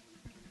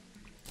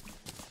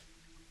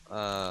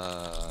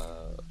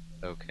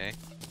 Okay.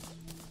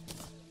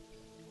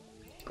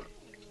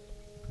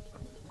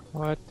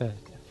 What the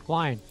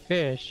flying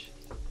fish?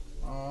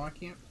 Oh, I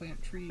can't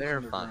plant trees They're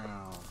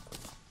underground.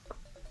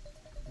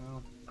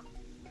 Well,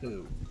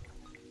 poo.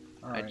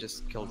 Alright. I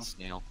just killed a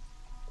snail.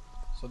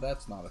 So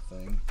that's not a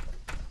thing.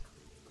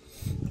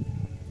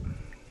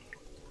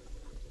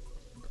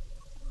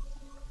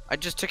 I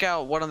just took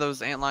out one of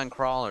those antlion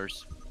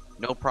crawlers.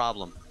 No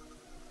problem.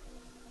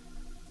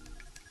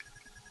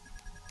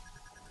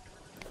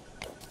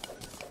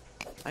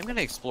 I'm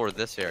gonna explore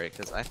this area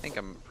because I think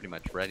I'm pretty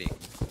much ready.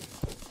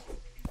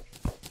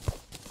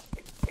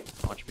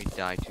 Watch me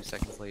die 2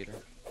 seconds later.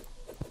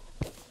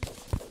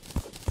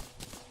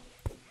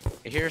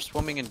 I hear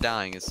swimming and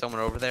dying. Is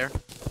someone over there?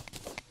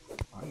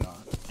 I'm not.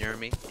 Near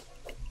me?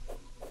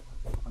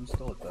 I'm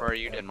still at the... Where are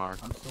you, Denmark?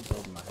 I'm still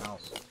building my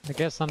house. I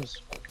guess I'm.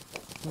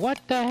 What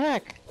the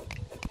heck?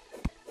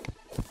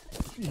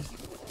 Jeez.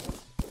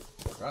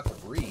 Forgot to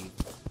breathe.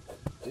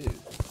 Dude.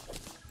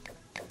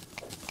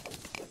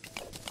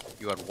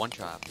 You had one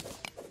job.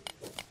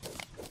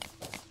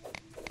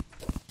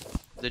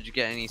 Did you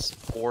get any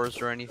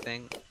spores or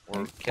anything?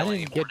 Or kill I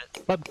any didn't get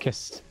hornets?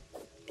 bubkissed.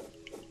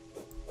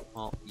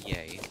 Well,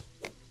 yay.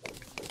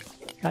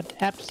 Got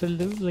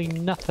absolutely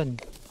nothing.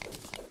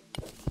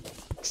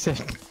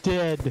 Except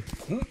dead.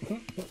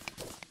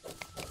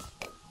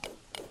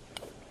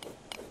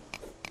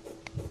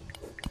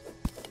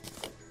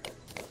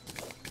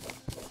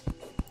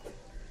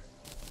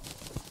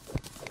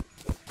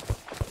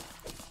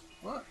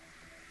 What?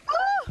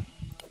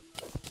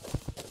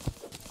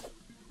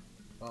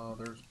 Oh,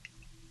 there's...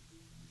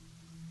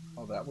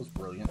 Oh, that was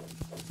brilliant.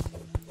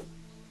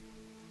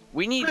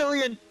 We need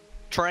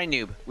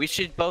Terrainoob. We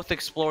should both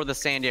explore the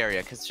sand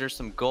area because there's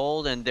some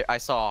gold and there, I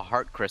saw a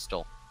heart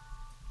crystal.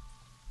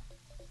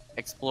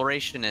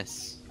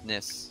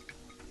 Explorationistness.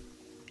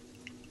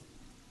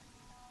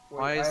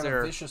 Why Wait, is I have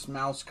there a vicious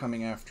mouse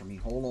coming after me.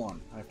 Hold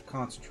on. I have to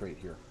concentrate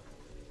here.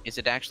 Is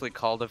it actually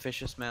called a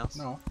vicious mouse?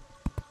 No.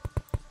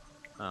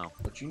 Oh,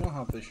 But you know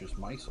how vicious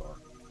mice are.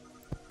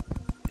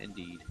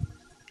 indeed.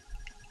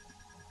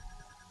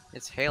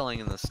 It's hailing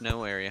in the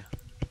snow area.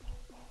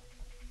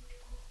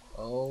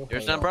 Oh,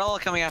 There's an hell. umbrella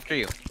coming after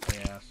you.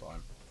 Yeah, so I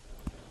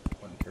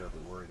wasn't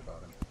terribly worried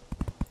about him.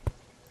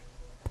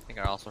 I think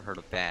I also heard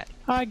a bat.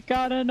 I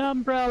got an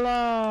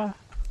umbrella!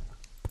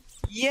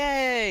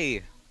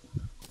 Yay!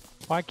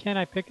 Why can't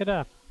I pick it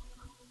up?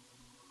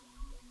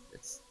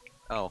 It's...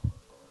 Oh,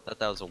 thought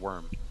that was a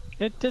worm.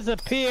 It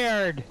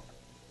disappeared!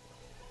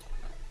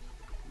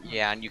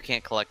 Yeah, and you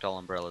can't collect all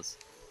umbrellas.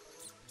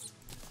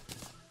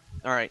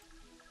 Alright.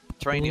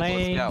 Terrainoob, let's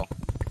Lame. go.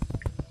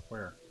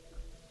 Where?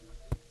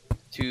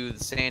 To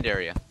the sand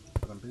area.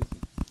 But I'm busy.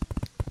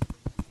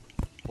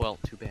 Well,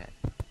 too bad.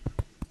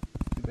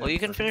 Too bad Well, you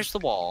can for- finish the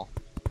wall.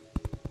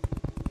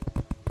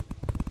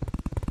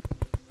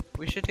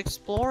 We should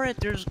explore it.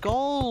 There's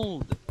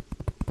gold.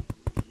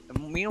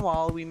 And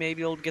meanwhile, we may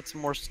be able to get some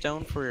more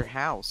stone for your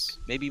house.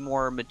 Maybe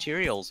more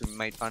materials. We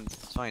might find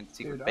a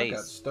secret Dude, I base.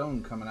 got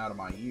stone coming out of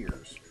my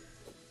ears.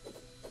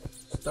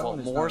 Stone Well,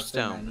 is more not a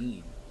thing I stone.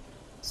 need.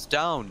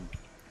 Stone.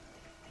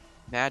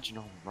 Imagine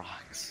all the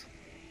rocks.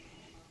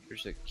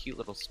 There's a cute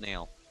little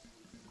snail.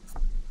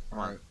 Come on.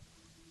 Alright.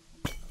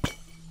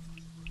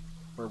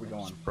 Where are we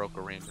going? Just broke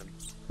a random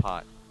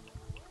pot.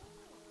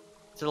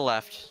 To the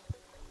left.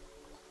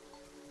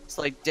 It's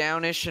like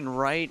downish and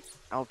right.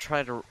 I'll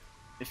try to,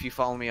 if you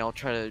follow me, I'll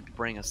try to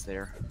bring us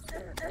there.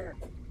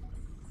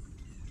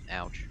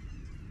 Ouch.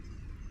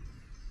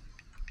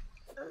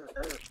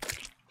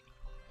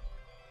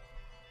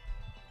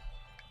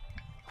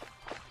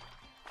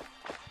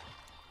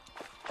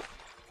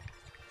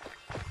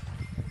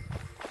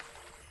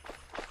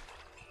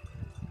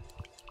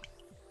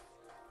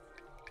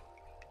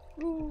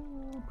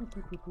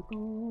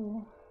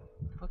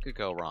 What could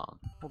go wrong?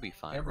 We'll be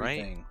fine, right?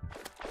 Everything.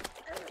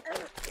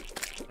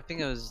 I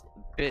think it was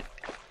a bit...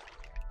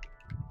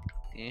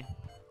 Eh. You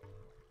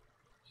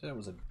said it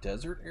was a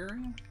desert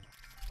area?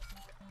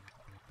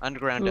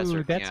 Underground Ooh,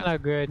 desert, that's yeah.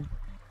 not good.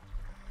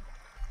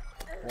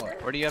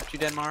 What? What are you up to,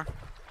 Denmar?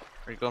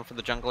 Are you going for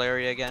the jungle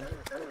area again?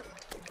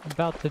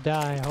 About to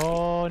die.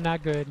 Oh,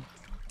 not good.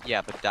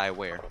 Yeah, but die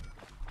where?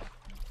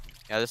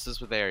 Yeah, this is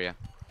the area.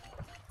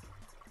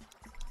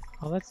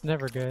 Oh, that's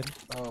never good.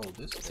 Oh,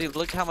 this See,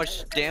 look how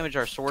much damage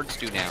our swords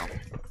do now.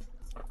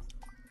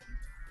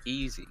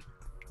 Easy.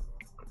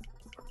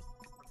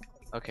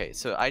 Okay,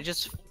 so I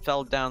just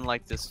fell down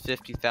like this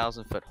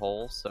 50,000 foot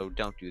hole, so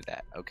don't do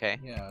that, okay?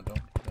 Yeah, don't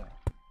do that.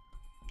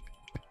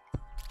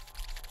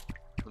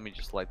 Let me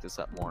just light this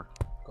up more.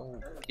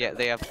 Gold. Yeah,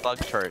 they have bug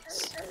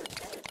turrets.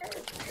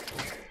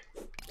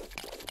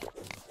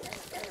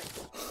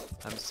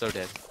 I'm so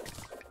dead.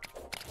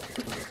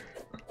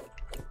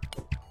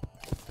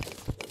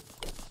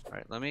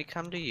 Alright, let me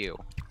come to you.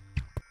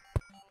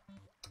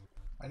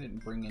 I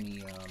didn't bring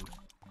any,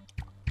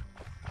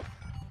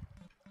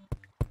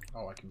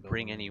 Oh, I can build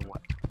Bring them any with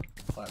what?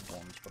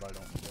 platforms, but I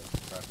don't need a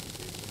crafting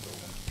table to build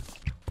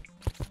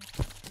them.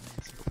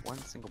 one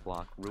single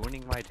block,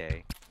 ruining my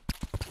day.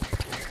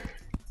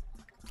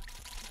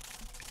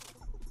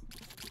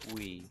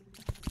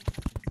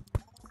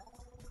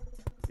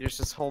 There's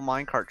this whole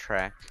minecart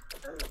track.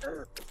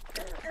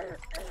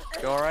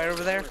 You alright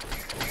over there?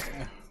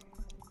 Yeah. Do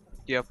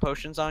you have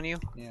potions on you?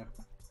 Yeah.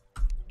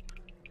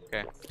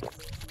 Okay.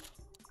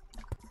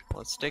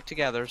 Let's stick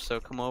together, so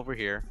come over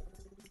here.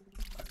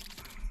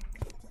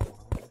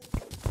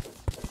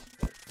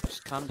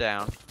 Just come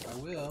down. I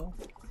will.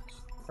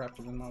 Crap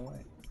was in my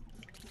way.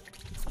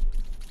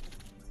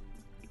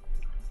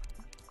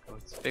 Oh,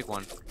 it's a big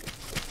one.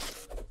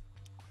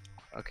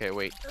 Okay,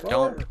 wait. Whoa.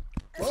 Don't.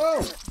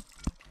 Whoa!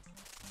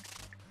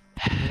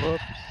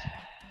 Whoops.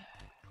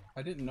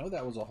 I didn't know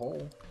that was a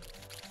hole.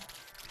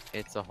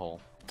 It's a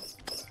hole.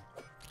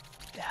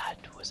 That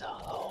was a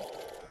hole.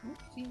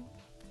 Oopsie.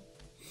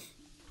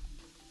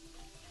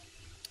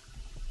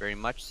 Very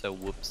much so,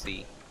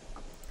 whoopsie.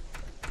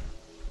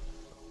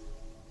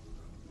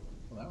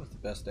 Well, that was the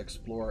best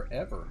explorer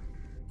ever.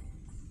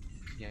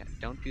 Yeah,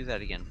 don't do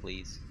that again,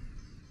 please.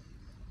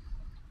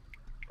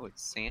 Oh,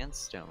 it's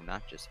sandstone,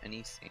 not just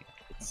any sand.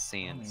 It's I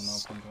don't even know if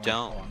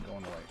sandstone. I'm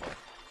going the right way.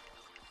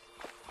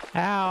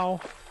 Ow.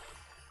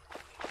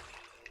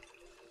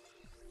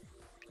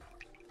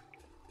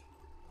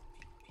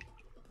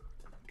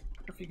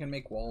 If you can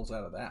make walls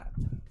out of that.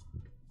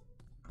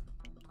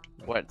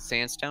 What,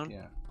 sandstone?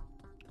 Yeah.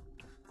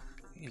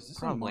 Hey, is this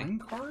Probably. a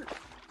minecart?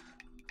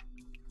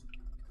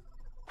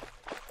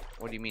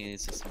 What do you mean,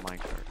 is this a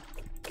minecart?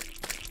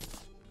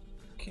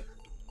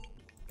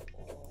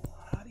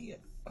 How do you...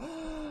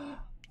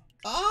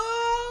 Oh!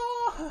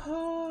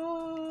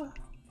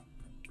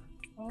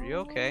 Are you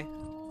okay?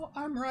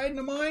 I'm riding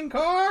a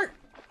minecart!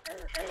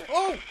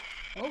 Oh!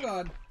 Oh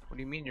god. What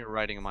do you mean you're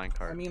riding a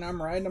minecart? I mean,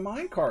 I'm riding a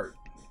minecart.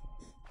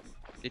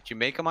 Did you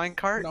make a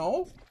minecart?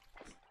 No,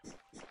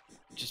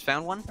 Just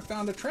found one? I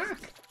found a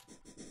track.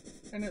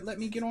 And it let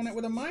me get on it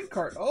with a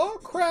minecart. Oh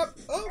crap!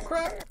 Oh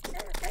crap!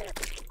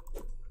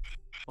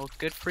 Well,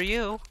 good for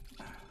you.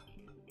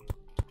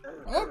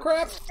 Oh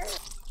crap!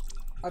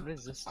 What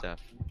is this stuff?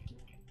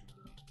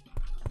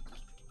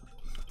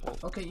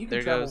 Okay, you can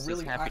There travel goes this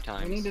really happy I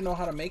times. need to know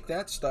how to make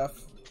that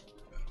stuff.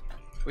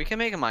 We can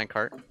make a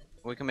minecart.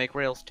 We can make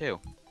rails too.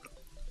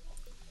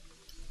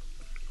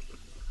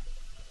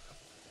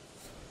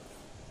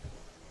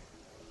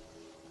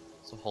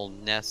 It's a whole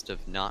nest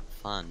of not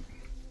fun.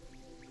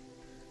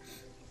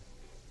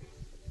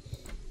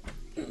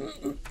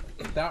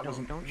 That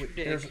wasn't. Don't you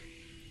there's, dig.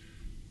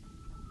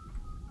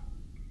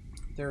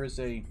 there is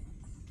a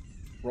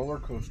roller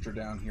coaster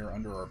down here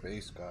under our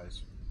base,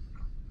 guys.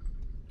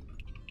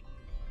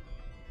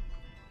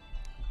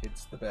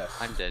 It's the best.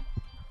 I'm dead.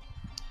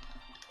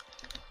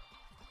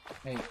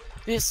 Hey,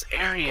 This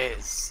area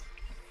is...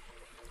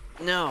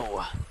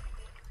 No.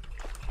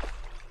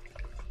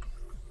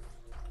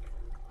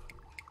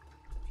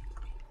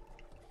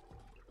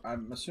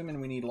 I'm assuming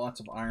we need lots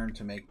of iron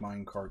to make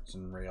mine carts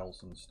and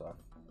rails and stuff.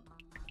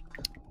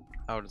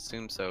 I would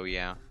assume so,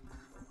 yeah.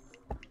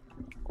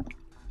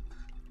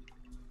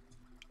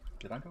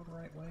 Did I go the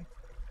right way?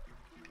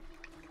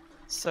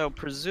 So,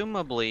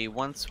 presumably,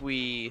 once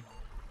we...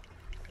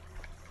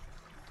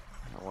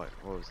 What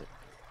was it?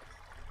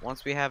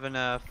 Once we have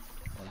enough...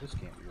 Oh, this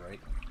can't be right.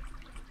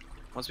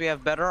 Once we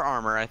have better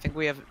armor, I think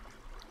we have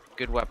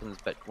good weapons,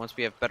 but once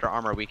we have better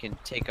armor, we can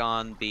take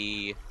on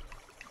the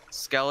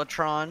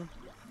Skeletron.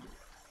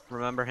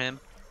 Remember him?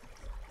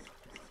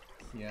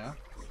 Yeah.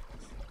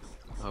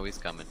 Oh, he's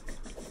coming.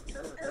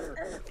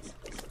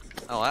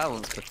 Oh, that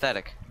one's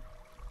pathetic.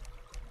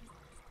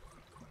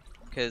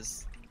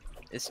 Because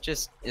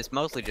it's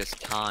mostly just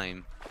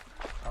time.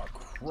 Oh,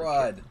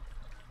 crud.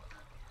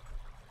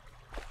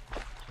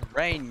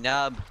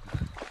 Terrainoob.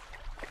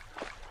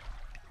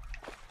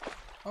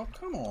 Oh,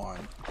 come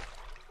on.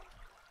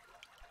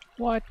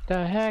 What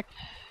the heck?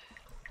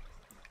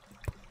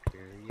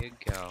 Here you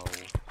go.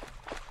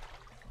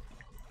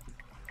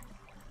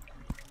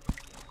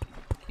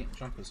 Can't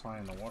jump as high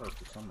in the water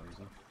for some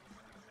reason.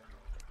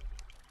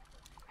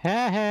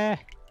 Ha ha.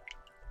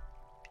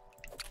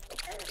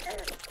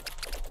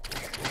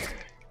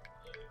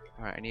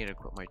 Alright, I need to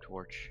equip my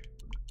torch.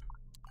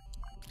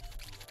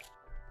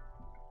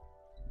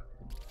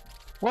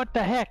 What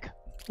the heck?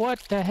 What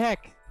the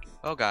heck?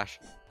 Oh gosh.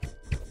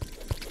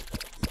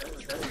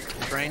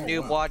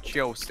 Terrainoob, watch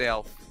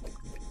yourself.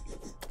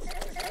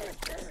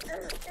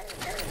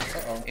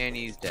 Uh-oh. And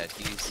he's dead.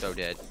 He's so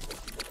dead.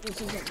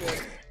 This isn't good.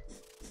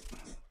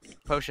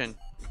 Potion.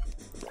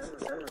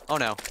 Oh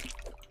no.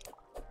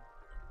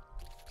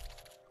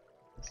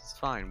 This is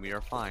fine. We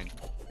are fine.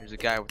 There's a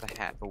guy with a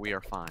hat, but we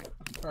are fine.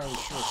 Probably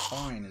sure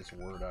fine is a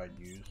word I'd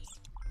use.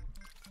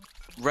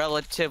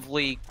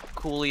 Relatively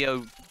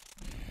coolio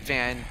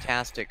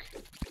fantastic.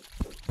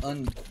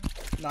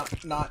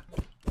 Not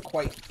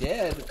quite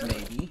dead,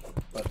 maybe,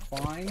 but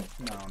fine?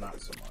 No,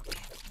 not so much.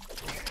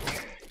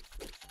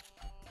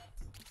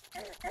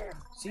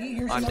 See,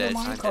 here's I'm another dead,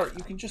 I'm minecart. dead.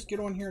 You can just get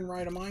on here and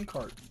ride a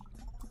minecart.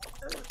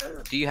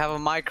 Do you have a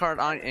minecart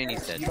on? And he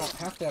said You don't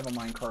have to have a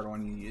minecart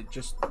on you. You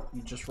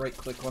just right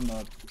click on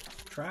the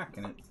track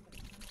and it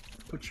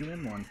puts you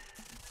in one.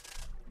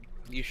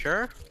 You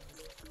sure?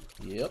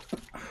 Yep.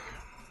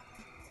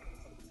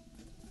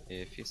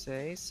 If you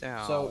say so.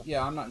 So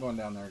yeah, I'm not going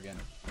down there again.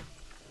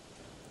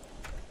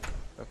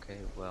 Okay,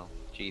 well,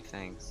 gee,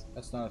 thanks.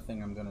 That's not a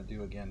thing I'm gonna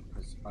do again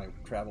because I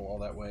travel all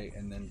that way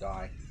and then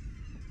die.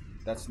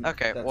 That's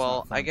okay. That's well,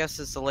 not fun. I guess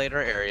it's a later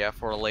area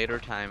for a later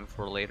time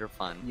for later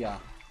fun. Yeah.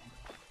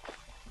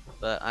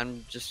 But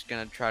I'm just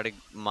gonna try to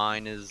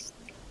mine as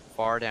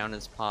far down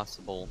as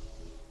possible,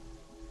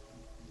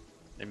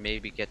 and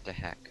maybe get to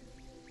heck.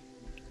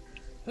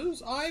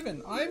 Who's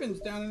Ivan? Ivan's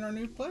down in our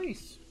new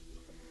place.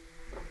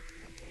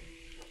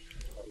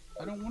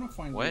 I don't want to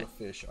find you a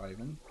fish,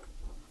 Ivan.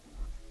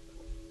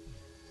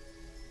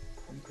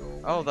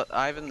 Oh, the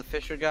Ivan the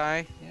Fisher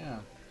guy? Yeah.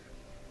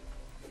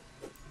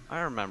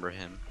 I remember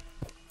him.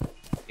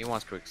 He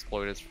wants to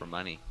exploit us for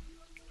money.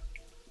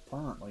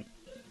 Apparently.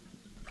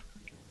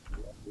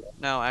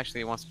 No,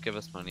 actually he wants to give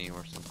us money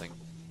or something.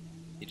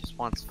 He just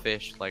wants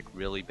fish, like,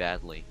 really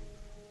badly.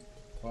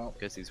 Well,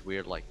 because he's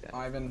weird like that.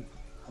 Ivan,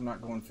 I'm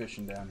not going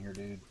fishing down here,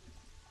 dude.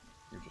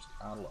 You're just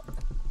out of luck.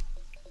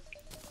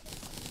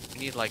 We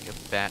need, like, a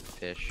bat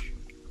fish.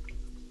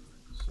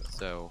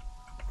 So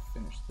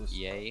finish this.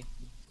 Yay.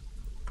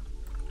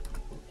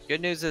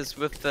 Good news is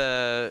with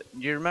the...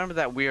 You remember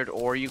that weird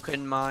ore you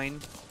couldn't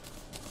mine?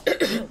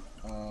 No.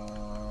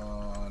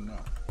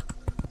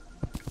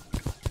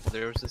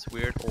 There was this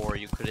weird ore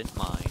you couldn't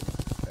mine.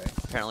 Okay.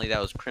 Apparently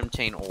that was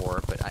Crimtane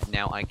ore, but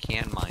now I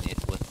can mine it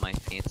with my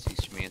fancy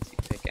schmancy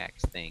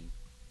pickaxe thing.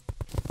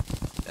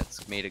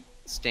 That's made of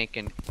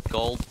stinking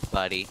gold,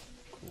 buddy.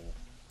 Cool.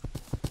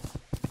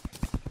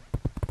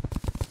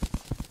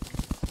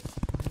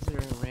 Is there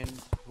a random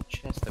little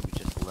chest that we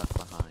just left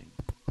behind?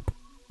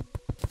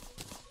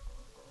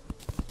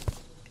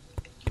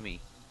 Gimme.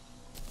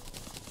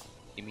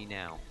 Gimme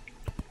now.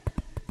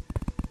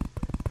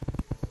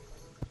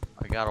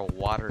 I got a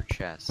water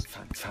chest.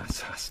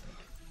 Fantastic.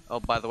 Oh,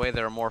 by the way,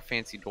 there are more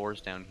fancy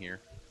doors down here.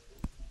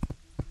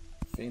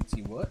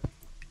 Fancy what?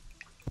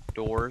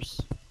 Doors.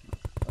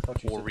 I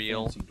thought you For said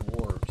real. fancy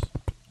dwarves.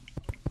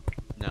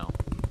 No.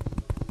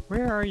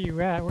 Where are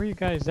you at? Where are you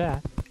guys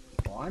at?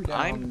 Well, I'm down.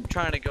 I'm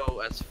trying to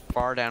go as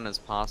far down as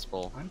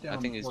possible. I'm down. I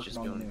think he's working just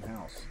on doing. the new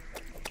house.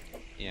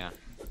 Yeah.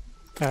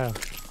 Oh.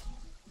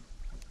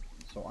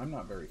 So I'm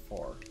not very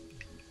far.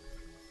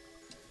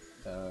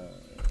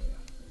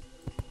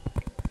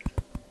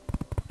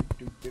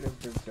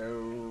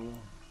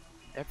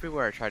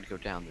 Everywhere I try to go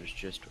down, there's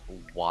just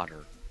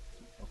water.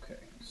 Okay,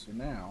 so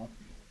now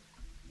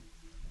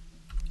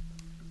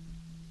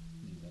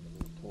need another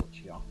little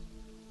torch here,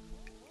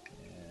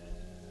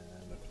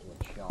 and a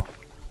torch here,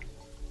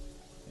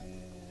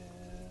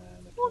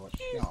 and a torch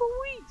here. There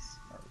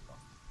we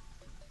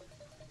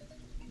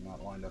go.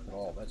 Not lined up at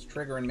all. That's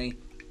triggering me.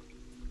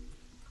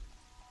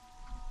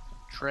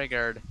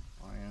 Triggered.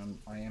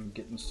 I am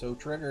getting so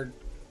triggered.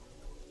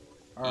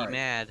 All Be right,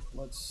 mad.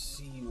 let's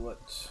see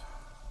what.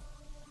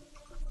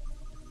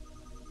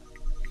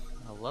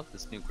 I love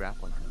this new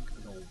grappling hook.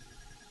 Little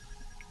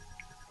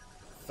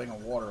thing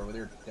of water over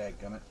there,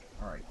 dadgummit.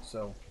 Alright,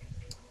 so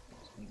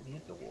let's make me a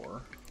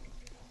door.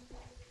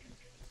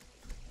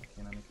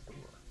 Can I make a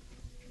door?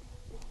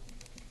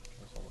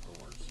 Where's all the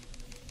doors?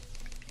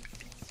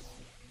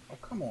 Oh,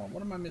 come on.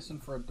 What am I missing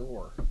for a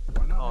door?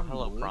 Do I not have any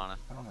hello, wood? Prana.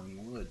 I don't have any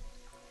wood.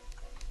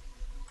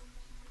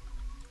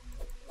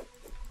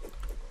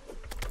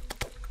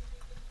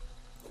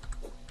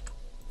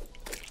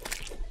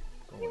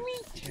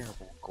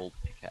 Terrible gold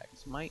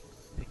pickaxe. My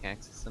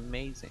pickaxe is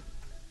amazing.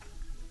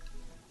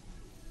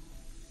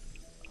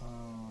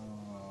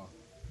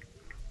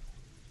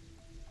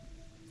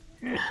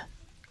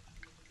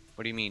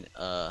 What do you mean,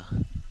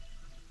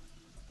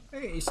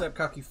 Hey,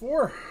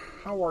 ASAPKaki4,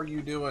 how are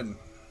you doing?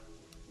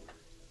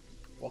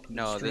 Welcome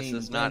No, to this stream.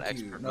 is not Thank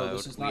you. expert No, mode.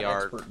 this is We not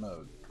are- expert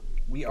mode.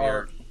 We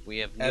are, we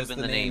have as noob in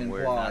the the name.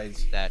 We're not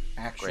implies, that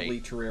actually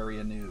great.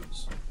 Terraria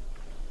noobs.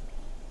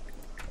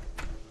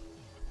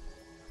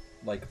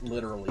 Like,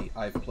 literally,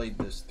 I've played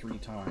this 3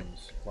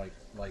 times. Like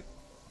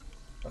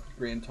a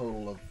grand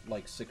total of,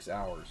 like, 6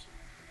 hours.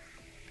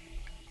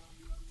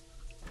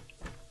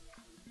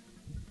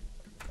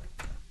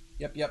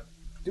 Yep.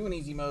 Doing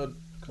easy mode,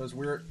 because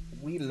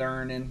we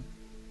learning.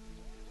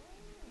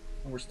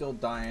 And we're still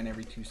dying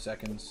every 2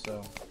 seconds,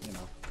 so, you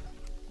know.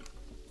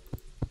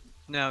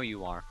 No,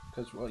 you are.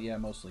 Because, well, yeah,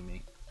 mostly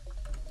me.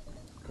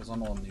 Because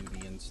I'm all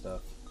newbie and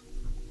stuff.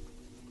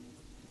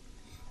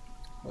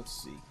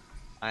 Let's see.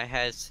 I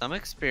had some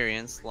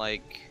experience,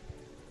 like,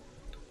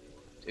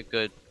 a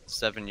good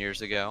 7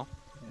 years ago,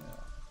 Yeah.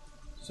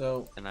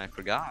 So, and I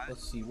forgot.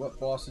 let's see. What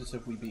bosses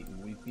have we beaten?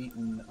 We've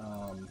beaten,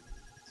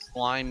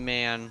 Slime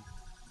Man,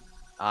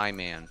 Eye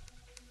Man.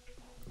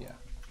 yeah.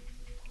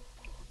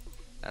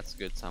 That's a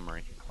good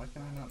summary. Why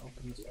can I not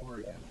open this door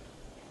again?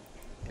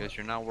 Because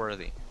you're not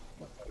worthy.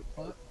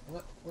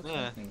 What's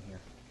Yeah. happening here?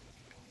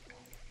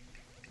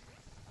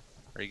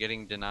 Are you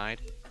getting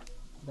denied?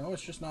 No,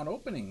 it's just not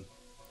opening.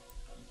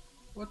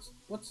 What's...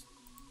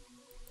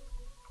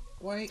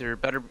 Wait.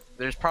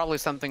 There's probably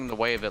something in the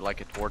way of it,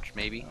 like a torch,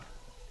 maybe.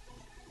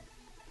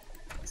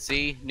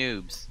 See?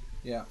 Noobs.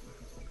 Yeah.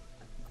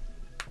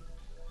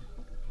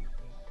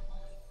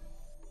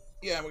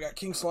 Yeah, we got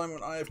King Slime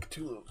and Eye of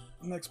Cthulhu.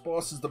 Next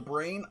boss is the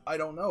Brain. I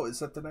don't know. Is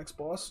that the next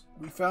boss?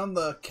 We found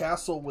the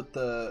castle with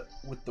the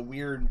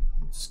weird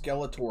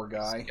Skeletor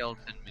guy.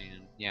 Skeleton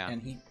man. Yeah.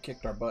 And he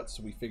kicked our butts,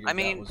 so we figured. I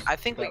mean, I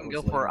think we can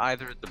go for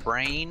either the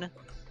Brain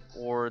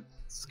or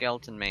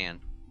Skeleton Man.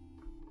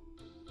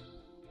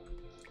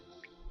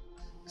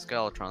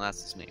 Skeletron,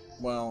 that's his name.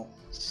 Well,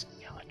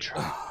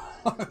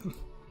 Skeletron.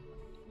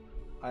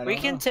 We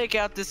can take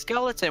out the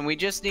skeleton. We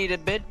just need a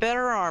bit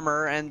better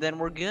armor, and then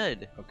we're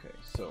good. Okay,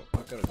 so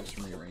I've got to do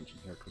some rearranging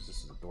here because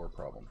this is a door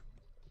problem.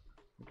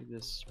 Look at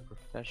this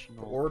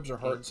professional. The orbs are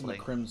hearts in the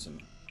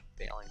crimson.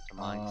 Failing to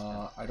mind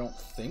stuff. I don't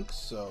think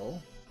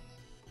so.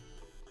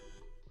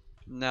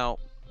 No,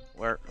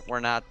 we're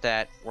not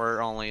that.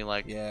 We're only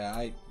like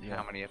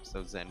how many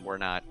episodes in? We're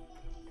not.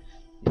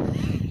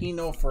 He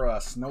know for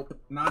us. Nope,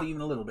 not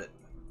even a little bit.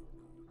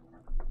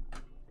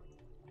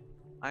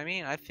 I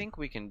mean, I think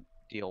we can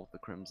deal with the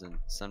Crimson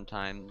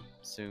sometime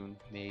soon,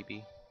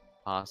 maybe,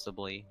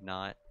 possibly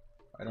not.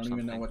 I don't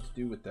even know what to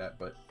do with that,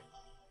 but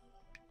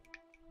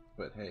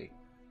hey,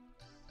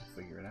 we'll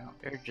figure it out.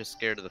 They're just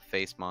scared of the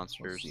face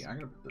monsters. Let's see, I'm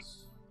gonna put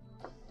this.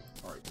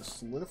 All right, the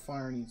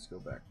solidifier needs to go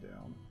back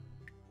down.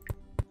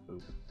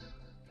 Oop.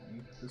 I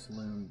need to put this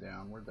loom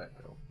down. Where'd that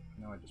go?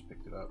 No, I just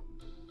picked it up.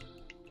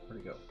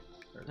 Where'd it go?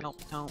 There it is.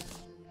 No.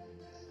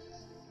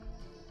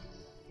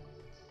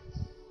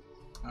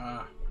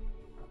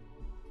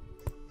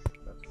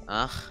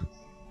 Ugh.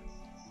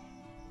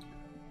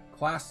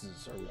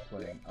 Classes are we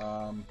playing?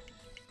 I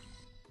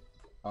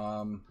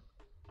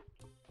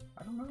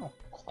don't know.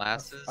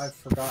 Classes? I've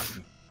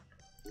forgotten.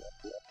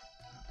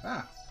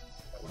 What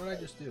did I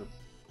just do?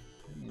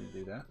 Didn't need to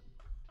do that.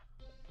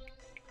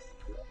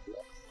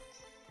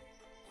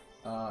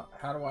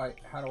 How do I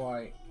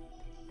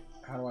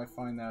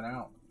find that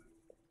out?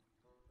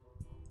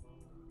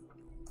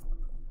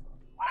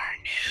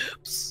 We're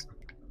noobs.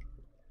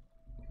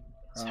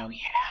 So yeah.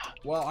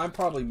 Well, I'm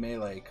probably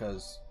melee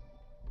because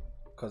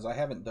I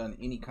haven't done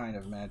any kind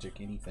of magic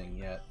anything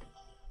yet.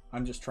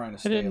 I'm just trying to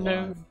stay alive. I didn't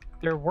know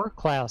there were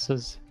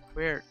classes.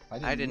 Weird.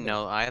 I didn't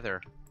know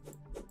either.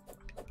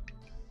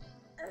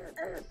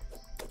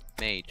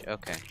 Mage.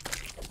 Okay.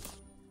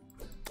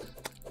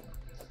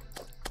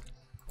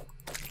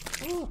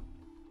 Ooh.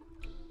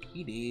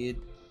 He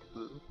did.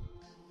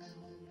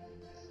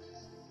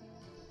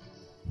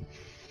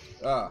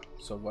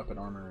 So weapon,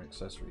 armor, and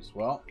accessories.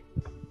 Well,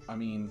 I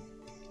mean,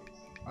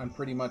 I'm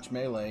pretty much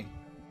melee.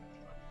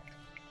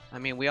 I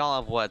mean, we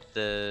all have what,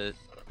 the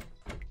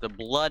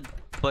Blood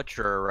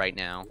Butcher right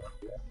now,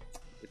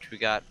 which we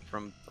got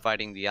from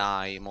fighting the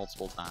Eye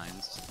multiple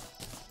times.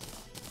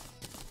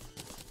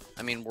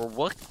 I mean,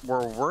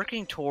 we're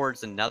working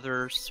towards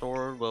another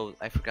sword. Well,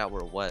 I forgot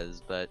where it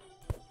was, but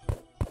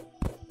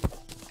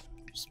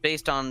it's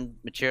based on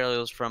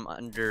materials from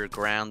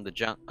underground,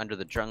 under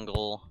the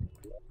jungle.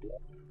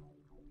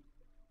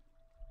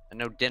 I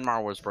know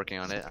Denmar was working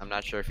on it. I'm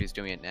not sure if he's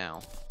doing it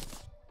now.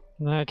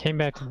 And then I came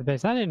back to the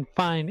base. I didn't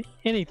find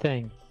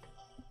anything.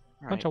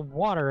 A bunch of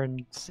water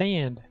and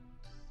sand.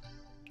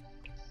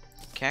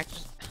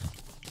 Cactus.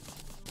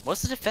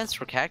 What's the defense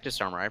for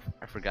cactus armor?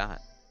 I forgot.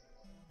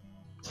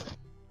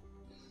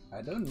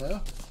 I don't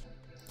know.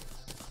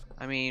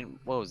 I mean,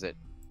 what was it?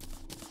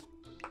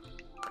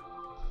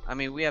 I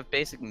mean, we have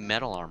basic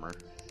metal armor.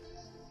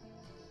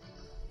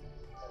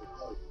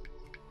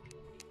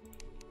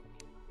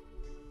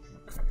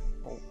 Okay.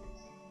 Oh.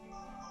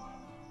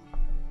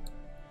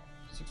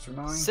 6 or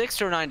 9?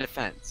 6 or 9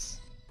 defense.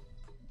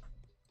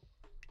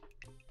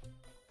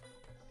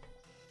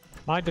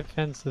 My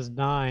defense is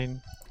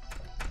 9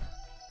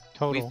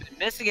 total. We've been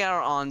missing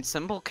out on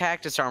simple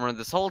cactus armor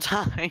this whole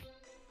time.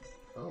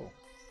 Oh.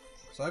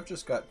 So I've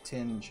just got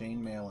 10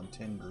 chainmail and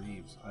 10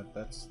 greaves.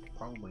 That's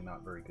probably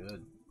not very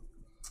good.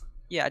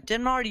 Yeah,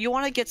 Denmar, do you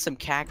want to get some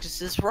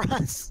cactuses for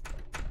us?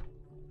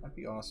 That'd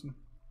be awesome.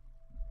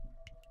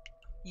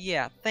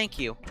 Yeah, thank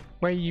you.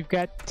 Wait, you've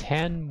got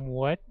 10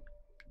 what?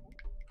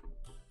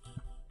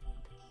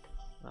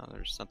 Oh,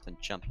 there's something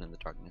jumping in the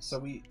darkness.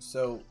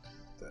 So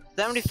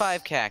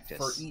 75 cactus.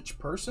 For each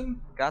person?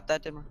 Got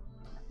that, Denmar?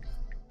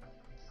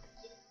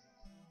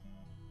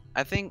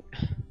 I think,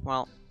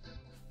 well...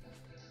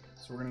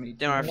 So we're gonna need...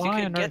 Denmar, if you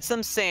could get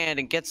some sand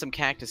and get some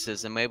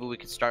cactuses, and maybe we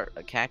could start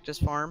a cactus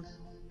farm.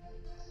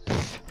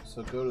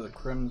 So go to the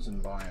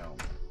Crimson biome.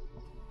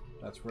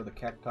 That's where the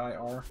cacti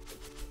are?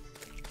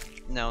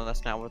 No,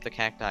 that's not where the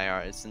cacti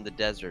are. It's in the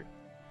desert.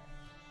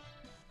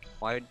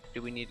 Why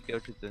do we need to go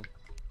to the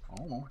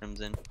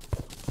Crimson?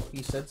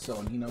 He said so,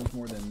 and he knows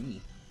more than me.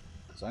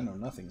 Because I know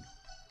nothing.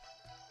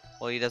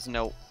 Well, he doesn't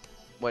know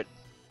what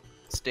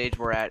stage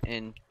we're at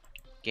in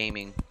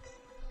gaming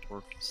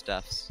or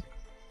stuffs.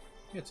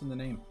 Yeah, it's in the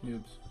name,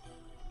 noobs.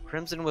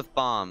 Crimson with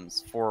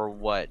bombs for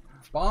what?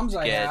 Bombs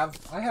I have.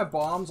 I have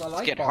bombs. I like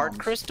bombs. To get heart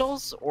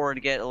crystals or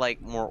to get,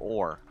 like, more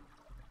ore?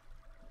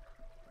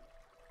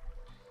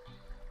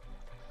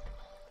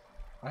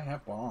 I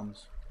have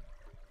bombs.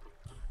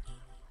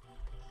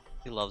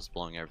 He loves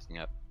blowing everything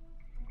up.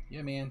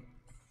 Yeah, man.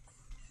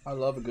 I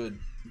love a good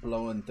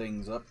blowing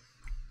things up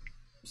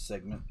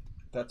segment.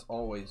 That's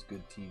always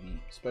good TV,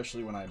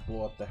 especially when I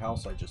blow up the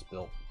house I just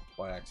built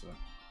by accident.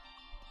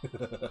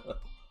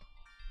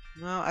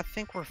 No, I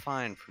think we're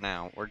fine for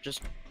now. We're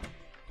just...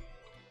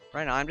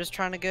 Right now, I'm just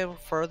trying to go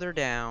further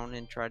down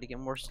and try to get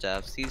more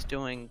stuff. He's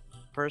doing...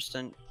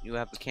 Person you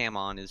have the cam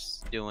on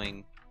is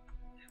doing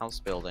house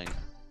building.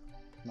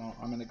 No,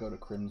 I'm gonna go to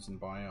Crimson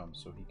Biome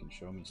so he can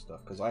show me stuff,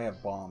 because I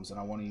have bombs and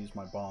I want to use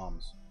my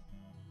bombs,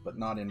 but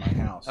not in my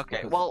house.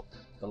 Okay, well...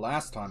 The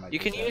last time You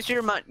can use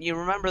your... You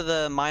remember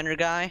the miner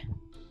guy?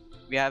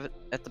 We have it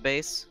at the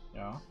base?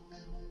 Yeah.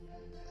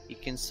 He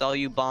can sell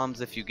you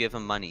bombs if you give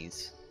him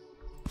monies.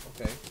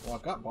 Okay, well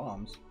I've got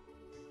bombs.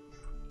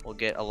 We'll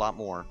get a lot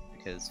more,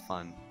 because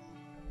fun.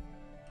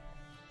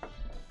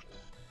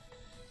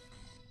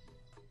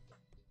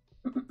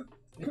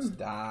 It's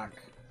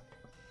dark.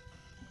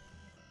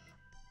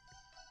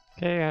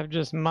 Okay, I've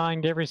just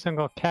mined every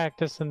single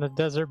cactus in the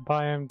desert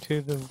biome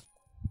to the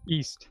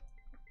east.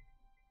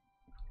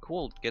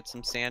 Cool, get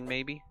some sand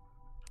maybe?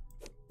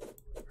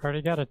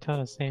 Already got a ton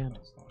of sand.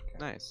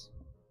 Nice.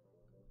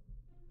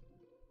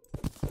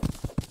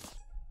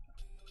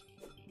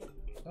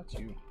 That's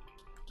you.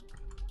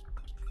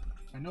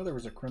 I know there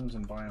was a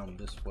Crimson Biome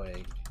this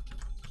way.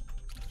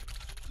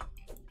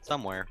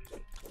 Somewhere.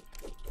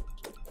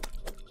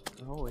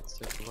 Oh, it's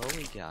the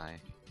glowy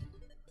guy.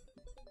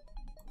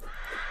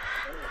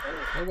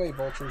 No way,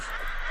 vultures.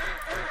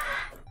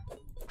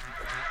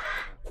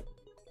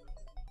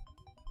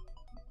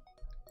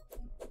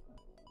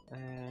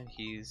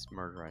 He's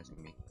murderizing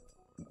me.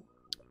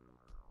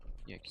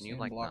 Yeah, can you Sand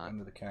like block not?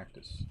 under the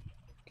cactus.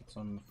 Get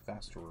some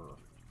faster.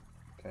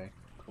 Okay,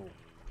 cool.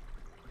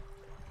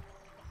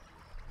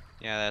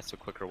 Yeah, that's a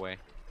quicker way.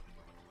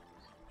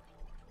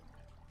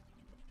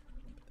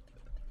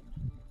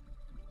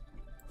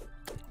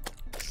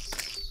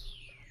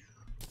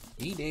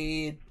 He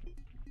did.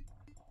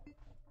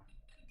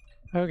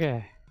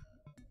 Okay.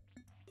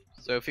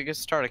 So if you could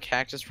start a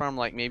cactus farm,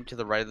 like maybe to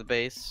the right of the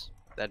base,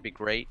 that'd be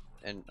great.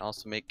 And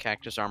also make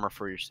cactus armor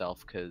for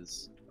yourself,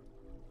 cause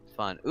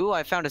fun. Ooh,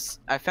 I found a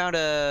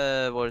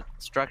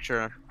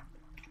structure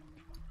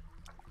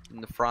in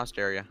the frost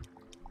area.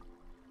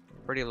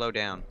 Pretty low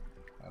down.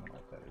 I don't know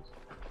what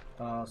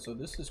that is. So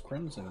this is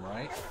Crimson,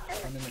 right?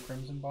 I'm in the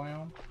Crimson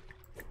Biome?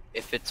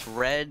 If it's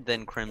red,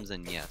 then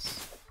crimson,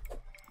 yes.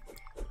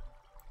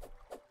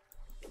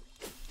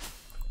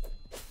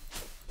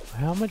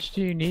 How much do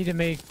you need to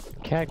make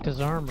cactus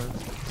armor?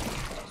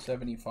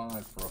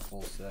 75 for a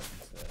full set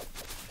instead.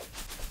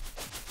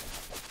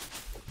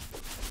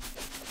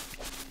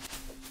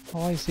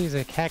 All I see is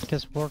a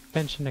cactus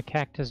workbench and a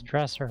cactus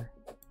dresser.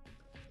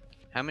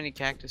 How many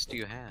cactus do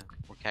you have?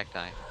 Or cacti,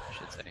 I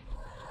should say.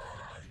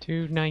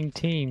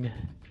 219.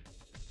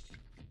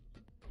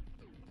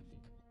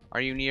 Are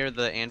you near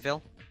the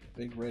anvil?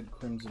 Big red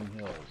Crimson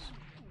Hills.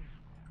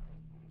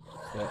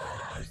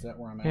 Is that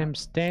where I'm at? I'm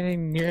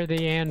standing near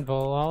the anvil.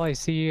 All I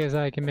see is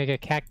I can make a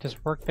cactus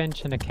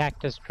workbench and a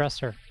cactus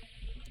dresser.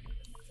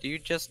 Do you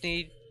just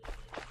need...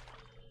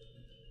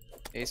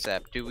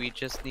 ASAP, do we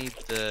just need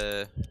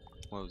the...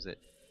 What was it?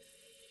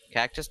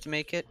 Cactus to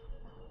make it?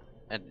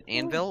 An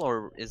anvil,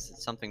 or is it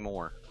something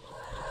more?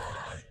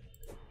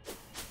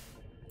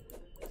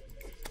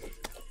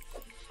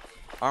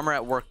 Armor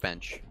at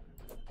workbench.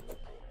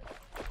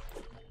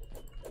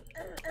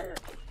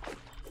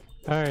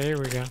 Alright, here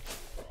we go.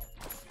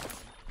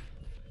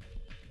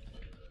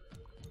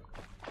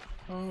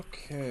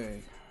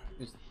 Okay.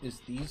 Is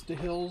these the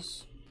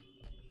hills?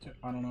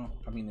 I don't know.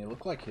 I mean, they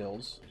look like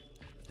hills.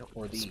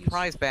 Or these.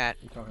 Surprise bat.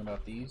 You talking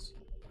about these?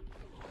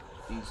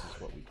 These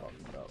is what we're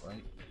talking about,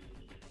 right?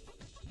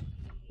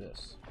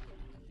 This.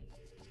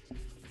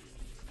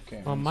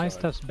 Okay. Well, my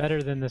stuff's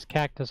better than this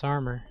cactus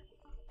armor.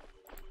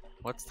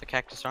 What's the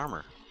cactus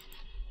armor?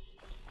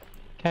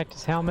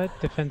 Cactus helmet,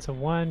 defensive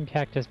 1,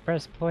 cactus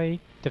breastplate,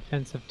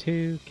 defensive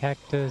 2,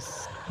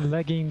 cactus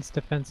leggings,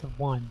 defensive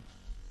 1.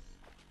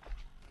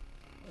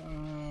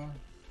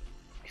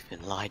 You've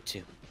been lied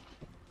to.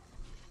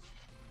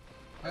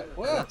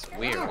 Well, that's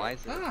weird. Why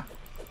is it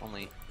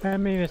only... I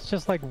mean, it's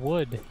just like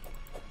wood.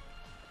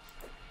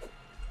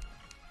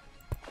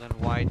 Then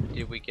why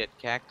did we get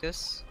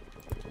cactus?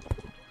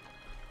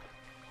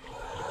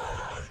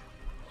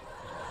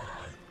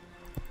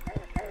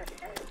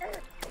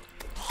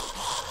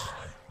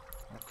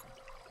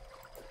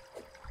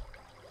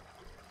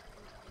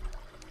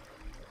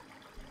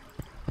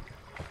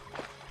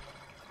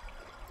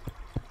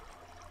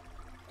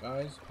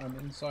 Guys, I'm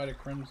inside a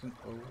Crimson...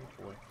 Oh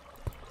boy.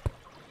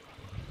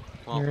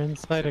 Well, You're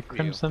inside a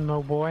crimson,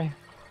 oh boy.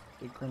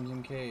 Big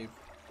Crimson Cave.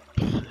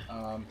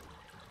 I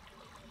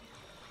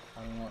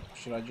don't know.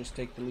 Should I just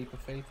take the leap of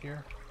faith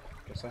here?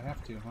 Guess I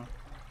have to, huh?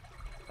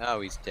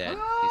 Oh, he's dead.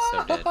 He's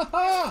so dead.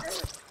 Oh.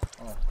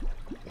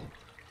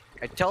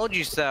 I told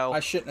you so. I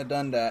shouldn't have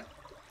done that.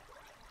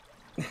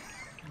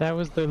 That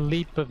was the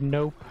leap of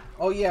nope.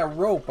 Oh yeah,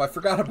 rope. I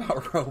forgot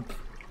about rope.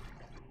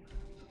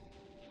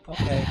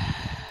 Okay.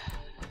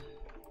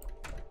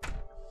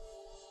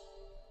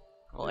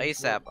 Well,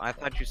 ASAP, I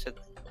thought you said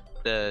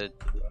the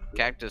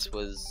cactus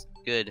was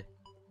good.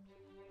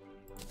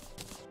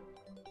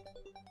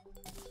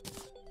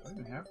 Do I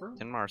even have rope?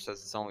 Denmar says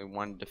it's only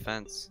 1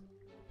 defense.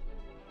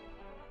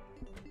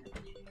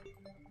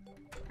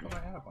 I thought I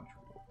had a bunch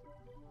of rope.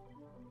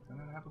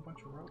 Didn't I have a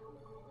bunch of rope?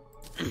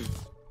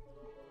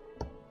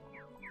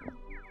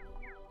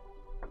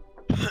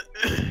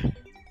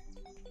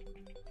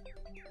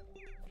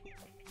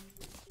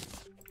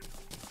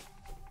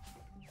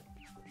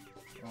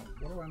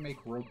 What do I make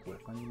rope with?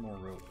 I need more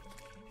rope.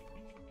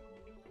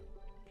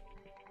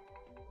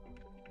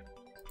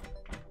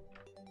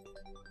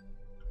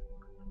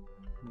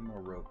 Need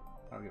more rope.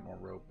 How do I get more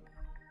rope?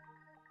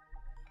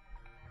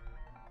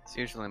 It's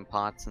usually in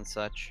pots and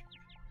such.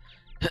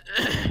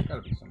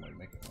 Gotta be some way to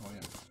make it. Oh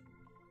yeah.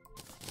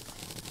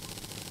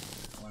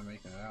 What am I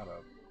making it out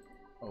of?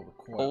 Oh, the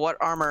coil. Well, what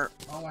armor?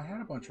 Oh, I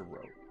had a bunch of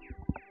rope.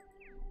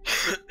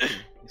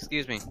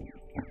 Excuse me.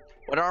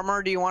 What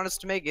armor do you want us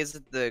to make? Is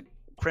it the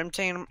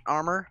Crimtane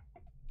armor?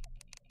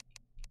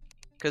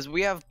 Because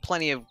we have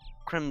plenty of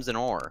crimson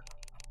ore.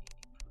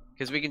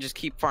 Because we can just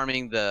keep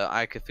farming the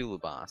Eye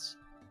Cthulhu boss.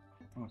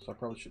 Oh, so I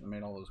probably shouldn't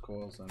have made all those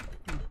coils then.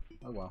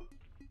 Oh well.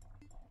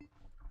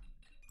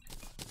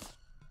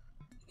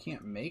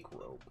 Can't make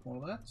rope. Well,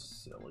 that's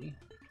silly.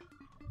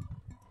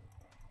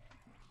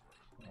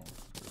 Oh,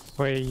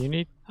 Wait, you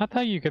need... I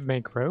thought you could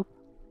make rope.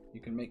 you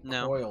can make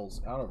No.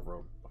 coils out of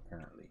rope,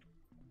 apparently.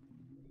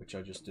 Which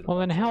I just did. Well,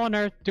 then how on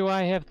earth do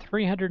I have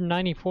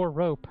 394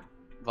 rope?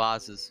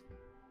 Vases.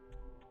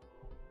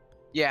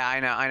 Yeah,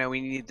 I know. We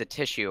need the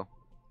tissue,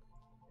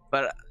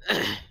 but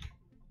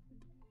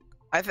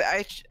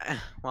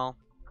well.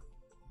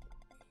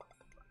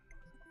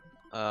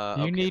 You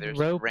okay, need there's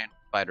rope? a random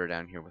spider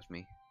down here with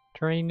me.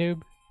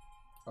 Terrainoob?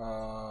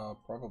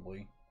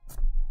 Probably.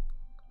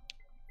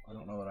 I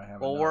don't know that I have.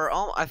 Well,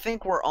 enough. I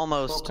think we're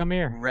almost Come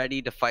here.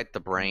 ready to fight the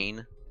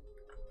brain.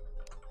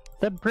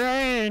 The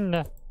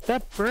brain!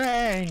 The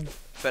brain!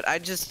 But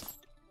I'm just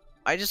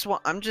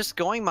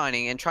going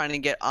mining and trying to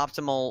get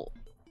optimal,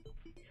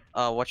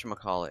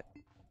 whatchamacallit?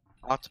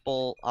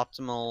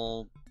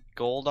 Optimal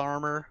gold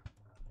armor?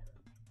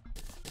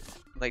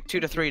 Like 2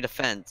 to 3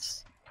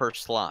 defense per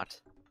slot.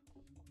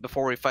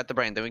 Before we fight the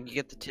brain, then we can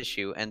get the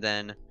tissue, and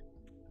then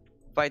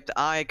fight the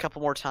eye a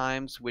couple more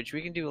times, which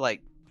we can do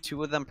like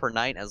 2 of them per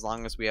night as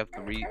long as we have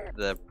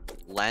the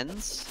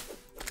lens.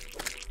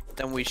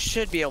 Then we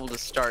should be able to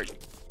start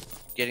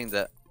getting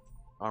the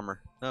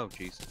armor. Oh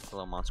jeez,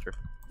 hello monster.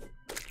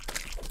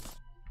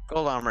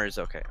 Gold armor is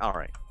okay. All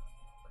right.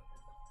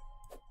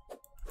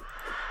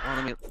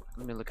 Well,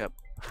 let me look up.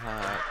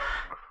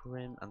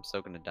 I'm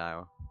so gonna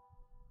die.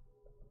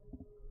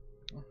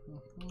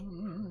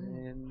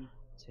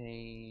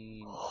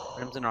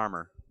 Crimson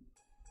armor.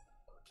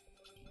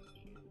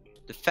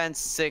 Defense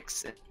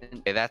 6.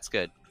 Okay, that's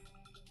good.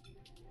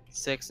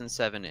 6 and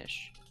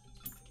 7-ish.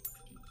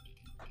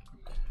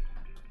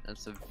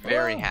 That's a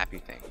very happy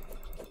thing.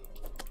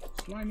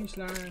 Slimy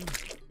slime.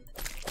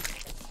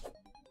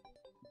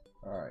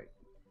 Alright.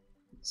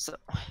 So,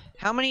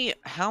 how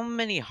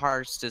many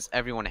hearts does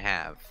everyone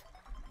have?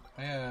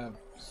 I have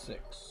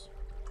 6.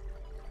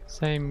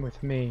 Same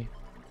with me.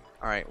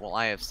 Alright, well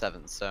I have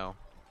 7, so...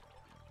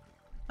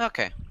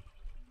 Okay.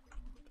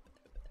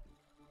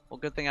 Well,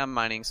 good thing I'm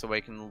mining so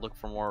I can look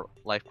for more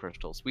life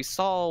crystals. We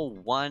saw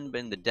one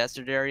in the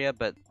desert area,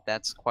 but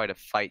that's quite a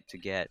fight to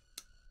get.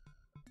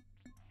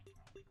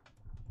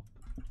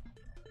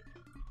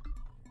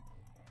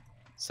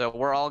 So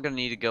we're all gonna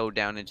need to go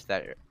down into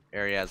that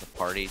area as a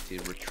party to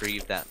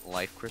retrieve that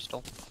life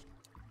crystal.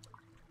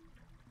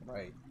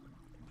 Right.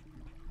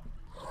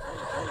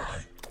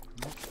 I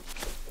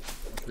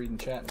was reading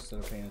chat instead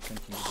of paying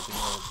attention to the big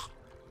old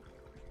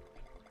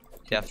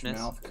huge Deafness.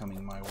 mouth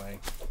coming my way.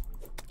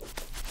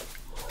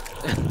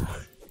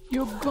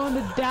 You're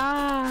gonna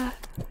die!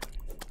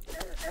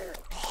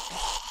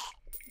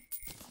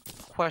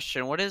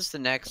 Question, what is the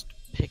next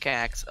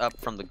pickaxe up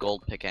from the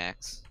gold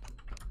pickaxe?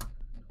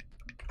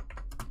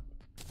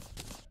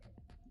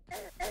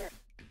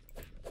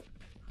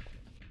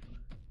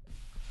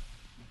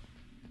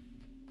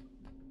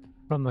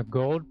 From the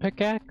gold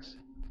pickaxe?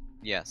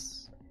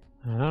 Yes.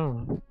 I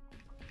don't know.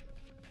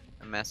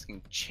 I'm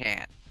asking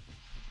chat,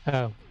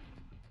 Oh.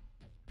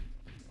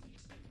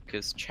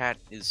 because chat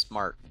is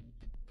smart.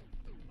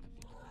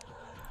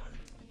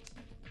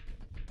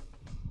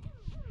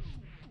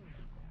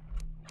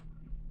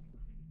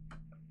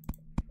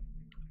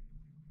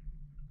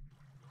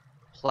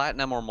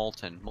 Platinum or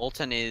molten?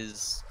 Molten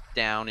is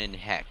down in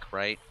heck,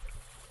 right?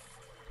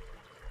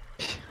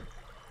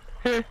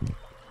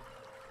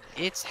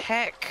 It's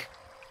heck!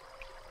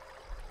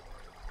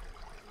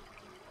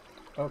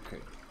 Okay,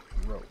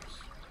 ropes.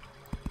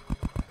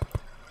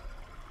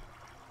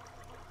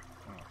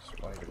 Oh,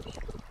 spiders.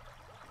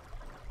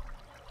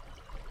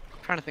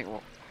 I'm trying to think,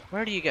 well,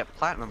 where do you get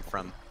platinum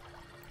from?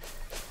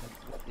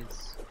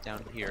 It's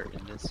down here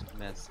in this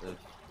mess of...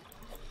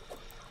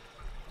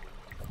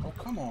 Oh,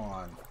 come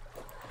on.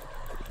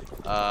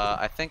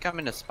 I think I'm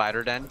in a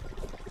spider den.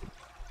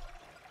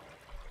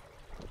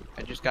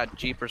 I just got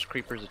Jeepers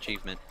Creepers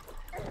achievement.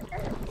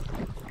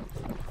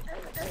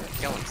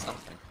 Killing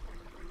something.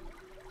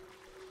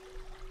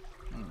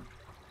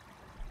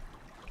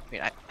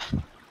 Wait,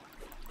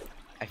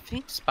 I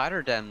think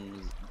spider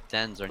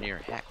dens are near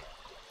heck.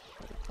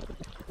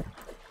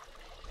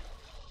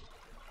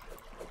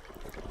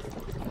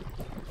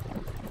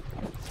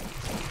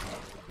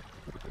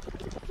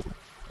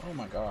 Oh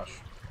my gosh.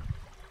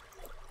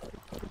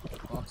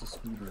 Lots of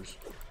scooters.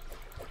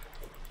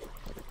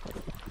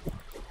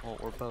 Well,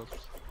 we're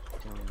both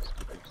doing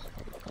scooters.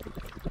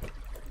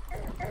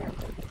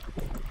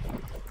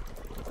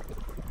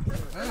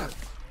 Ah.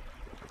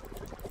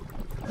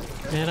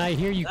 Man, I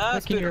hear you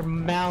clicking scooter. your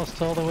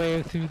mouse all the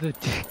way through the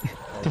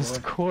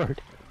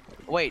Discord.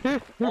 Wait,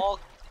 wall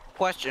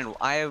question.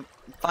 I am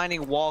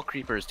finding wall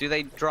creepers. Do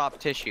they drop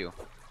tissue?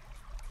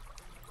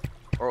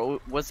 Or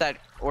was that,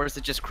 or is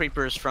it just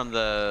creepers from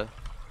the,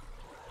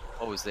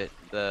 what was it?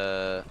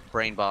 The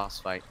brain boss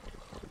fight.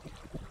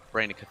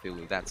 Brain of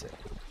Cthulhu, that's it.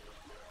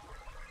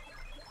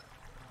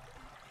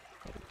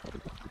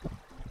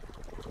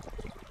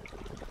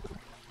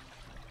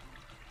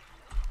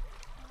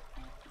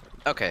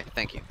 Okay,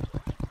 thank you.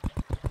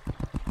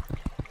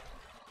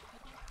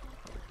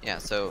 Yeah,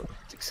 so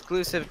it's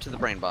exclusive to the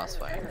brain boss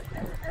fight.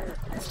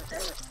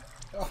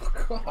 Oh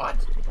god.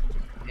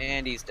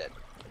 And he's dead.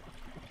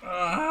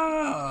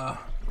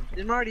 Ah.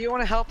 Dinmar, do you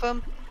want to help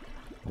him?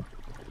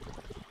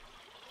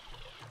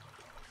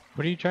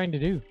 What are you trying to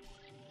do?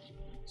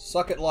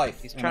 Suck at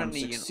life. He's and trying I'm to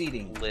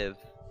succeeding. live.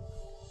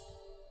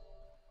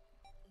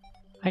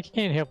 I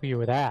can't help you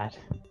with that.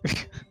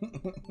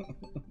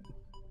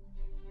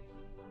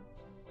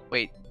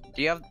 Wait,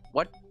 do you have,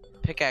 what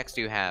pickaxe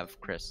do you have,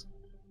 Chris?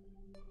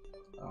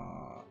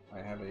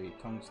 I have a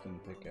tungsten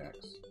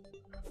pickaxe.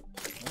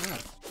 Ah.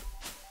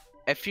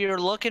 If you're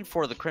looking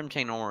for the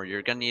Crimtane ore,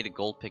 you're gonna need a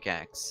gold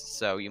pickaxe,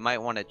 so you might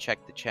want to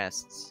check the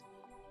chests,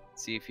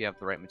 see if you have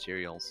the right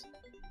materials.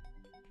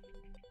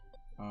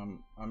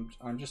 I'm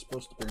just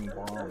supposed to bring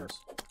bronze.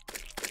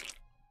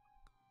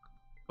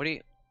 What do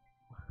you?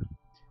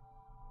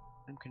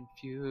 I'm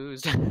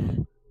confused.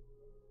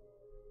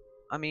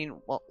 I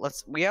mean, well,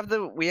 we have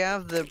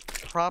the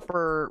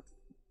proper.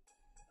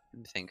 Let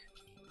me think.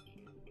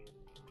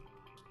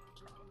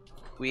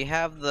 We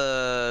have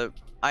the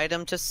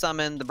item to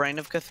summon the Brain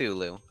of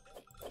Cthulhu.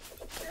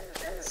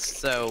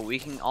 So we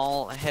can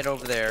all head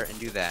over there and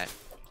do that.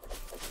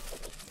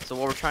 So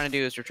what we're trying to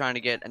do is we're trying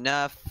to get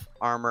enough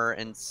armor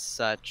and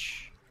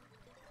such.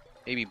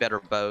 Maybe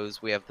better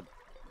bows. We have the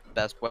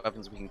best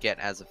weapons we can get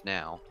as of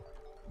now.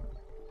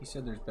 He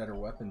said there's better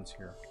weapons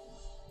here.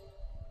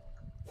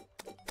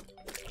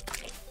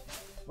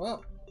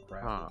 Well,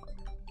 crap. Huh.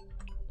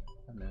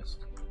 I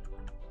missed.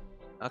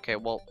 Okay,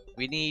 well,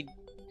 we need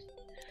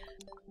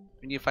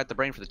to fight the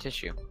brain for the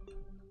tissue.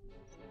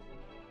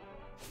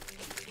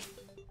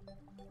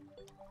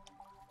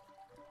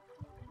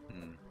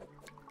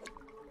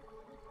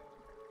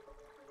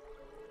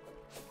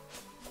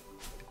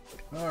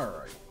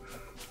 Alright.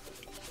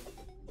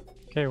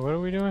 Okay, what are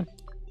we doing?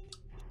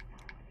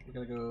 We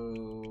gotta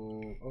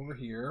go over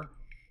here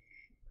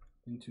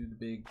into the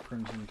big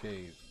Crimson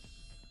Cave.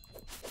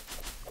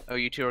 Oh,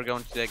 you two are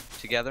going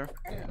together?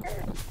 Yeah.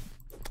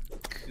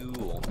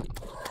 Cool.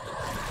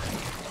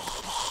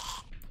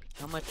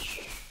 How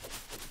much?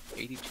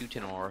 82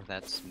 tin ore,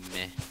 that's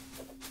meh.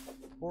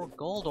 4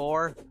 gold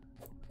ore?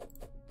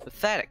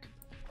 Pathetic.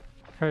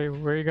 Hey,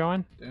 where are you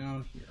going?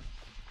 Down here.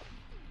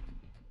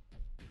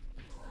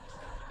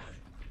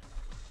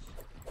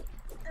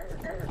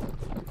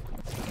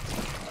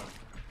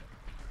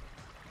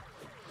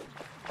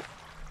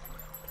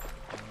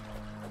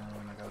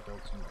 I gotta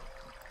build some.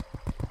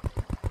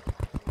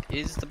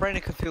 Is the Brain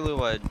of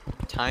Cthulhu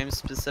a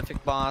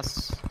time-specific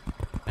boss?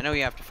 I know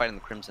you have to fight in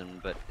the Crimson,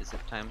 but is it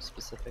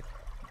time-specific?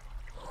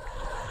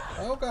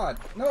 Oh god,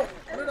 no!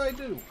 What did I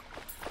do? You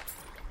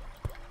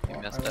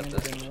Well, messed I up landed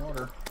this. in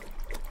water.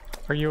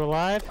 Are you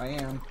alive? I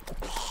am.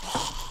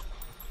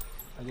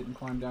 I didn't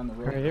climb down the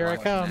road. Alright, here I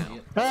like an come.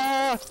 idiot.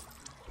 Ah!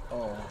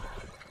 Oh.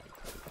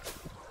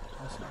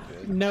 That's not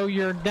good. No,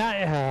 you're not.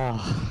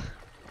 Oh.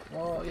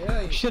 Well,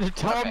 yeah. You should have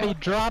told me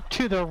drop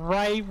to the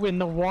right when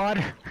the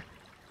water.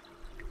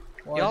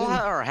 Well, Y'all I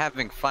didn't- are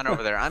having fun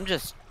over there. I'm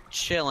just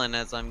chilling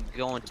as I'm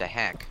going to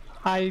heck.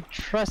 I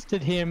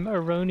trusted him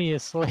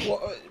erroneously.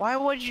 Well, Why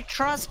would you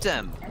trust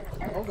him?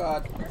 oh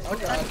god. Oh What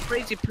kind god. of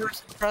crazy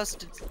person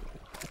trusted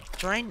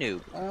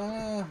Terrainoob?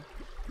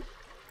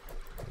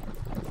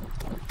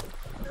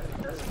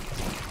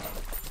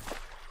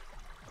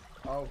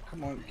 Oh,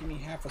 come on. Give me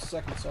half a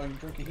second so I can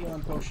drink a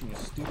healing potion, you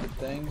stupid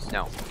things.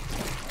 No.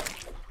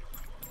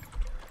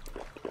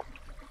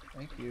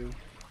 Thank you.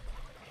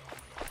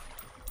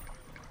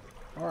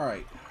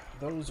 Alright.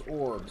 Those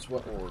orbs.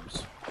 What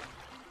orbs?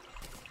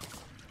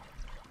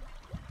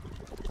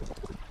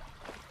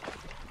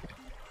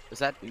 Is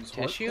that These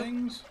heart tissue?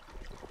 things?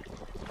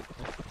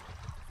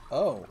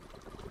 Oh.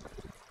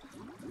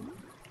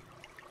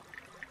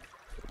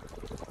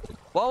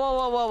 Whoa, whoa,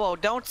 whoa, whoa, whoa!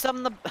 Don't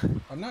summon the.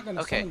 I'm not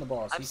gonna Okay, summon the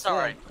boss. I'm He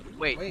sorry. said-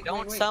 Wait,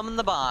 don't wait. summon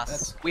the boss.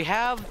 That's- We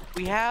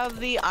have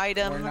the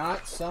item We're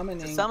not to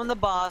summoning. summon the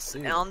boss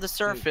Dude, on the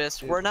surface.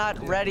 dude, We're not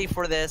dude. ready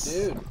for this.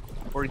 Dude,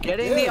 We're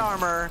getting Dude. the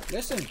armor,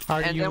 listen.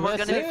 Are and you then we're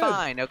gonna listening? be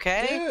fine,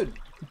 okay? Dude,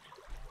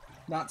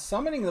 not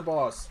summoning the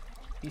boss.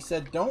 He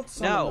said don't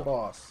summon No. the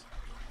boss.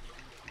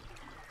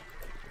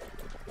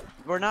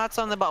 We're not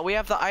summoning the boss. We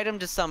have the item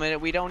to summon it.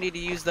 We don't need to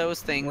use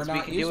those things. We're we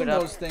not can do using it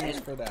up. those things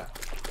for that.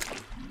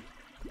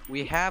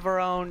 We have our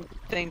own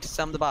thing to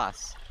summon the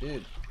boss.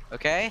 Dude,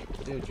 Okay?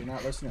 dude, you're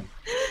not listening.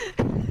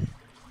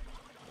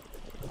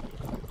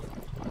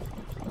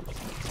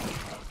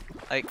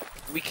 Like,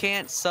 we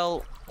can't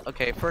sell.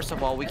 Okay, first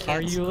of all, we can't.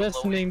 Are you sell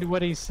listening to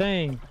what he's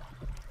saying?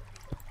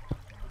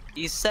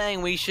 He's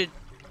saying we should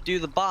do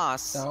the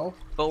boss, No.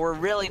 but we're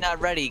really not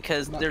ready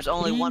because No. there's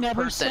only He one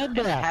never person, said and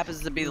it that.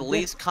 happens to be the He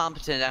least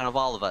competent out of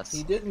all of us.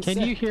 He didn't Can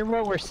say. you hear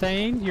what we're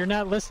saying? You're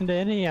not listening to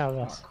any of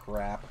Oh, us.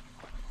 crap.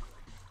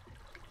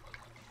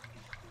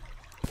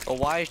 Well,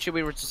 why should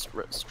we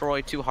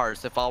destroy 2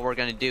 hearts if all we're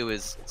gonna do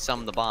is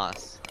summon the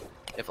boss?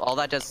 If all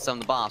that does is summon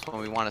the boss, when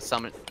we want to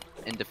summon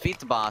and defeat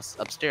the boss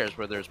upstairs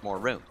where there's more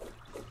room.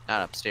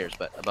 Not upstairs,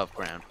 but above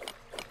ground.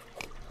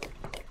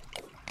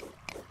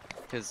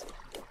 Because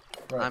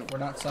Right, I'm we're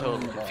not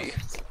summoning totally the boss.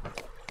 confused.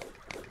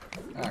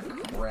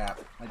 Ah,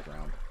 crap. I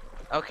drowned.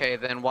 Okay,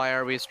 then why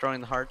are we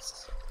destroying the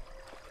hearts?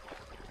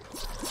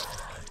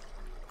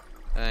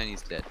 And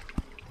he's dead.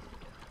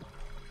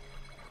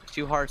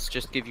 2 hearts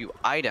just give you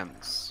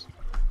items.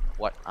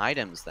 What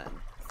items then?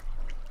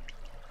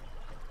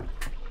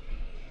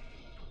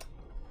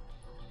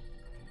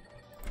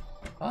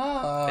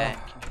 Ah.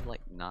 Can you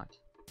like not?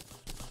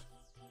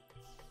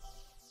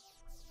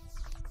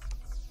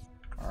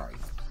 Alright.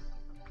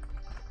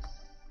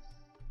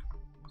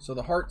 So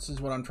the hearts is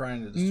what I'm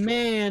trying to destroy.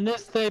 Man,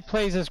 this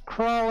place is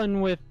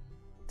crawling with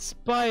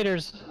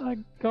spiders.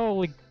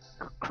 Holy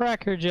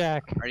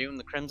crackerjack. Are you in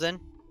the crimson?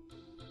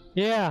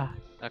 Yeah.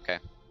 Okay.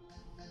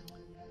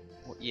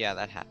 Well, yeah,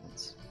 that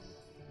happens.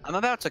 I'm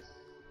about to.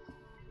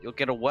 You'll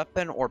get a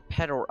weapon or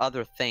pet or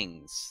other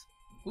things.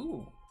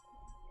 Ooh.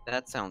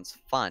 That sounds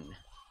fun.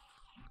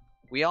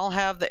 We all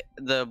have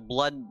the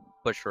blood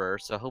butcherer,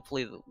 so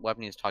hopefully the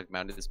weapon he's talking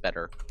about is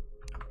better.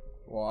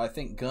 Well, I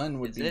think gun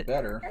would Is be it?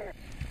 better.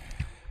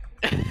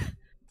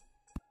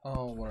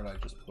 Oh, what did I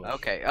just push?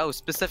 Okay. Oh,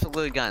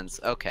 specifically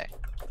guns. Okay.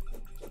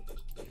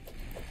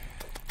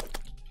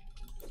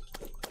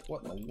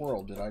 What in the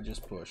world did I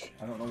just push?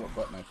 I don't know what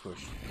button I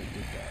pushed that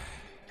did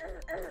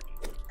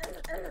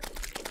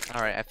that.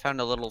 All right. I found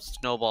a little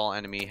snowball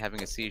enemy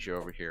having a seizure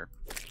over here,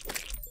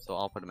 so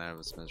I'll put him out of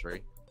his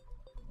misery.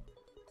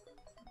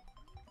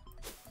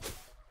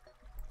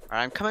 All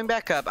right, I'm coming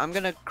back up. I'm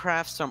gonna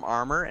craft some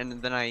armor, and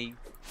then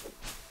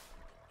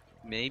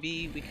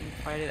maybe we can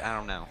fight it. I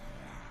don't know.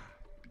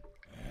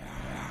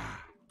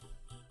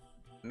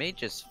 I may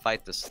just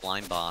fight the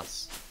slime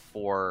boss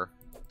for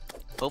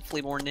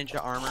hopefully more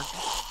ninja armor.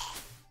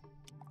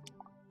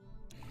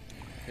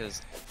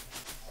 Because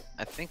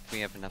I think we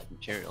have enough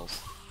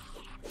materials.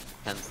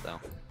 Depends though.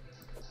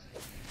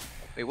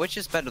 Wait, which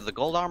is better, the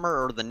gold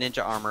armor or the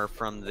ninja armor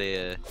from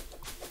the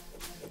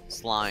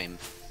slime?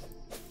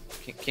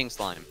 King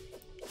Slime.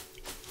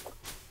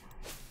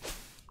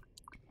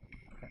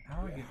 Okay,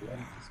 how do I get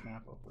ready this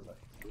map overlay?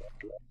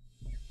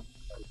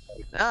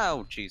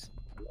 Oh, jeez.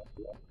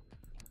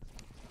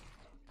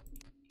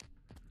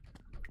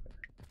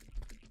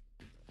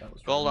 That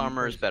was Gold really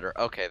armor is crazy. better.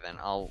 Okay then,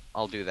 I'll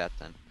do that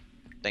then.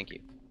 Thank you.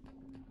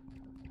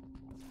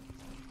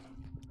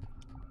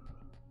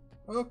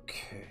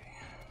 Okay.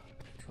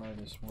 Try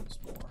this once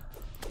more.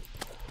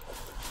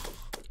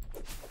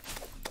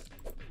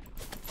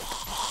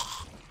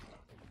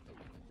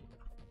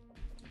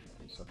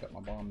 Okay, so I've got my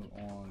bombs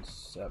on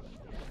 7.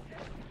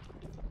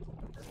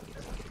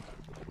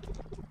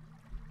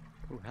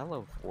 Ooh,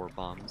 hello, 4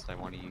 bombs I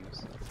want to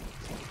use.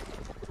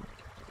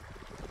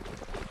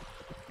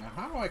 Now,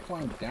 how do I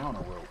climb down a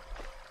rope?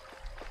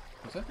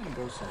 Because that didn't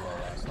go so well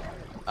last time.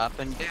 Up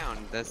and down.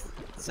 That's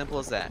simple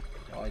as that.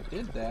 Well, I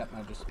did that, and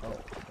I just... Oh,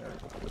 there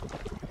we go.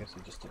 I guess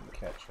I just didn't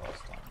catch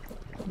last time.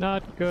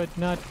 Not good,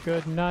 not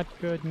good, not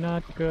good,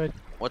 not good.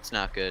 What's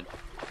not good?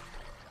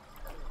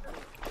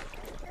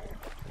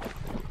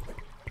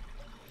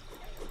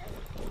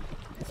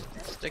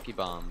 Sticky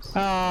bombs.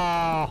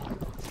 Oh,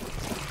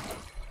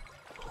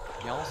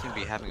 Y'all seem to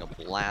be having a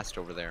blast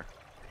over there.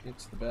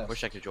 It's the best.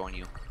 Wish I could join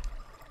you.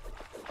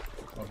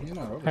 Oh, he's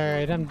not over all there.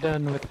 right, I'm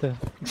done with the.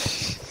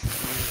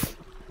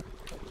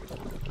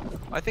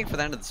 I think for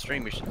the end of the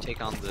stream we should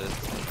take on the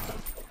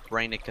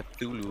Brain of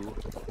Cthulhu.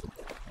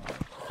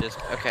 Just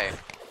okay.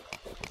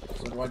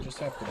 So do I just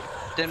have to...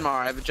 Denmar,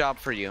 I have a job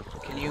for you.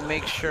 Can you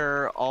make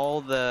sure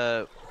all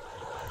the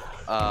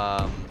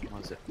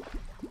what is it?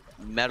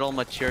 Metal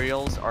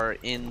materials are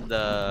in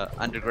the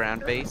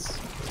underground base?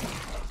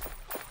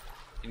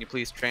 Can you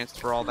please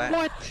transfer all that?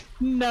 What?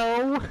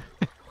 No.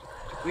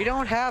 We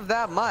don't have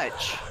that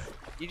much.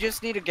 You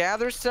just need to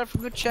gather stuff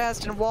from the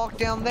chest and walk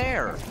down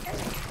there.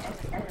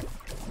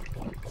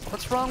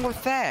 What's wrong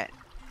with that?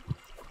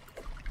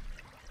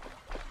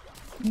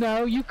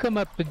 No, you come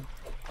up and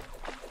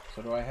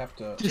So do I have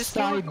to...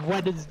 decide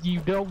what is you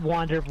don't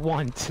want or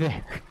want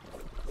there.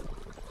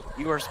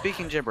 You are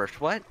speaking gibberish.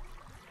 What?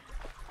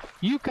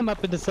 You come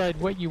up and decide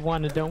what you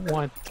want and don't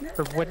want,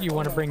 or what you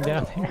want to bring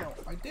down there.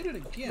 I did it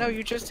again. No,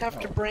 you just have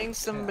to bring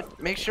some.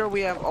 Make sure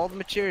we have all the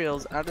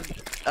materials out of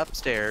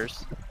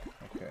upstairs.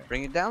 Okay.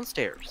 Bring it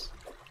downstairs.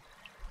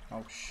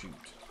 Oh shoot.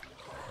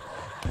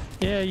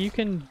 Yeah, you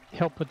can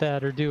help with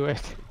that or do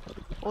it.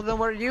 Well, then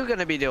what are you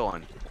gonna be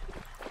doing?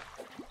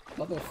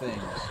 Other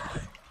things.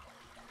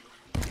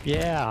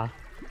 Yeah.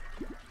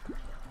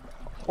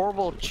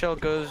 Horrible chill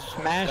goes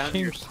down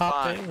Smashing your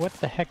pop. spine. What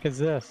the heck is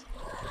this?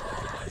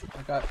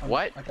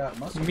 What? I got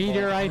muscle.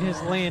 Meteorite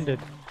has landed.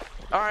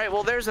 Alright,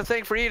 well there's a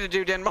thing for you to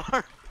do,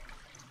 Denmark.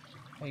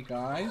 Hey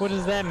guys. What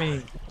does that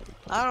mean?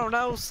 I don't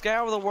know,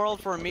 scour the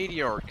world for a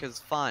meteor, cause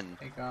fun.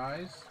 Hey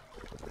guys.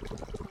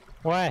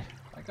 What?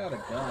 I got a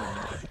gun.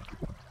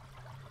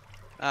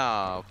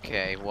 Oh,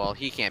 okay, well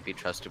he can't be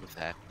trusted with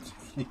that.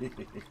 Do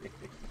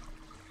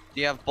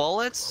you have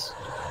bullets?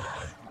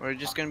 Or are you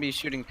just gonna be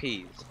shooting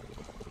peas?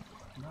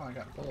 No, I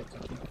got bullets. I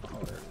think. Oh,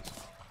 there it is.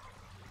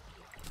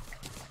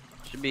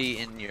 Should be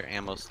in your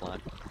ammo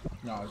slot.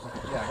 No, I was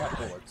looking. Yeah, I got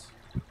bullets.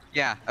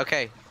 Yeah,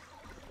 okay.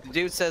 The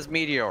dude says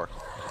meteor.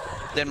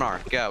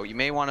 Denmark, go. You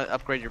may want to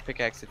upgrade your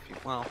pickaxe if you...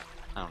 Well,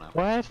 I don't know.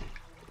 What?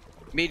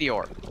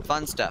 Meteor.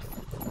 Fun stuff.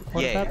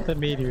 What Yeah. about the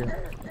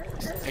meteor?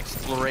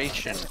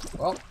 Exploration.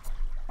 Well,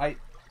 I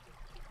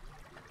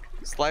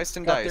Sliced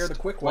and got diced. there the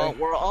quick way. Well,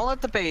 we're all at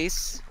the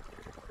base.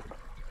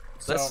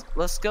 So,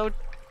 Let's go.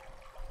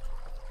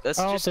 Let's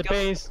Oh, just the go.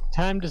 base.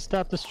 Time to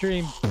stop the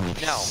stream.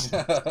 No.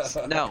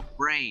 No.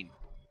 Rain.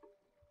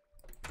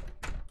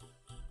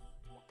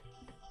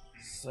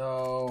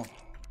 So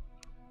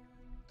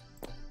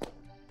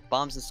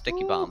Bombs and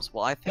sticky bombs.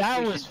 Well, I think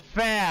That we was should...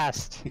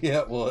 fast. yeah,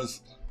 it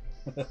was.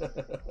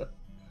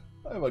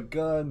 I have a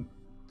gun.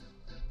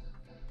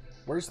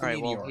 Where's the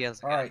Alright, well, meteor? he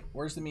has a All gun. right,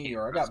 where's the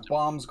meteor? I got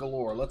bombs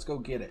galore. Let's go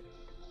get it.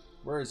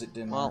 Where is it,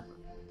 Denmark?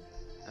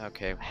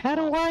 Okay. How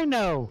do I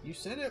know? You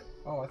said it.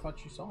 Oh, I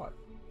thought you saw it.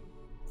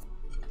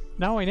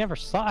 No, I never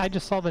saw. I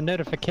just saw the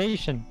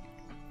notification.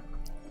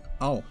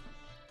 Oh.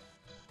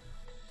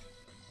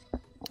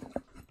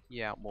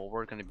 Yeah, well,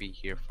 we're gonna be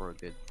here for a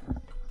good...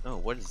 Oh,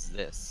 what is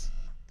this?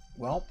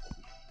 Well.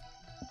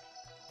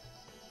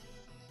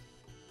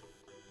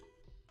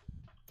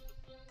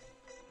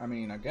 I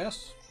mean, I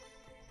guess.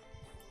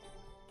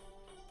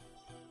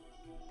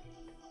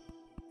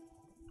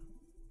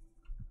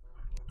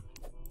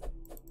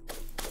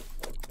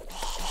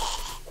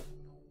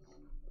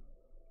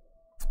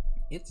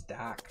 It's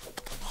dark.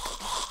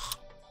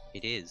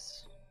 It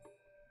is.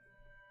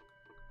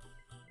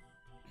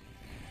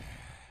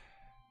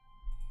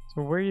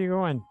 So where are you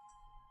going?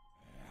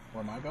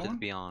 Where am I To the going?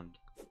 beyond.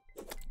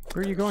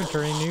 Where are you going,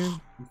 Terrainoob?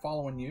 I'm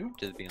following you.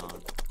 To the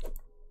beyond.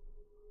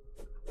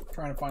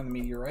 Trying to find the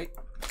meteorite.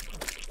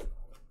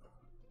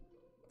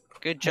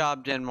 Good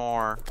job,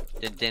 Denmar.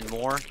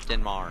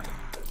 Denmar.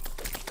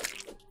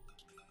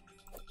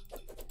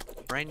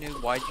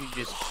 Terrainoob, why'd you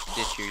just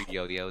ditch your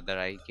yo-yo that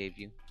I gave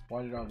you?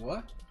 Why did I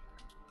what?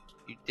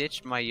 You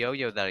ditched my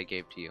yo-yo that I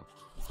gave to you.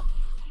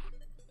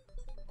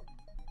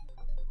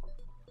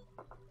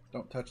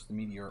 Don't touch the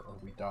meteor or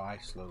we die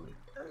slowly.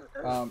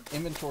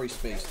 Inventory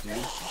space, dude.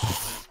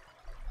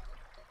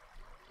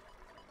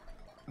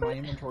 My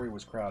inventory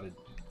was crowded.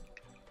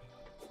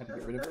 Had to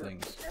get rid of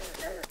things.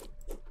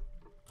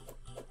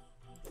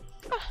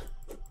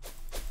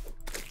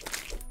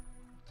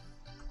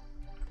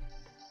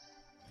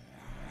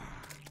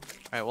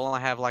 Alright, well I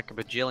have like a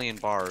bajillion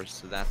bars,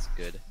 so that's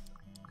good.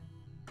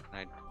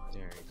 There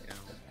you go.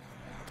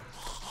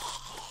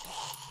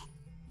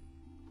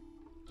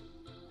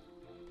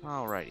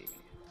 Alrighty.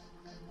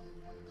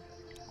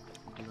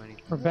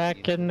 We're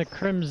back in the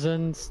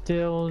Crimson.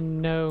 Still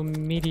no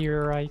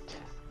meteorite.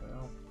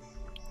 Well.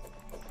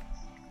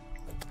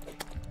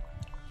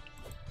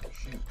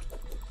 Shoot.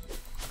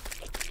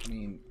 I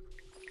mean,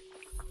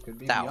 could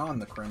be Ow.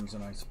 beyond the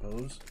crimson, I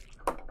suppose.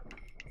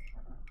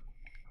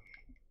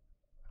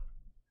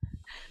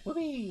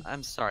 Whoopee!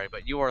 I'm sorry,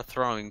 but you are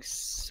throwing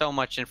so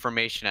much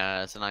information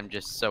at us, and I'm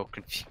just so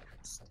confused.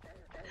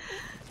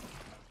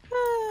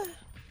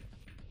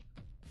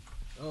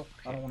 Oh,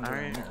 I don't want to go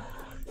in there.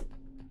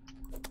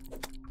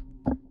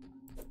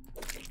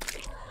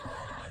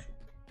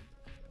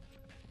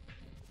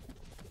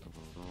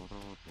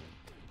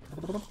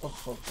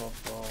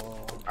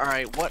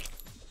 Alright, what?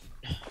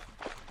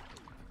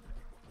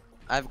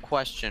 I have a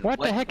question. What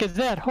the heck is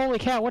that? Holy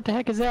cow! What the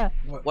heck is that?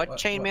 What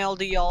chainmail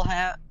do y'all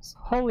have?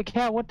 Holy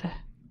cow! What the?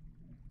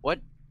 What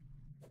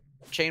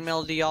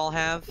chainmail do y'all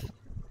have?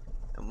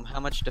 How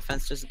much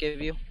defense does it give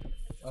you?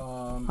 I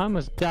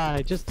almost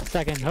died. Just a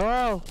second.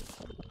 Oh!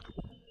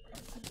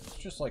 It's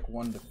just like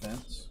one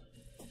defense.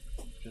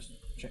 Just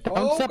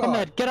Don't step on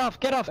that. Get off!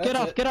 Get off! That's Get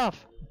off! it. Get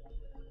off!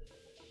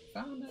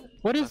 Found it.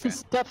 What is Okay. the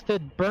stuff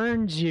that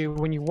burns you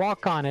when you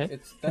walk on it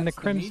It's in the that's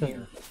Crimson?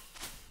 meteor.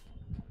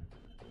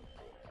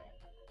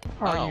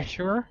 Are Oh. you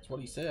sure? That's what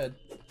he said.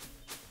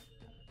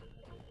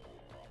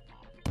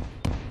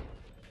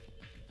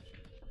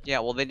 Yeah,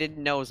 well, they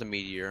didn't know it was a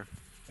meteor.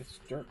 It's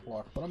dirt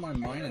block. What am I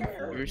mining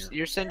for here?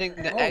 You're sending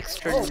the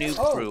extra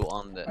noob crew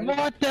on the...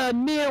 What the,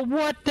 Neil,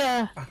 what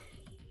the?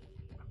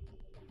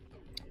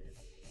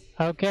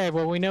 Okay,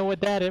 well, we know what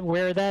that is,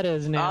 where that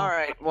is now.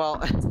 Alright, well...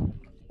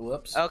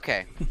 Whoops.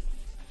 Okay.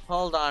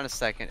 Hold on a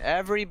second.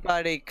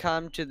 Everybody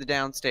come to the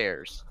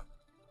downstairs.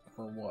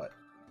 For what?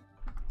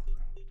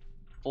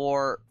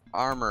 For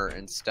armor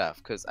and stuff,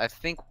 because I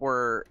think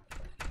we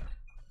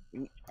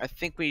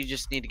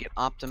just need to get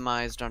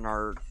optimized on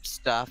our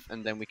stuff,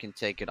 and then we can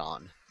take it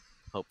on.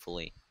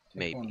 Hopefully.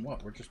 Maybe. On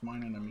what? We're just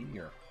mining a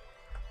meteor.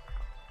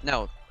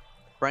 No.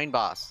 Brain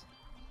boss.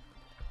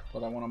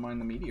 But I want to mine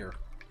the meteor.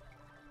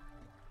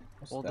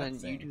 What's Well, that then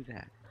thing? you do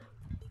that.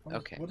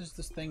 Okay. What is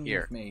this thing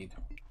Here. you've made?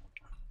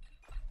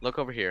 Look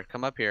over here.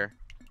 Come up here.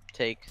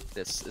 Take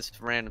this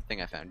random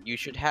thing I found. You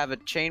should have a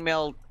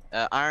chainmail,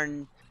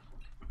 iron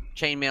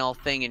chainmail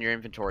thing in your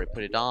inventory.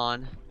 Put it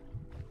on.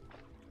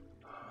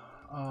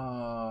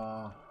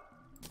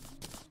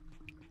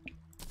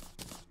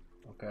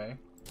 Okay.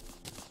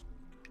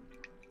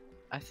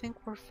 I think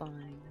we're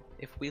fine.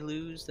 If we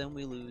lose, then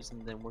we lose,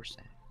 and then we're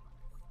sad.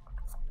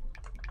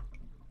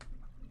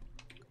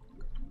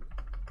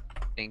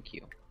 Thank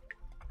you.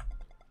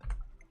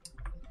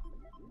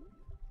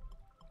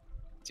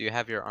 Do you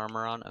have your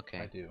armor on? Okay.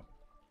 I do.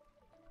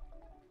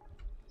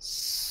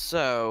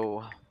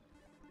 So...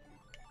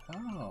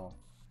 Oh.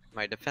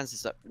 My defense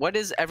is up. What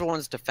is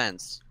everyone's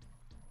defense?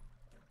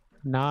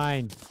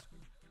 9.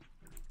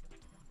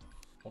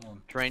 Hold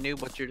on.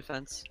 Terrainoob, what's your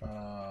defense?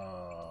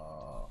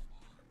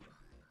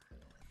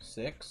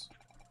 6.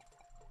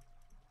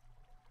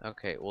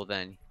 Okay, well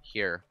then,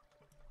 here.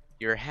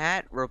 Your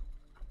hat,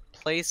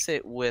 replace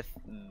it with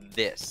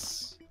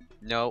this.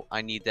 No,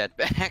 I need that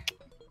back.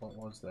 What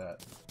was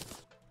that?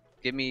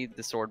 Give me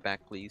the sword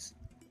back, please.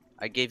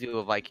 I gave you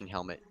a Viking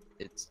helmet.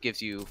 It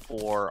gives you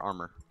 4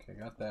 armor. Okay,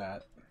 got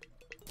that.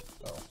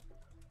 Oh.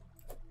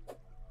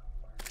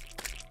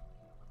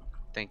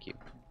 Thank you.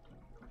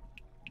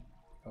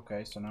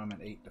 Okay, so now I'm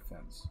at 8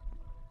 defense.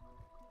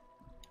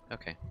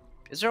 Okay.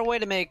 Is there a way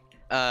to make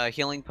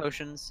healing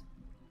potions?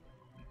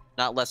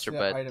 Not lesser,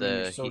 but item in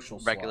your the social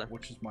regular. slot,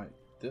 which is my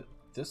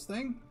this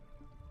thing?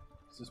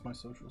 Is this my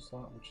social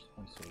slot? Which is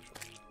my social?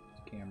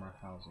 Camera,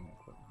 housing,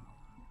 equipment.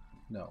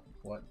 No.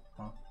 What?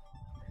 Huh?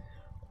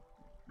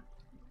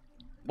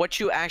 What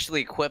you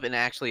actually equip and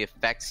actually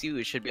affects you,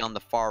 it should be on the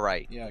far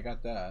right. Yeah, I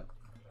got that.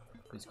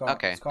 It's calling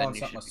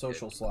something a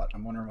social slot.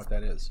 I'm wondering what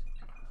that is.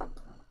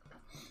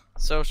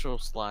 Social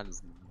slot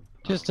is...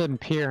 Just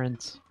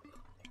appearance.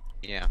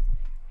 Yeah.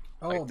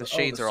 Oh, like the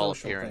shades are all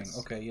appearance.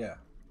 Thing. Okay, yeah.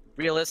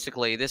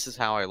 Realistically, this is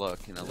how I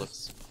look, and it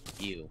looks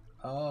you.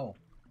 Oh.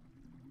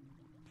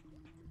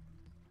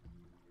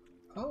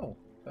 Oh,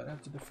 that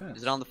adds a defense.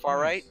 Is it on the far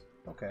right?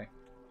 Okay,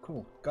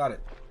 cool. Got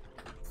it.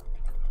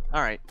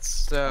 Alright,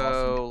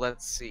 so Awesome.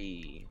 let's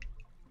see.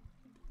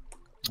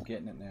 I'm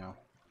getting it now.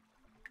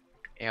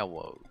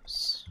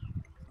 Arrows.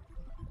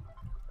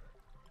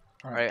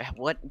 Alright.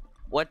 Alright,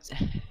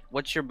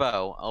 what's your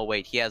bow? Oh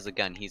wait, he has a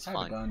gun, he's I have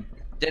a fine. gun.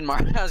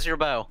 Denmark, how's your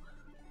bow?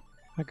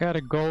 I got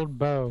a gold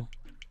bow.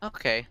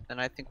 Okay, then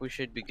I think we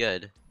should be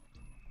good.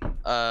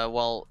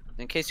 Well,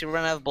 in case you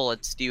run out of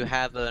bullets, do you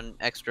have an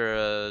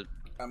extra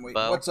I'm waiting.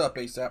 bow? What's up,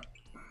 ASAP?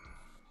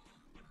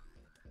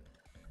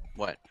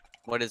 What?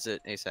 What is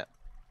it, ASAP?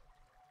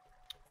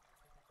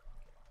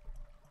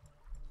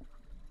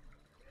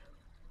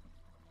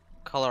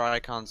 Color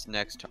icons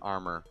next to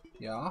armor.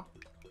 Yeah?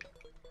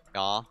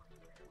 Yeah,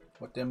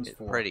 What them's it's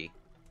for? pretty.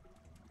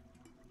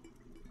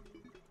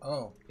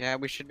 Oh. Yeah,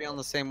 we should be on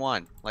the same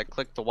one. Like,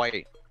 click the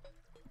white.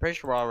 I'm pretty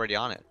sure we're already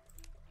on it.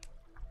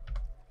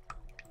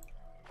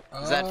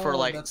 Is that for,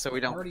 like, that's so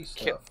we the don't party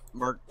kill,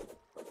 stuff.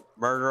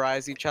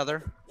 murderize each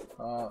other?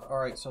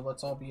 Alright, so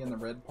let's all be in the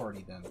red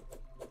party then.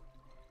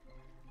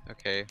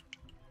 Okay.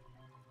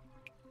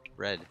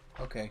 Red.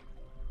 Okay.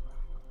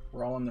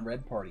 We're all in the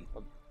red party.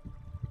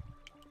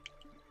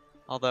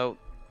 Although,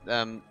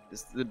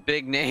 the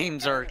big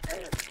names are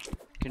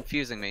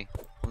confusing me.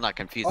 Well, not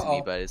confusing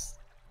me, but it's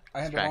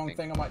I had the wrong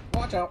distracting. thing. I'm like,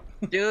 watch out.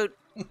 Dude,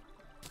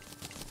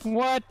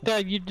 What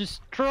the? You're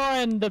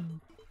destroying the...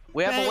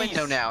 we have a Base.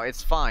 window now.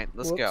 It's fine.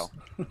 Let's Whoops.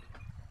 go.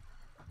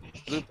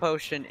 Blue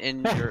potion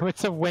in your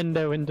It's a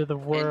window into the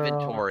world.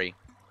 inventory.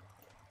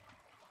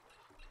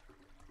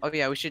 Oh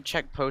yeah, we should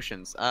check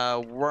potions.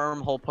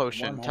 Wormhole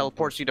potion Wormhole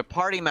teleports you to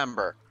party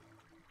member.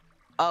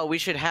 Oh, we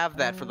should have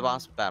that for the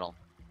boss battle.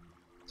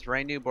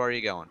 Terrainoob, where are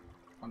you going?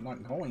 I'm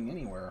not going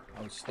anywhere.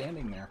 I was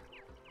standing there.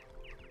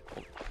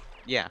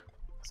 Yeah,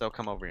 so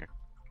come over here.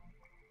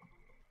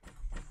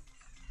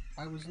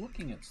 I was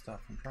looking at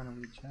stuff. I'm trying to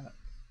read chat.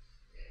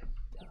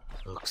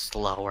 Look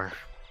slower.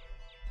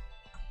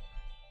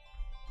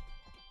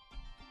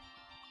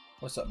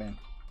 What's up, man?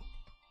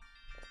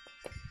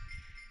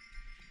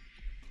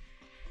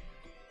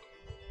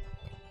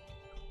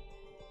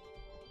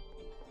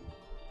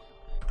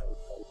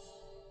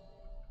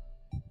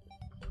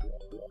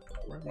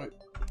 Where am I?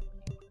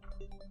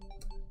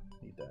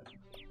 Need that.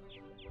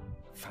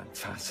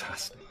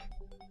 Fantastic.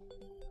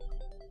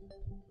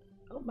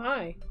 Oh Oh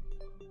my.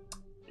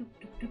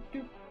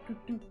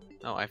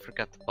 Oh, I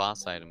forgot the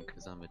boss item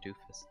because I'm a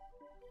doofus.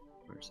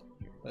 Where's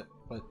it here?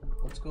 But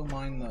let's go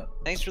mine the.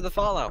 Thanks for the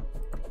follow.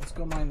 Let's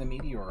go mine the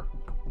meteor.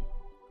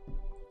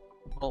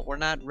 Well, we're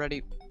not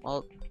ready.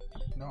 Well,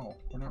 no,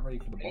 we're not ready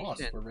for the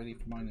boss. We're ready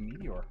for mine the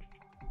meteor.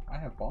 I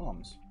have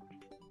bombs.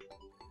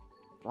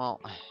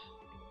 Well.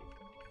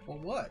 Well,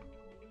 what?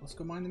 Let's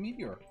go mine the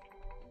meteor.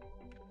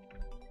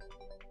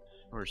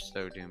 We're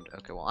so doomed.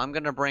 Okay, well, I'm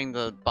gonna bring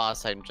the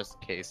boss item just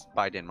in case.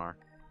 Bye, Denmark.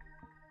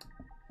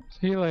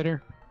 See you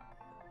later.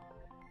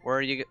 Where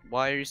are you?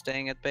 Why are you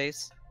staying at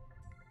base?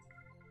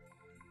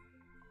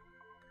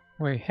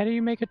 Wait, how do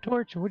you make a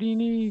torch? What do you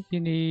need? You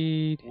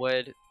need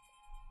Wood.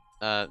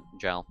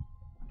 Gel.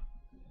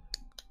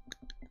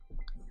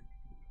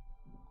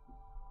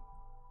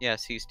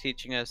 Yes, he's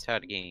teaching us how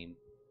to game.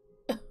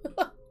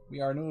 We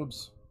are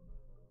noobs.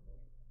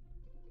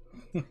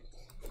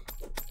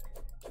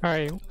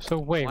 Alright, so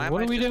wait, Why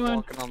what am are I we just doing?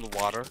 walking on the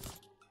water?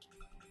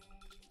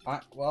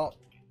 Well,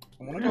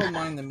 I want to go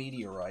mine the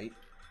meteorite.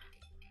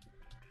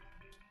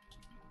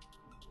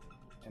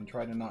 And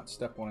try to not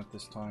step on it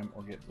this time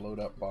or get blowed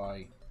up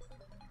by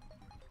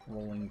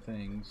rolling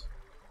things.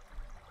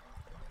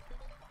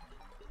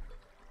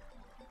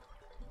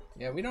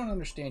 Yeah, we don't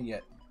understand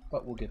yet,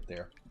 but we'll get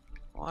there.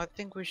 Well, I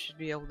think we should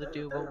be able to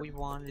do what we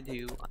want to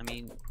do. I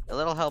mean, a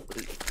little help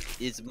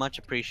is much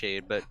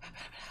appreciated, but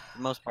for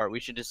the most part, we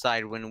should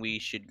decide when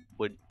we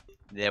when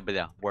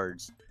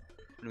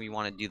we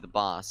want to do the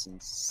boss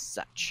and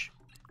such.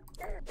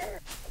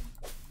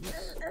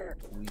 Yes,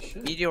 we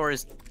should. Meteor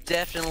is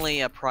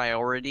definitely a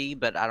priority,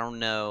 but I don't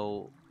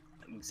know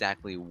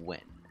exactly when.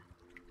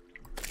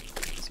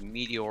 Because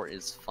Meteor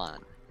is fun.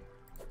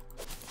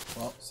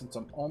 Well, since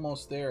I'm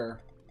almost there,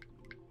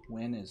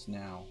 when is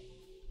now?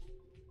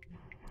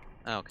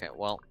 Okay,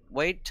 well,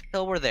 wait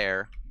till we're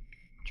there.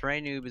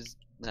 Terrainoob is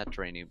not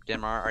Terrainoob.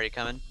 Denmar, are you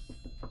coming?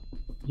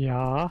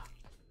 Yeah.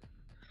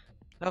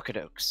 Okie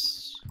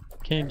dokes.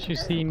 Can't you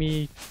see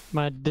me,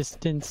 my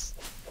distance,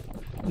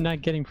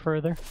 not getting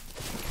further?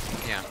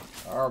 Yeah.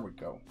 There we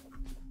go.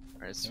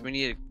 Alright, so we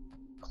need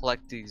to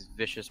collect these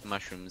vicious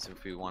mushrooms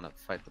if we want to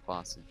fight the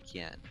boss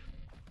again.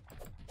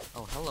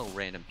 Oh, hello,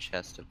 random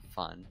chest of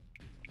fun.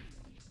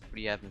 What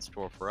do you have in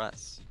store for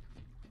us?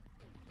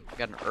 I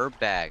got an herb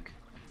bag.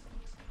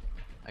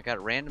 I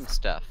got random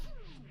stuff.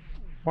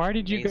 Why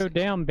did you go Amazing.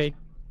 down,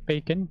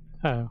 Bacon?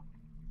 Oh.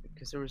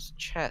 Because there was a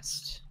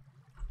chest.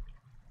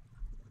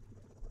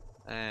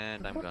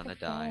 And I'm gonna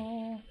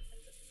die.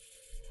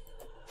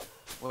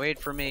 Wait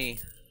for me.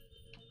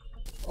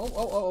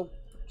 Oh,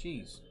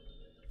 jeez.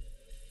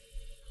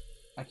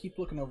 I keep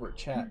looking over at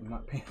chat and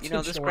not paying attention. You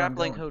know, this to where I'm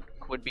grappling going.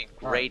 hook would be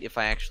great if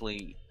I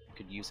actually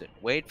could use it.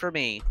 Wait for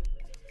me.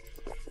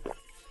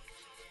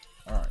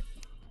 Alright.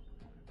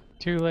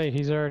 Too late,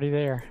 he's already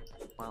there.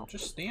 Well,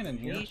 Just standing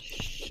here.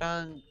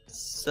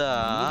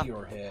 Shansa.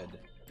 Meteor head.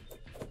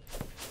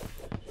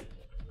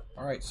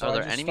 Alright, so Are I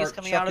there just enemies start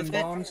coming out of chucking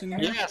it? bombs in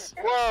here? Yes!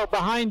 Whoa,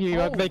 behind you!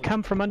 Oh. They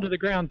come from under the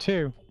ground,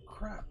 too.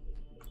 Crap.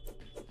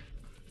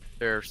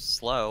 They're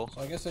slow.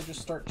 So I guess I just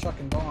start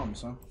chucking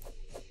bombs, huh?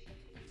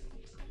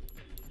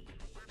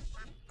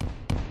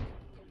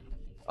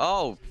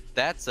 Oh,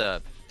 that's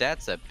a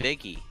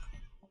biggie.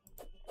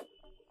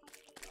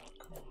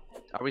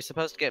 Are we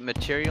supposed to get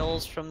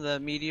materials from the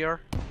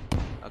meteor?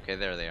 Okay,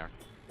 there they are.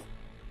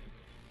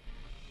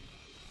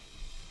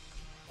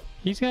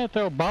 He's gonna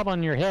throw a bomb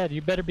on your head.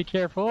 You better be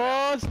careful.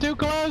 Oh, it's too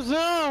close!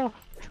 Oh!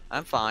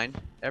 I'm fine.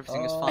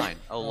 Everything is Oh, fine.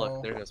 Oh, look,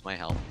 oh. there goes my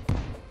health.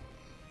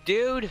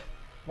 Dude,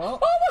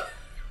 Well,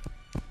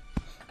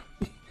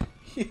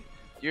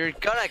 you're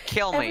gonna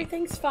kill me.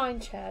 Everything's fine,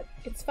 chat.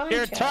 It's fine,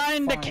 You're chat.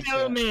 trying to Fine, kill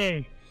chat.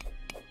 me!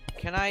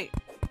 Can I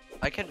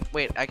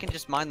can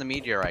just mine the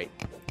meteorite.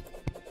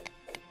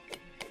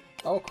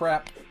 oh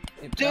crap.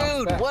 It bounced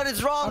Dude, back. what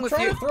is wrong I'm with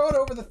trying you? to throw it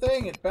over the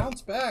thing. It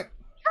bounced back.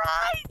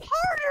 Try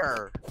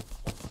harder.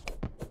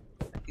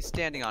 He's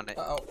standing on it.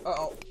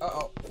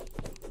 Uh-oh.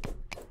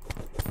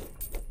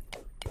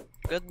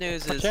 Good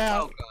news is Watch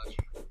out. oh gosh.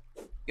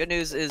 Good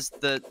news is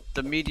the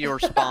meteor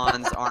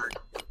spawns aren't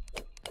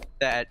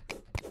that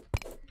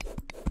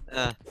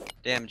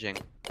damaging.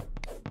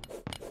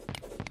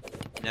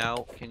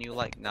 No, can you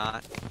like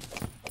not?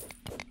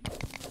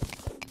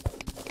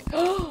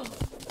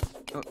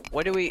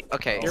 What do we?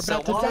 Okay, You're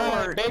so about to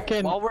die,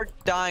 Bacon. while we're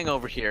dying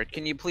over here,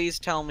 can you please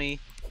tell me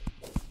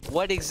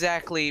what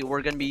exactly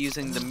we're gonna be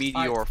using the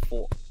meteor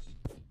for?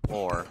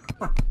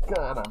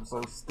 God, I'm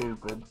so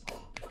stupid.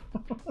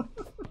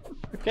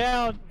 Look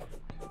out!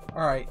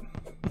 Alright.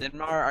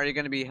 Denmar, are you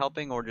gonna be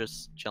helping or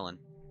just chilling?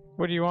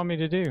 What do you want me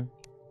to do?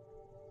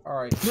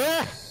 Alright.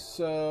 Yeah.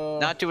 So...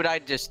 Not do what I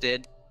just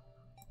did.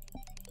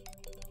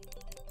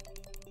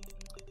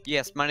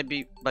 Yes, but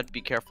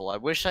be careful. I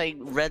wish I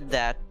read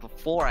that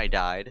before I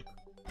died.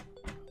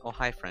 Oh,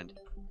 hi, friend.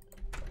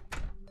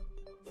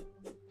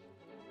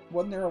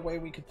 Wasn't there a way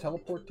we could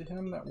teleport to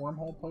him, that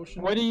wormhole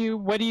potion? What do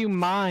you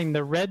mine?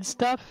 The red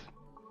stuff?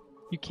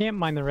 You can't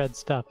mine the red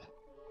stuff.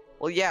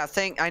 Well, yeah,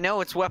 I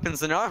know it's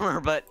weapons and armor,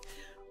 but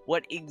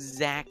what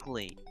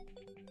exactly?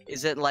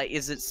 Is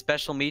it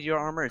special meteor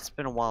armor? It's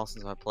been a while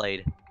since I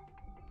played.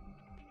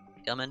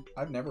 Gilman?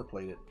 I've never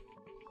played it.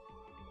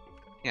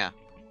 Yeah.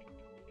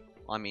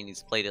 Well, I mean,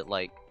 he's played it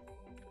like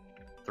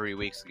 3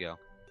 weeks ago.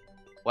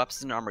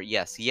 Weapons and armor,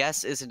 yes.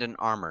 Yes isn't an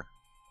armor.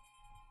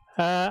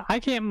 I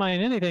can't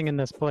mine anything in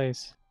this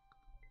place.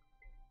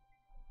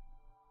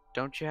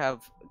 Don't you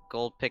have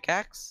gold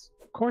pickaxe?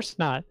 Of course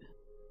not.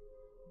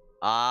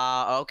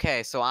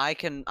 Okay, so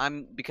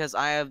because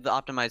I have the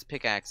optimized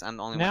pickaxe, I'm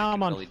the only Now one I'm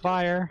who on can really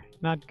fire.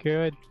 Not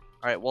good.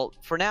 Alright, well,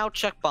 for now,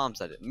 chuck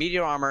bombs at it.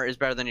 Meteor armor is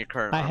better than your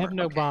current I armor. have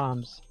no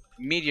bombs.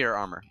 Meteor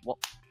armor.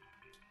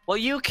 Well,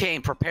 you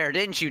came prepared,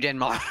 didn't you,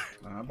 Denmark?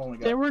 I've only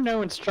got... There were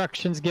no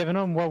instructions given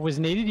on what was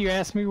needed. You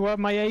asked me what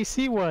my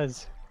AC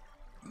was.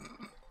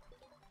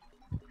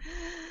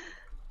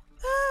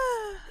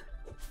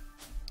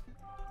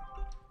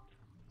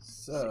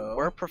 So...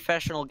 We're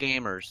professional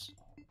gamers.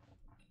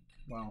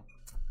 Well...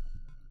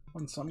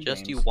 On some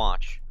Just games. you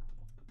watch.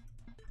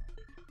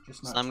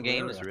 Just not Some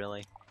games, Terraria.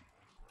 really.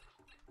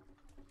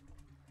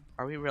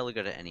 Are we really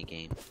good at any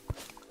game?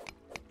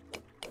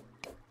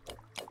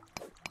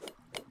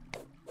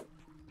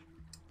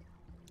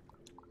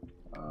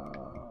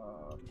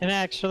 And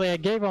actually, I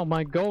gave all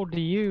my gold to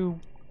you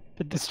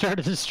at the start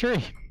of the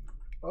stream.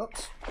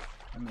 Oops.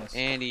 I missed.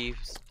 And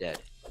he's dead.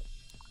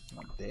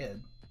 I'm dead.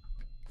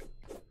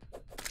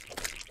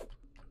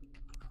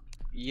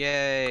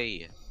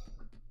 Yay!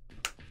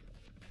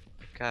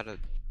 Got a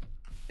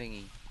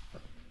thingy. Are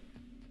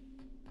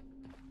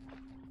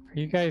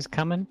you guys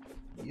coming?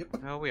 Yep.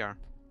 Oh, we are.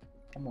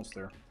 Almost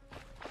there.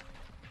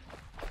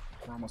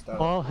 We're almost out.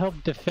 Well, I'll help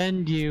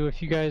defend you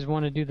if you guys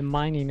want to do the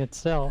mining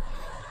itself.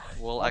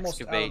 We'll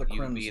Almost out of excavate, the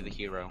you be crimson. the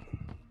hero.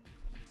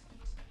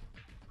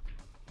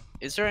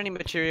 Is there any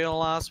material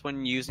loss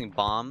when using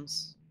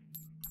bombs?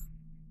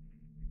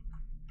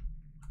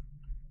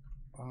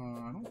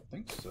 I don't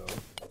think so.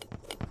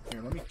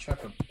 Here, let me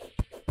check a...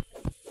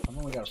 I've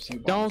only got a few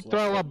bombs Don't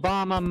throw a left.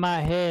 bomb on my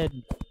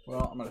head.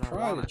 Well, I'm gonna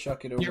try to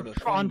chuck it over You're the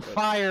thing, on but...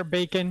 fire,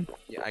 Bacon.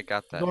 Yeah, I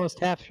got that. Lost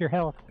half your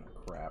health.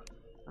 Crap.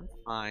 I'm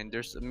fine.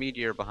 There's a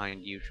meteor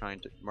behind you trying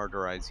to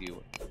murderize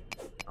you.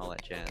 All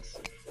that jazz.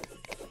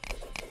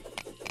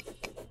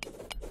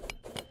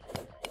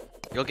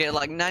 You'll get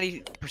like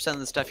 90% of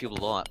the stuff you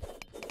blow up.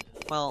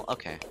 Well,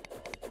 okay.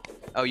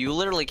 Oh, you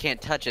literally can't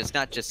touch it. It's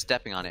not just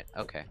stepping on it.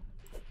 Okay.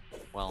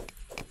 Well.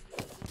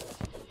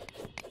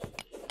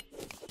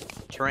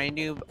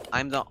 Terrainoob,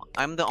 I'm the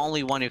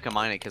only one who can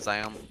mine it because I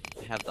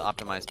have the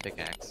optimized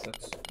pickaxe.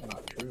 That's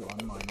not true.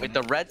 I'm mining Wait, it.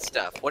 the red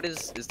stuff. What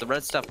is the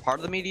red stuff part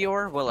of the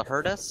meteor? Will it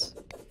hurt us?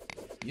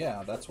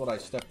 Yeah, that's what I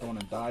stepped on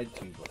and died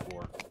to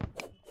before.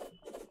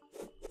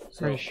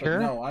 So, Are you but sure?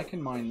 no, I can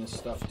mine this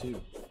stuff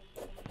too.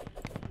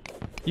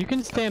 You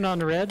can stand on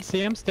the red.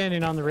 See, I'm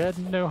standing on the red.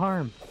 No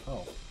harm.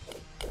 Oh.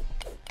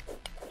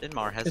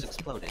 Denmar has It's-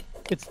 exploded.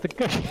 It's the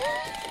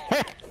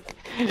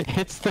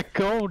it's the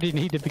gold you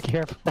need to be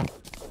careful.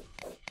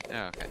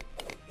 Oh, okay.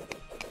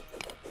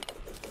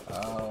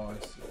 Oh, I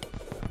see.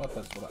 I thought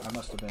that's what I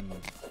must have been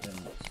was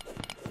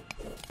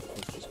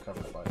just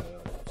covered by the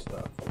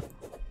stuff.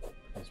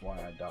 That's why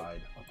I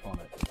died upon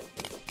it.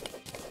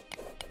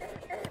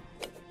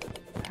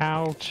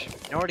 Ouch.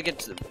 In order to get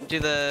to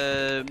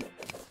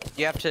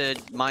you have to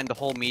mine the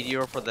whole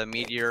meteor for the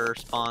meteor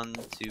spawn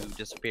to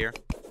disappear.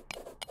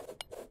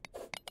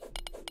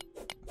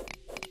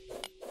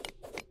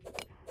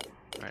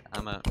 Alright,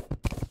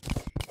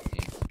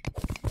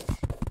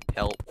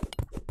 help.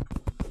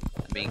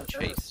 I'm being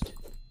chased.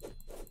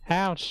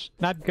 Ouch.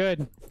 Not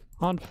good.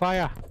 On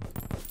fire.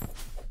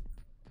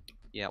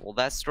 Yeah, well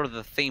that's sort of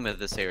the theme of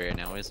this area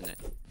now, isn't it?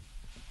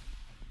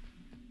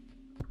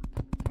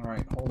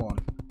 Alright, hold on.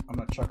 I'm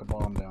gonna chuck a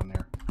bomb down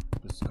there.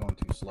 This is going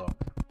too slow.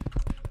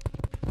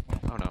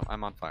 Oh no,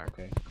 I'm on fire.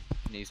 Okay.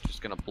 And he's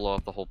just gonna blow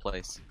up the whole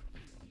place.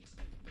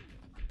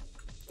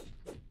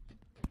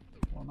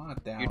 Well,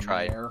 not down You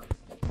tried. there.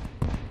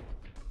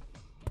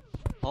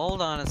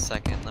 Hold on a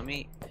second,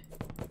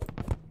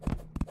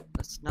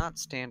 let's not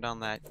stand on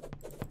that.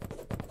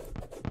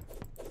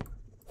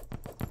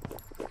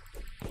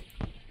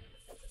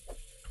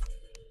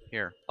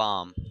 Here,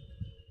 bomb.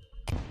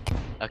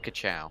 A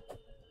ka-chow.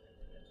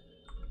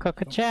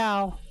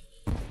 Cook-a-chow.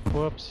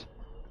 Whoops.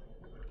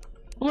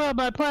 Blow up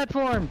my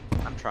platform!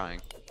 I'm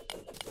trying.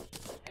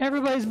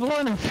 Everybody's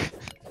blowing up.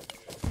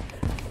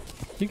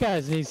 You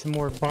guys need some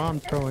more bomb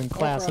throwing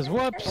classes. Oh,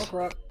 crap. Whoops! Oh,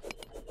 crap.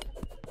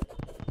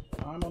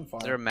 I'm on fire.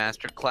 Is there a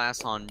master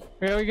class on...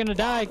 Are we gonna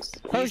die? He's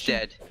Potion.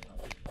 dead.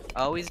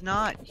 Oh, he's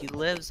not. He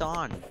lives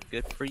on.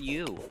 Good for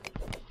you.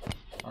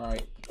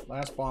 Alright,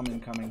 last bomb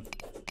incoming.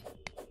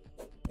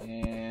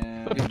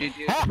 And...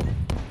 Ah!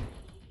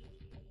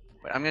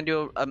 Wait, I'm gonna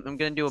do a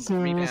rebound.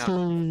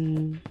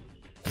 Seriously.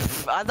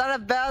 I thought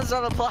it bounced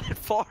on the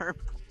platform.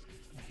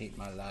 I hate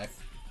my life.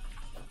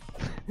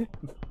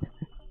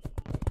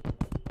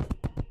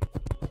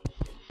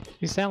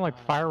 You sound like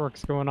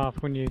fireworks going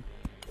off when you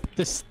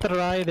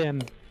destroy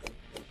them.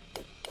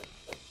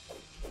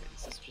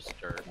 This is just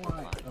dirt. We're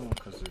Why? fine. Oh,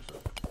 because there's a...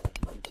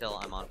 Until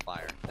I'm on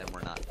fire, then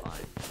we're not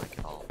fine. Like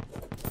at all.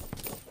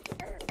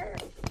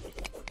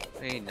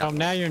 Hey, Oh,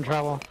 now you're in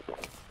trouble.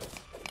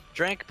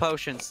 Drink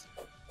potions.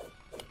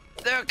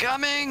 They're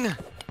coming!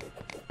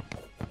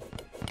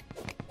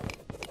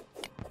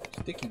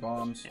 Sticky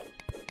bombs.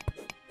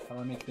 How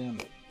do I make them?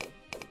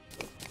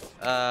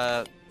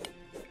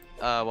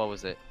 What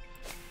was it?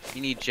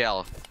 You need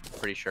gel,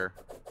 pretty sure.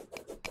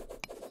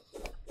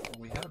 Well,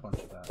 we had a bunch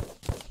of that.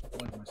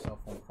 I light myself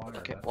on fire.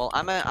 Okay, well,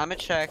 I'm a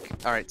check.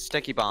 Alright,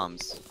 sticky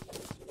bombs.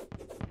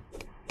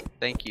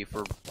 Thank you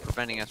for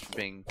preventing us from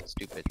being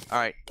stupid.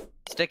 Alright,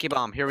 sticky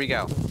bomb, here we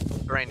go.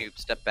 Terrainoob,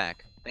 step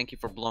back. Thank you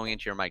for blowing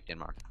into your mic,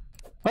 Denmark.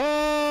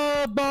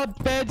 Oh,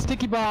 bad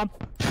sticky bomb.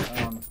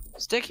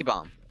 Sticky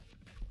bomb.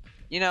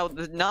 You know,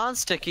 the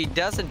non-sticky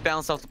doesn't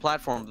bounce off the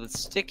platform. The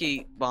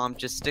sticky bomb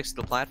just sticks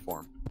to the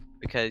platform.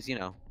 Because, you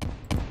know,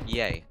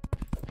 yay.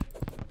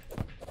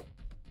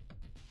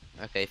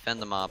 Okay,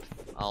 fend them up.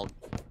 I'll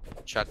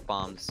chuck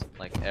bombs,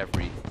 like,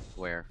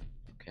 everywhere.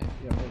 Okay.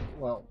 Yeah,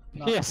 well,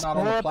 not, yes, not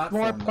on the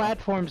platform, more though.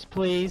 platforms,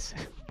 please.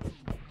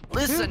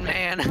 Listen,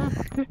 man!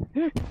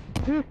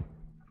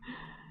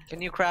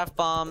 Can you craft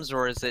bombs,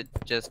 or is it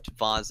just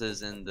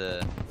vases in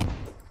the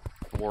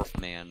dwarf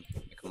man,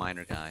 like a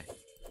miner guy?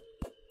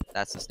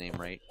 That's his name,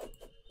 right?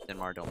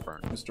 Denmark, don't burn.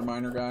 Mr.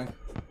 Miner guy.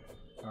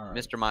 All right.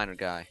 Mr. Miner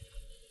guy.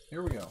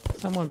 Here we go.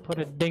 Someone put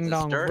a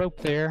ding-dong dirt? rope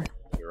there.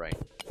 You're right.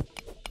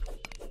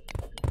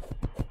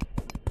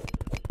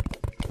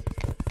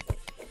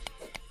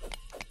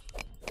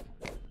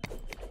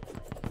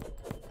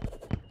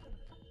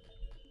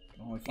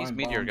 Only These find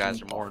meteor bombs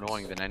guys in are more boxes.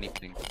 annoying than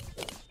anything.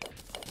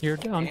 You're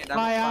on And I'm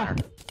fire.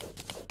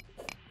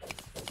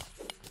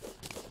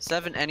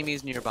 7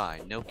 enemies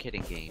nearby. No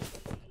kidding, game.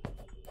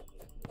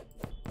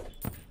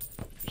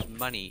 There's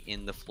money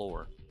in the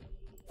floor.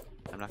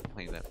 I'm not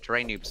complaining that.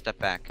 Terrainoob, step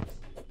back.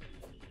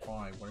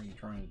 Why? What are you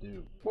trying to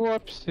do?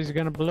 Whoops, he's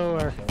gonna blow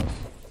her. Kill us?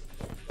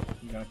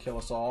 You gonna kill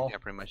us all? Yeah,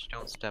 pretty much.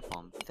 Don't step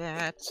on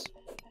that.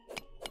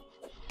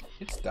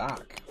 It's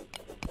dark.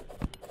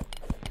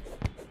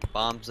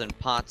 Bombs and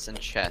pots and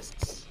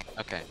chests.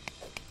 Okay.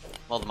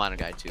 Well, the miner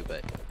guy too,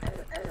 but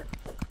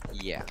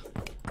yeah.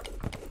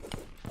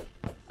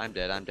 I'm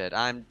dead. I'm dead.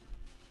 I'm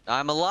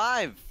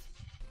alive.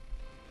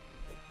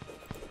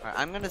 Alright,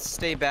 I'm gonna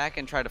stay back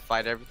and try to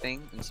fight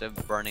everything instead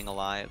of burning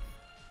alive.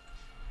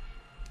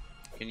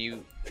 Can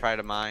you try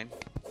to mine?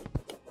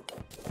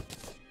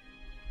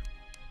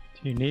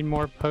 Do you need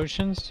more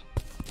potions?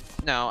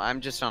 No,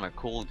 I'm just on a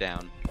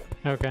cooldown.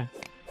 Okay.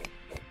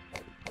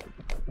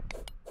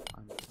 I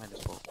might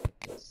as well.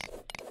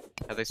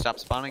 Have they stopped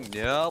spawning?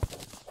 Nope.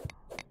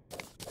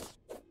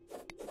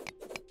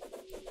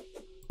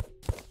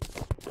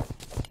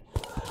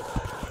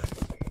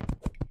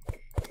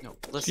 No,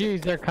 listen.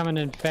 Jeez, they're coming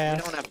in I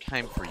fast. don't have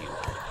time for you.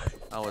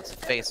 Oh, it's a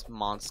face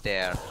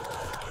monster.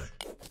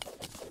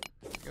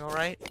 You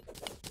alright?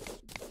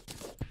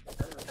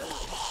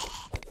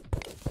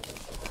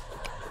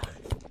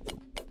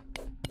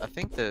 I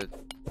think the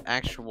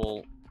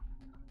actual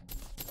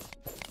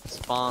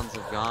spawns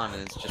have gone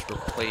and it's just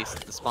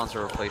replaced, the spawns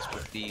are replaced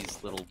with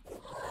these little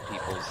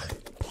peoples.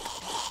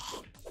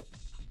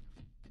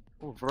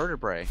 Ooh,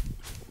 vertebrae.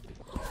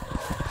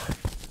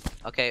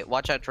 Okay,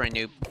 watch out,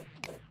 Terrainoob.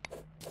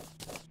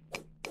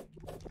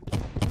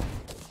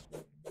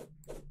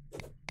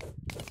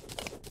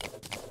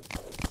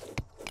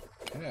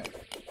 Okay.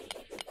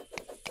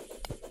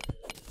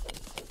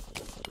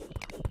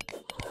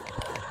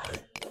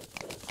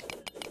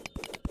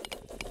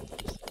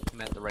 I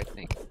meant the right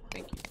thing.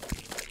 Thank you.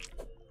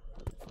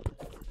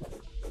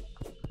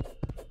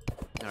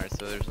 Alright,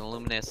 so there's an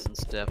luminescent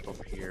stuff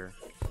over here.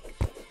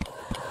 I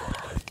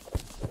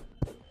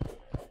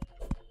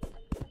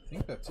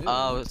think that's it.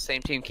 Oh,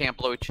 same team can't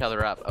blow each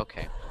other up.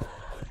 Okay.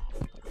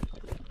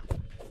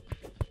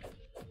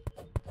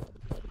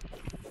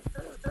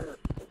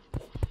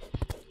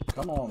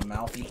 Come on,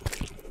 Mouthy.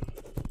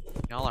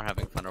 Y'all are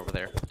having fun over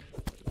there.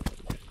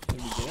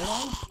 Did we get it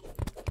all?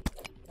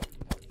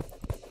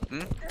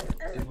 Hmm?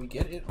 Did we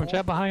get it Watch all?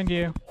 out behind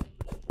you.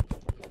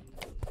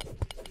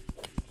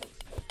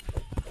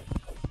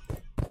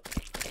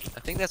 I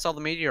think that's all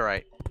the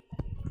meteorite.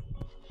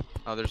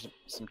 Oh, there's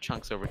some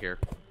chunks over here.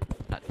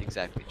 Not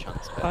exactly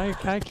chunks, but I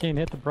can't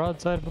hit the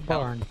broadside of the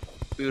barn.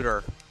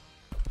 booter.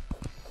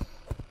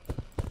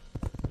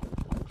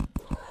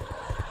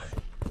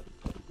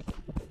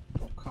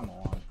 Oh, come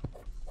on.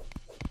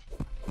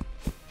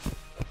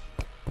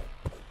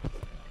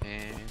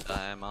 And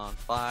I'm on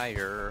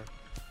fire.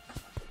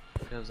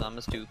 Because I'm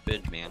a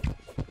stupid man. Did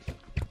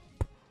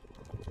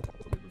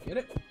we get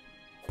it? Do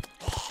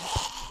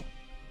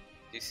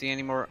you see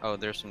any more? Oh,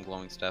 there's some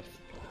glowing stuff.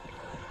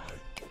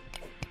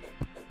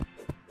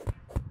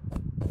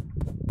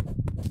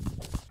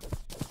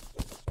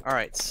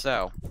 Alright,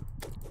 so.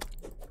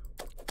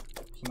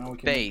 So now we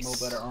can make Base.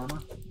 more better armor?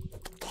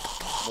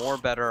 More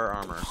better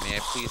armor. May I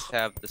please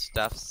have the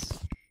stuffs?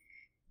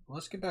 Well,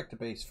 let's get back to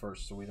base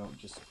first so we don't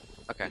just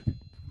Okay.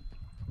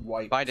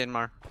 wipe Bye,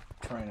 Denmar.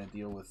 trying to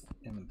deal with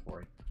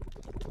inventory.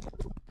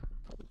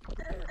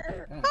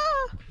 Yeah.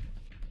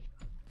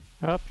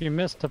 Oh, you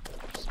missed a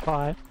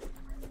spot.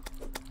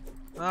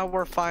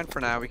 We're fine for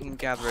now. We can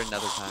gather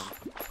another time.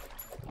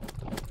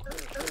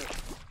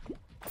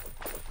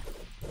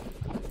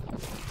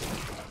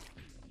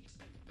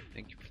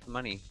 Thank you for the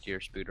money, dear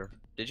Spooter.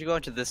 Did you go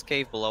into this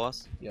cave below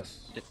us?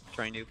 Yes.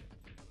 Terrainoob?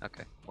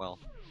 Okay, well,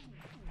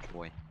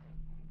 boy.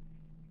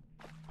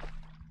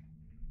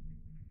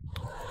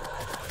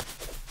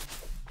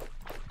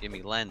 Give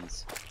me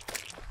lens.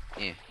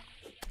 Eh.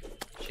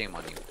 Shame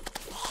on you.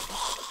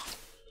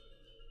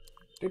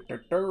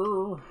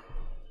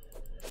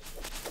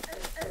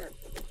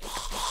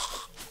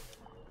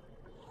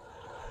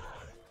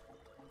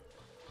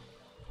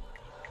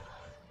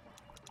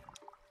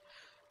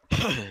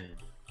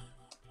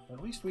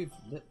 At least we've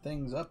lit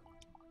things up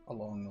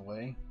along the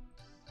way.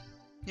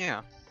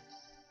 Yeah,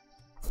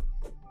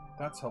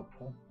 That's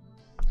helpful.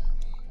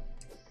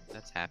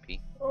 that's happy.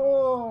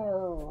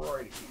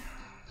 Alrighty.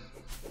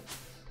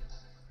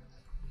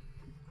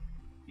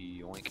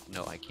 Yoink.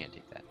 No, I can't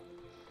take that.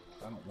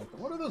 I don't want them.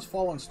 What are those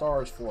fallen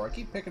stars for? I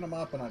keep picking them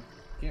up and I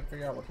can't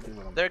figure out what to do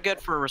with them. They're good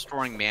for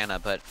restoring mana,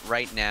 but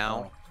right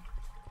now,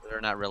 Oh,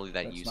 they're not really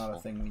that that's useful. not a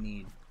thing we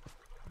need.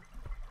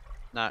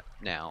 Not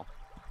now.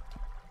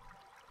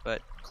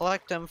 But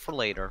collect them for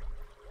later.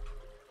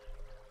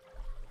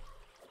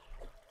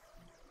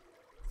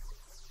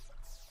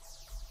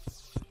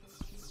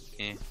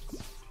 Eh.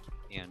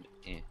 And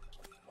eh.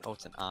 Oh,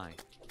 it's an eye.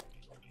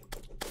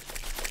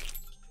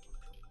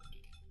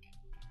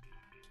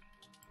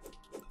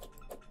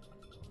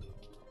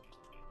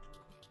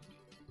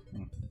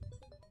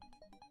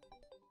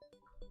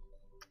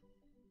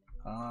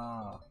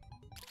 Ah.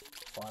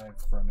 5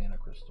 for a mana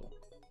crystal.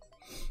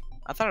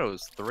 I thought it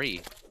was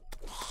 3.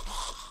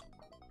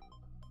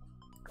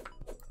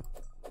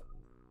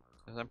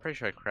 'Cause I'm pretty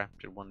sure I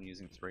crafted one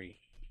using 3.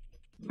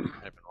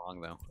 I've been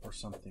wrong though. Or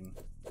something.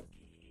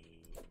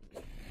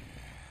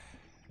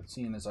 But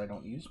seeing as I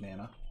don't use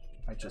mana,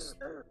 I just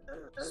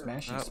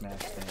smashy Oh.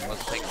 smash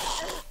Let's things. take.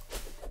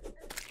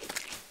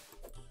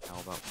 How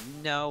about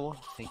no?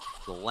 Thank you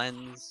for the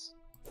lens.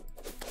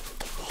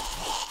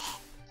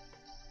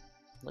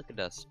 Look at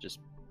us just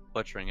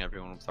butchering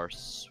everyone with our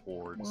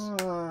swords.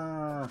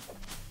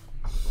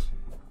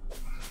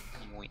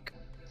 Yoink.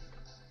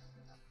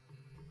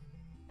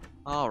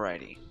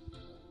 Alrighty.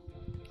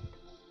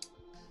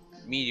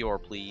 Meteor,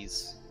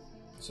 please.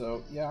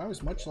 So, yeah, I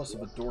was much less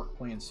of a dork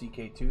playing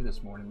CK2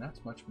 this morning.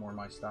 That's much more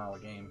my style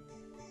of game.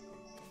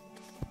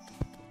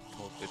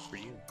 Well, good for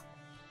you.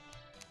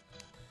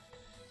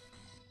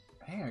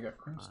 Hey, I got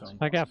Crimstone.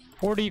 I got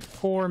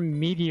 44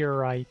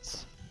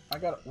 meteorites. I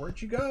got.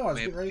 Where'd you go? I was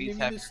May I getting ready to please give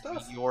you have this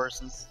stuff.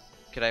 meteors?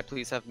 Could I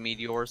please have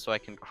meteors so I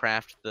can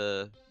craft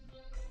the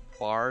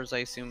bars? I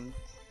assume.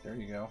 There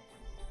you go.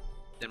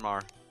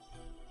 Denmar.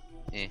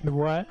 Eh. The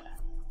what?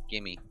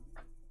 Gimme.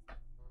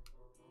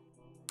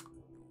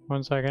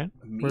 1 second.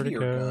 A Where'd it meteor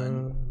go?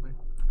 gun.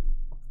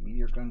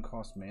 Meteor gun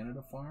costs mana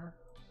to fire?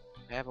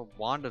 I have a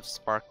wand of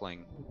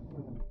sparkling.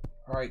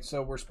 Alright,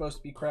 so we're supposed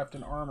to be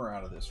crafting armor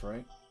out of this,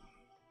 right?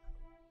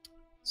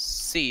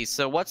 See,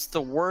 so what's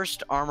the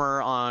worst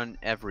armor on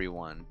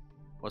everyone?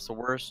 What's the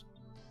worst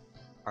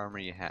armor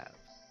you have?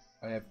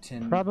 I have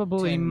 10.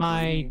 Probably 10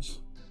 my- greaves.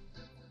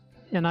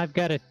 And I've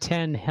got a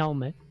 10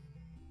 helmet.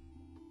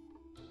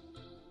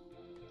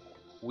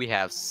 We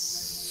have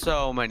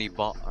so many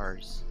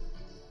bars.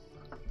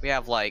 We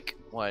have like,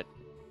 what,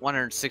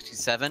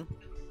 167?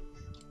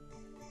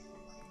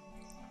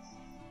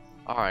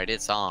 Alright,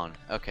 it's on.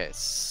 Okay,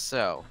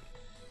 so.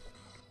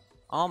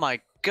 Oh my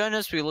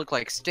goodness, we look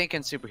like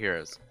stinking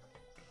superheroes.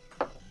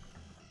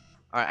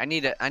 Alright, I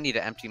need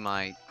to empty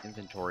my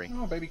inventory.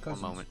 Oh, baby for a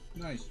cousins. moment.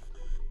 Nice.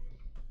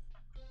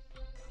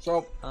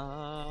 So,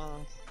 Uh,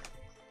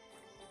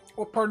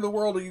 what part of the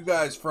world are you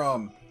guys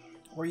from?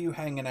 Where are you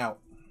hanging out?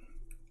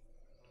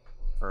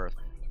 Earth.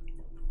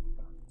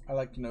 I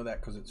like to know that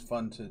because it's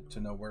fun to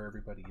know where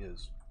everybody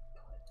is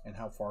and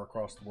how far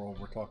across the world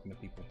we're talking to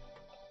people.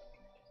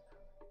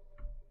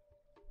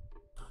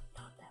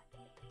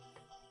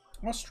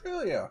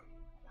 Australia.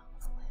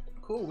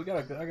 Cool. I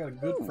got a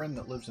good friend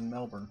that lives in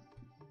Melbourne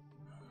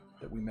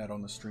that we met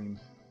on the stream.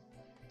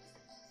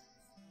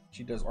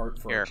 She does art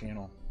for our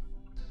channel.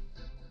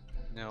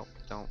 No,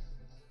 don't.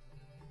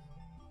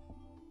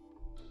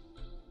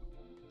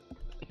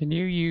 Can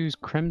you use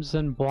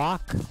crimson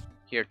block?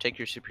 Here, take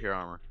your superhero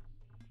armor.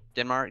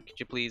 Denmark, could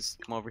you please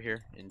come over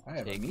here and I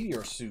have a take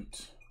meteor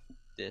suit.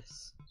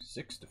 this?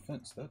 6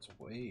 defense. That's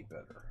way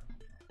better.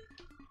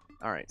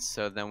 Alright,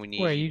 so then we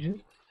need Wait,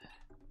 you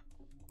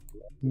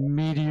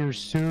meteor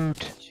suit.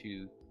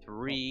 2, Oh,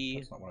 3.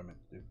 that's not what I meant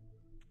to do.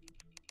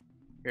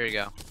 Here you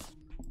go.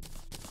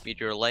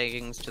 Meteor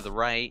leggings to the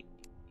right.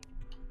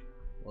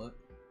 What?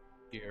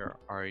 Here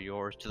are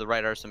yours. To the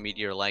right are some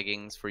meteor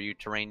leggings for you,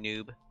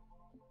 Terrainoob.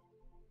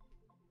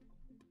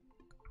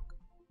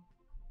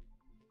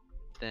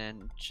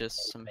 Then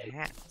just some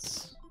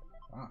hats.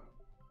 Ah.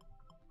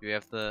 Do you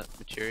have the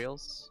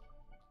materials?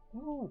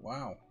 Oh,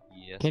 wow.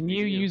 Yes. Can we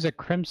you do. use a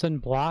crimson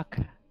block?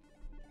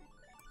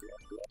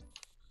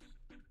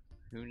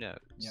 Who knows?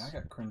 Yeah, I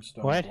got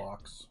crimstone What?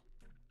 blocks.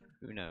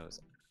 Who knows?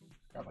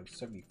 Got like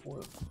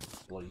 74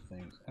 bloody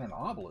things. And an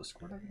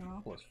obelisk. Where did I get an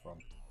obelisk from?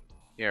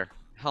 Here.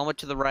 Helmet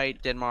to the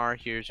right, Denmar,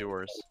 here's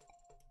yours.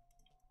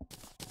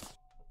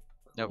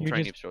 Nope,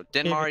 Terrainoob sword.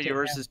 Denmar,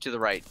 yours is to the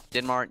right.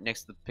 Denmar,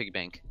 next to the piggy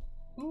bank.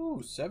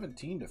 Ooh,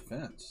 17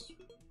 defense.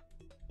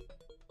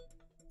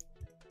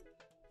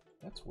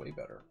 That's way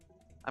better.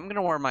 I'm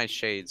gonna wear my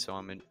shade so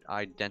I'm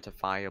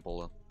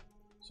identifiable.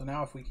 So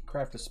now if we can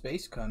craft a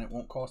space gun, it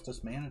won't cost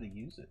us mana to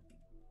use it.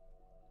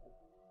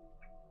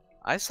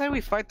 I say we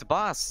fight the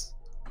boss.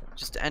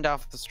 Just to end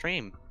off the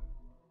stream.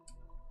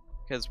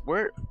 Because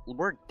we're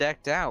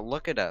decked out.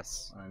 Look at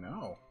us. I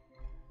know.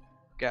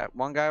 Got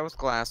one guy with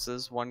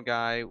glasses, one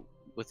guy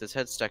with his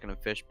head stuck in a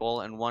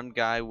fishbowl, and one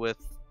guy with...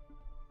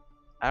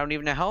 I don't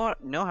even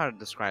know how to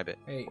describe it.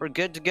 Hey, we're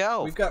good to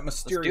go. We've got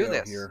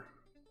Mysterio here.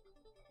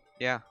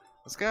 Yeah,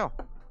 let's go.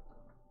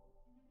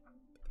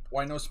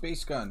 Why no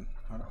space gun?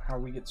 How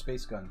do we get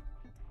space gun?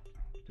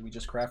 Do we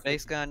just craft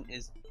space gun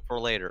is for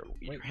later.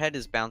 Wait. Your head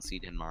is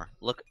bouncy, Denmar.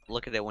 Look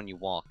at it when you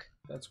walk.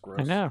 That's gross.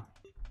 I know.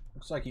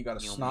 Looks like you got a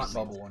snot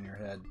bubble on your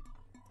head.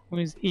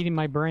 Who's eating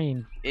my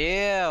brain?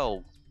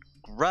 Ew.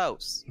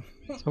 Gross.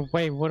 So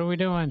wait, what are we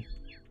doing?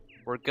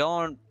 We're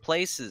going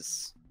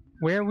places.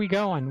 Where are we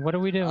going? What are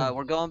we doing?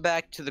 We're going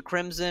back to the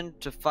Crimson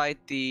to fight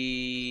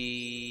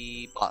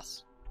the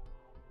boss.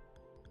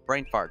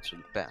 Brain farts are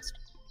the best.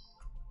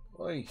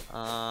 Oy.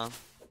 Got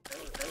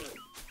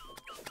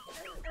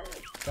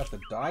the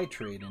dye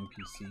trade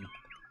NPC.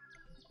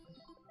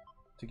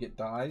 To get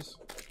dyes?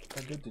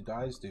 How good do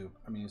dyes do?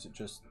 I mean, is it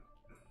just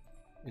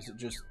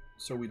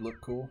so we look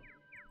cool?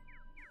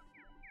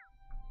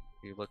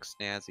 You look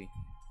snazzy.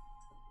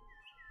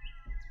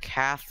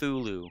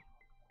 Cthulhu.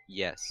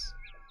 Yes.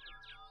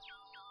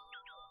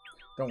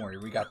 Don't worry,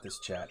 we got this,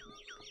 chat.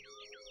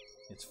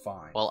 It's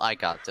fine. Well, I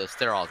got this.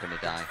 They're all gonna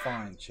die. It's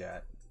fine,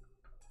 chat.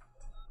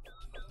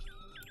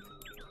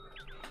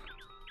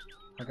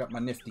 I got my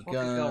nifty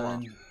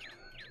gun.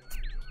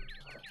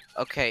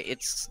 Okay,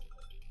 it's...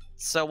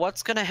 So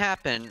what's gonna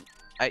happen...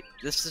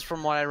 This is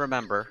from what I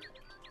remember.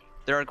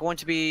 There are going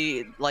to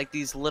be, like,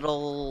 these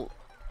little...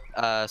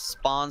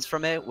 spawns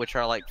from it, which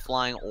are like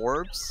flying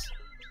orbs.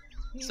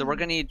 So we're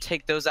gonna need to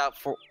take those out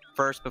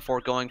first before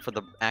going for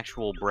the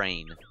actual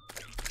brain.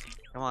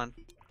 Come on.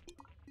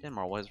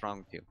 Denmar, what is wrong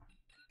with you?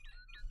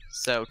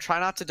 So try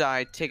not to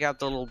die, take out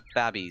the little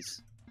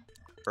babbies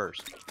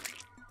first.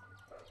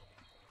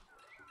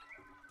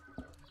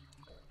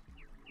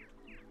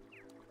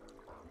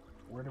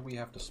 Where do we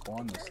have to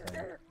spawn this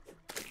thing?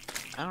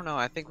 I don't know,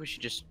 I think we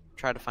should just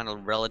try to find a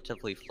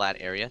relatively flat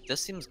area.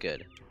 This seems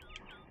good.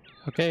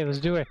 Okay, let's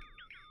do it.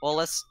 Well,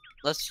 let's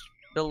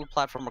build a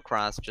platform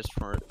across just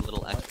for a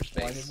little extra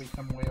space. Why did we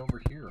come way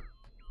over here?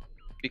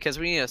 Because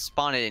we need to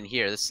spawn it in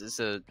here. This is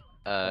a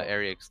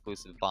area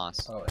exclusive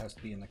boss. Oh, it has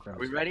to be in the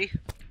Crimson. Are we ready?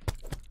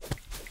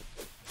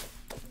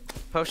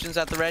 Potions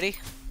at the ready?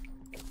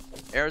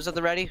 Arrows at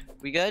the ready?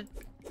 We good?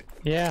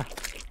 Yeah.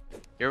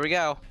 Here we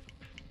go.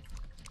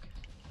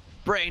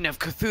 Brain of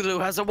Cthulhu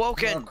has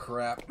awoken! Oh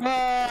crap.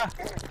 Ah!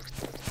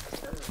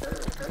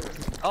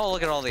 Oh,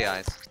 look at all the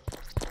eyes.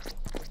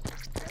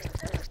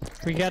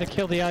 We gotta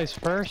kill the eyes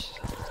first.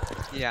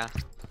 Yeah.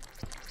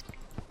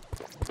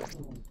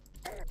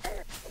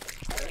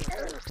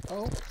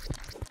 Oh.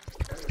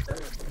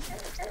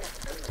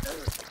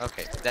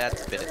 Okay,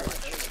 that's a bit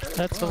much.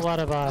 That's a lot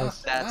of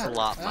eyes. That's a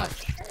lot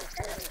much.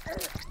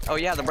 Oh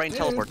yeah, the brain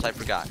teleports, I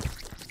forgot.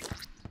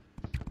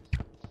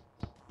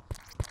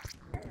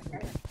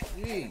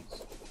 Jeez.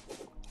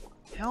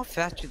 How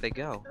fast do they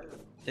go?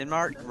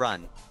 Denmark,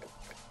 run.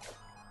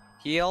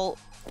 Heal,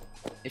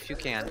 if you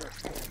can.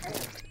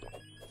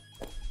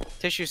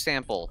 Tissue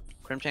sample,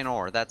 Crimson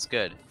ore, that's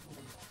good.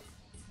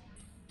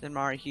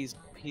 Denmark, he's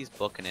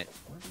booking it.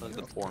 Look at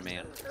the poor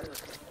man.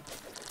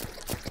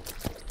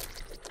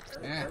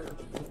 Yeah.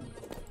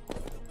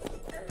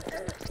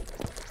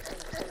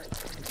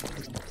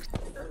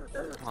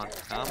 Come on,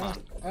 come on.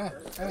 I'm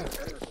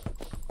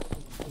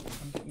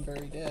getting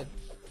very dead.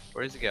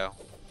 Where does he go?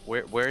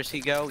 Where does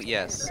he go?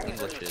 Yes,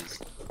 Englishes.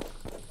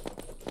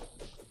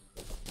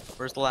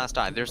 Where's the last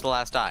eye? There's the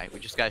last eye. We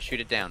just gotta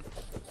shoot it down.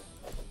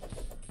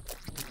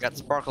 Got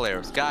sparkle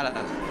arrows. Got it.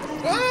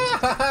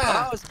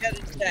 Oh, it's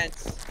getting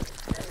intense.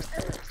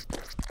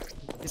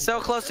 He's so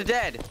close to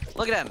dead.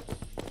 Look at him.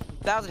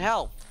 1,000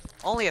 health.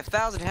 Only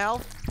 1,000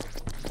 health.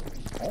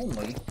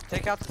 Only?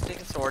 Take out the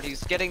stinking sword.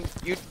 He's getting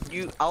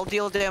I'll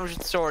deal damage with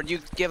the sword. You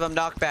give him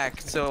knockback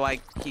so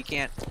he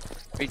can't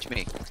reach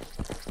me.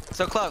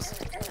 So close.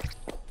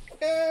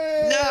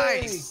 Yay!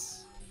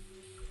 Nice.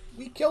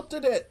 We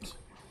kilted it.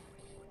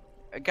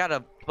 I got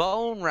a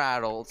bone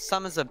rattle.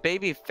 Summons a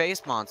baby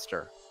face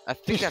monster. I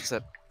think that's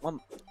a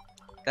well,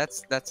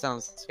 that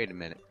sounds. Wait a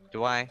minute.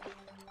 Do I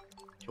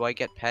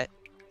get pet?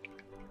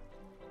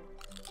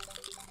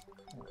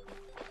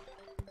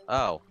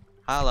 Oh,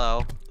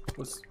 hello.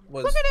 Was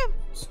Look at him.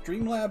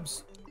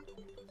 Streamlabs?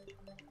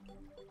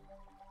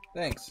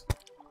 Thanks.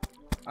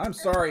 I'm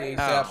sorry,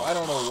 ASAP. Oh. I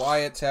don't know why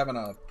it's having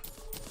a.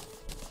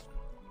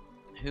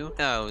 Who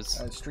knows?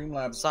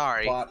 Streamlabs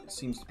Sorry. bot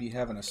seems to be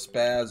having a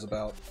spaz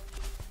about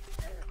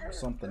or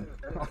something.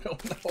 I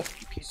don't know.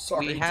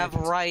 Sorry. We have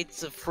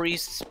rights of free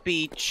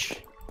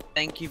speech.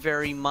 Thank you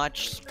very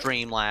much,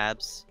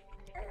 Streamlabs.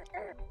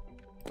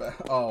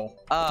 Oh.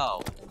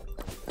 Oh.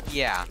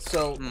 Yeah.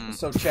 So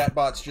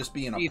chatbot's just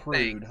being a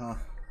prude, huh?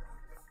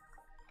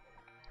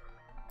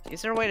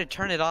 Is there a way to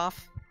turn it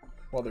off?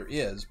 Well, there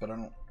is, but I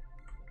don't...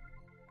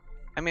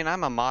 I mean,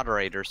 I'm a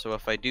moderator, so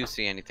if I do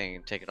see anything, I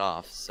can take it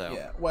off, so...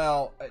 Yeah,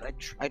 well...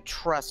 I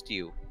trust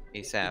you,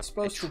 ASAP. It's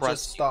supposed to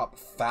just stop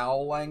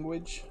foul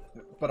language,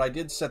 but I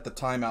did set the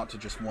timeout to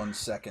just 1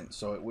 second,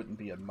 so it wouldn't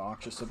be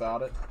obnoxious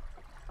about it.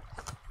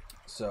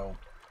 So...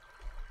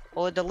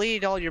 Well, it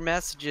deleted all your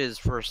messages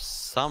for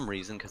some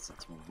reason, because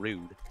it's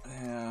rude.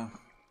 Yeah,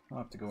 I'll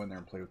have to go in there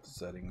and play with the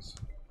settings.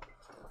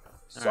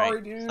 All Sorry,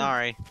 right. dude.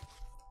 Sorry.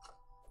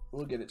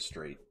 We'll get it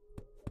straight.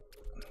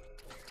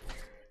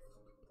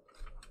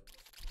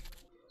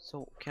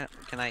 So, can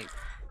I...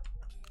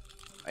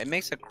 It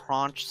makes a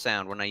crunch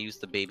sound when I use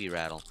the baby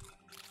rattle.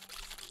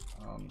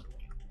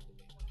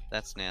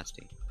 That's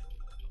nasty.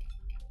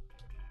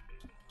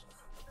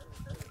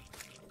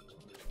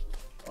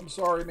 I'm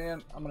sorry,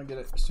 man. I'm gonna get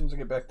it as soon as I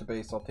get back to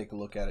base. I'll take a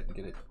look at it and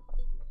get it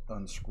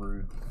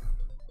unscrewed.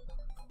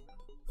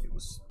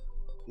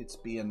 It's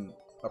being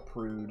a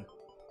prude.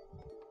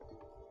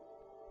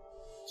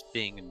 It's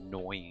being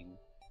annoying.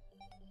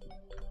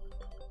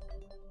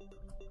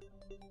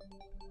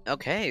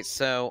 Okay,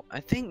 so I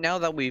think now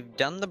that we've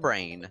done the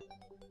brain,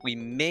 we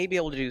may be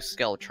able to do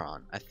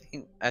Skeletron.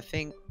 I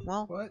think.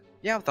 Well, what?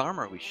 Yeah, with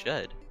armor we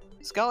should.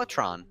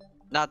 Skeletron,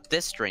 not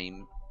this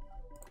stream.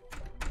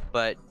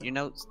 But, you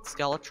know,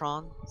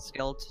 Skeletron?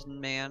 Skeleton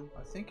Man?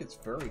 I think it's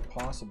very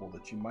possible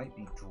that you might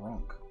be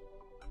drunk.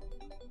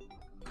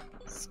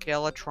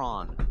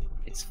 Skeletron.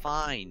 It's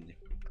fine.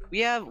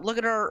 Look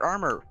at our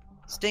armor.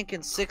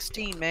 Stinking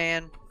 16,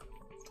 man.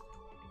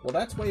 Well,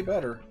 that's way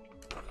better.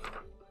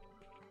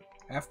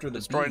 After the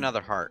Destroy B.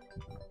 another heart.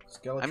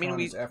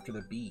 Skeletron is after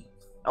the B.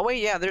 Oh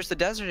wait, yeah, there's the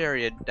desert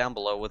area down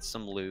below with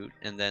some loot,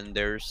 and then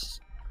there's,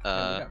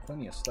 yeah, we got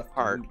plenty of stuff to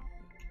heart. loot.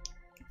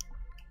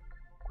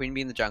 Queen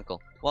Bee in the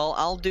Jungle. Well,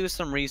 I'll do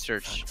some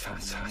research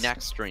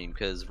next stream,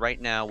 because right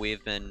now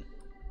we've been...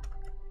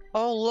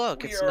 Oh,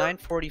 look, it's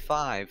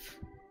 9:45.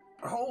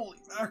 Holy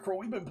mackerel,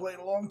 we've been playing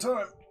a long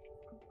time.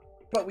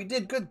 But we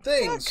did good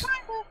things.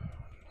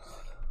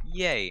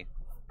 Yay.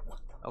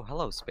 Oh,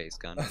 hello, Space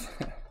Gun.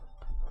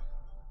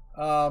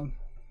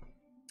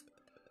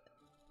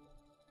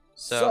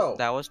 So,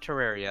 that was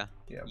Terraria.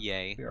 Yeah,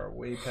 yay. We are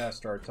way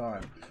past our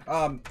time.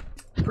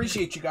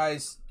 Appreciate you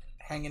guys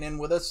hanging in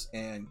with us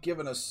and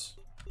giving us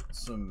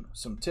some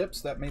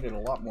tips. That made it a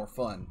lot more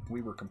fun.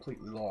 We were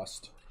completely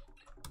lost.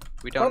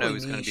 We don't know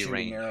who's going to be shooting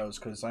range. arrows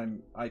because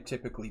I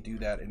typically do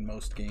that in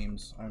most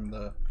games.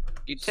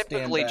 He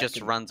typically just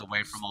runs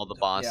away from all the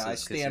bosses. Yeah, I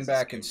stand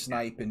back and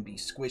snipe and be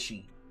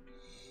squishy.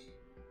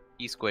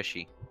 He's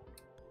squishy.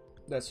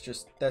 That's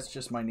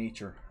just my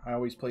nature. I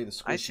always play the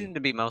squishy. I seem to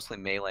be mostly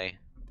melee,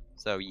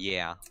 so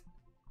yeah.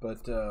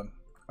 But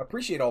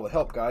appreciate all the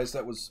help, guys.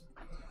 That was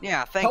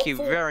thank you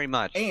very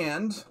much.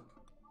 And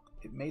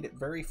it made it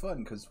very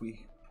fun because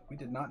we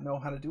did not know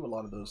how to do a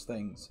lot of those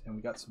things, and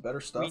we got some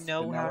better stuff. We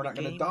know and now how we're to not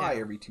going to game die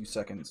now. every 2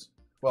 seconds.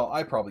 Well,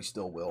 I probably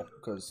still will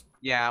because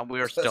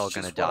we're still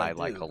going to die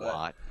like a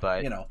lot,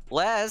 but you know,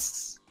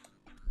 less.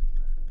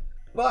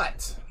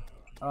 But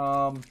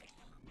I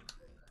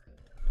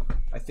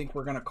think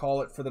we're going to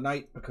call it for the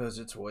night because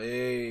it's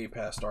way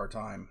past our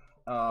time.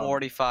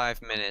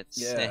 45 minutes.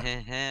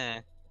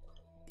 Yeah.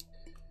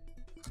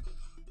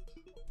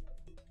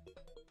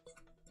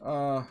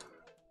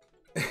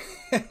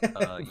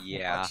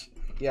 Yeah.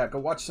 Yeah, go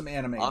watch some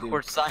anime.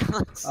 Awkward dude.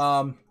 silence.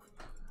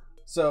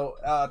 So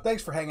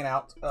thanks for hanging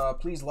out.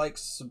 Please like,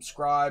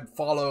 subscribe,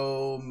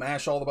 follow,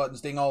 mash all the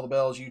buttons, ding all the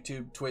bells,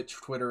 YouTube, Twitch,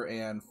 Twitter,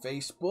 and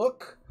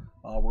Facebook.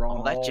 We're on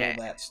all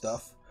that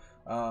stuff.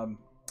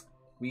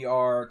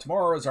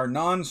 Tomorrow is our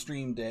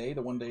non-stream day,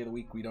 the one day of the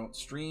week we don't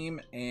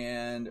stream,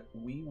 and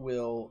we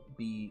will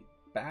be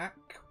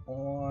back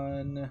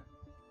on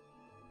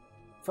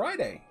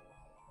Friday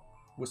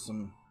with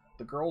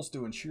the girls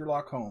doing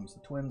Sherlock Holmes. The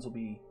twins will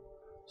be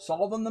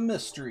solving the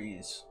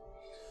mysteries.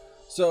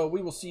 So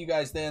we will see you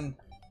guys then.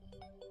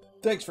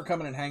 Thanks for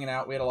coming and hanging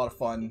out. We had a lot of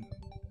fun.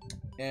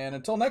 And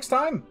until next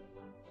time,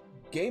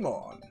 game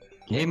on.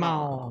 Game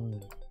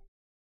on.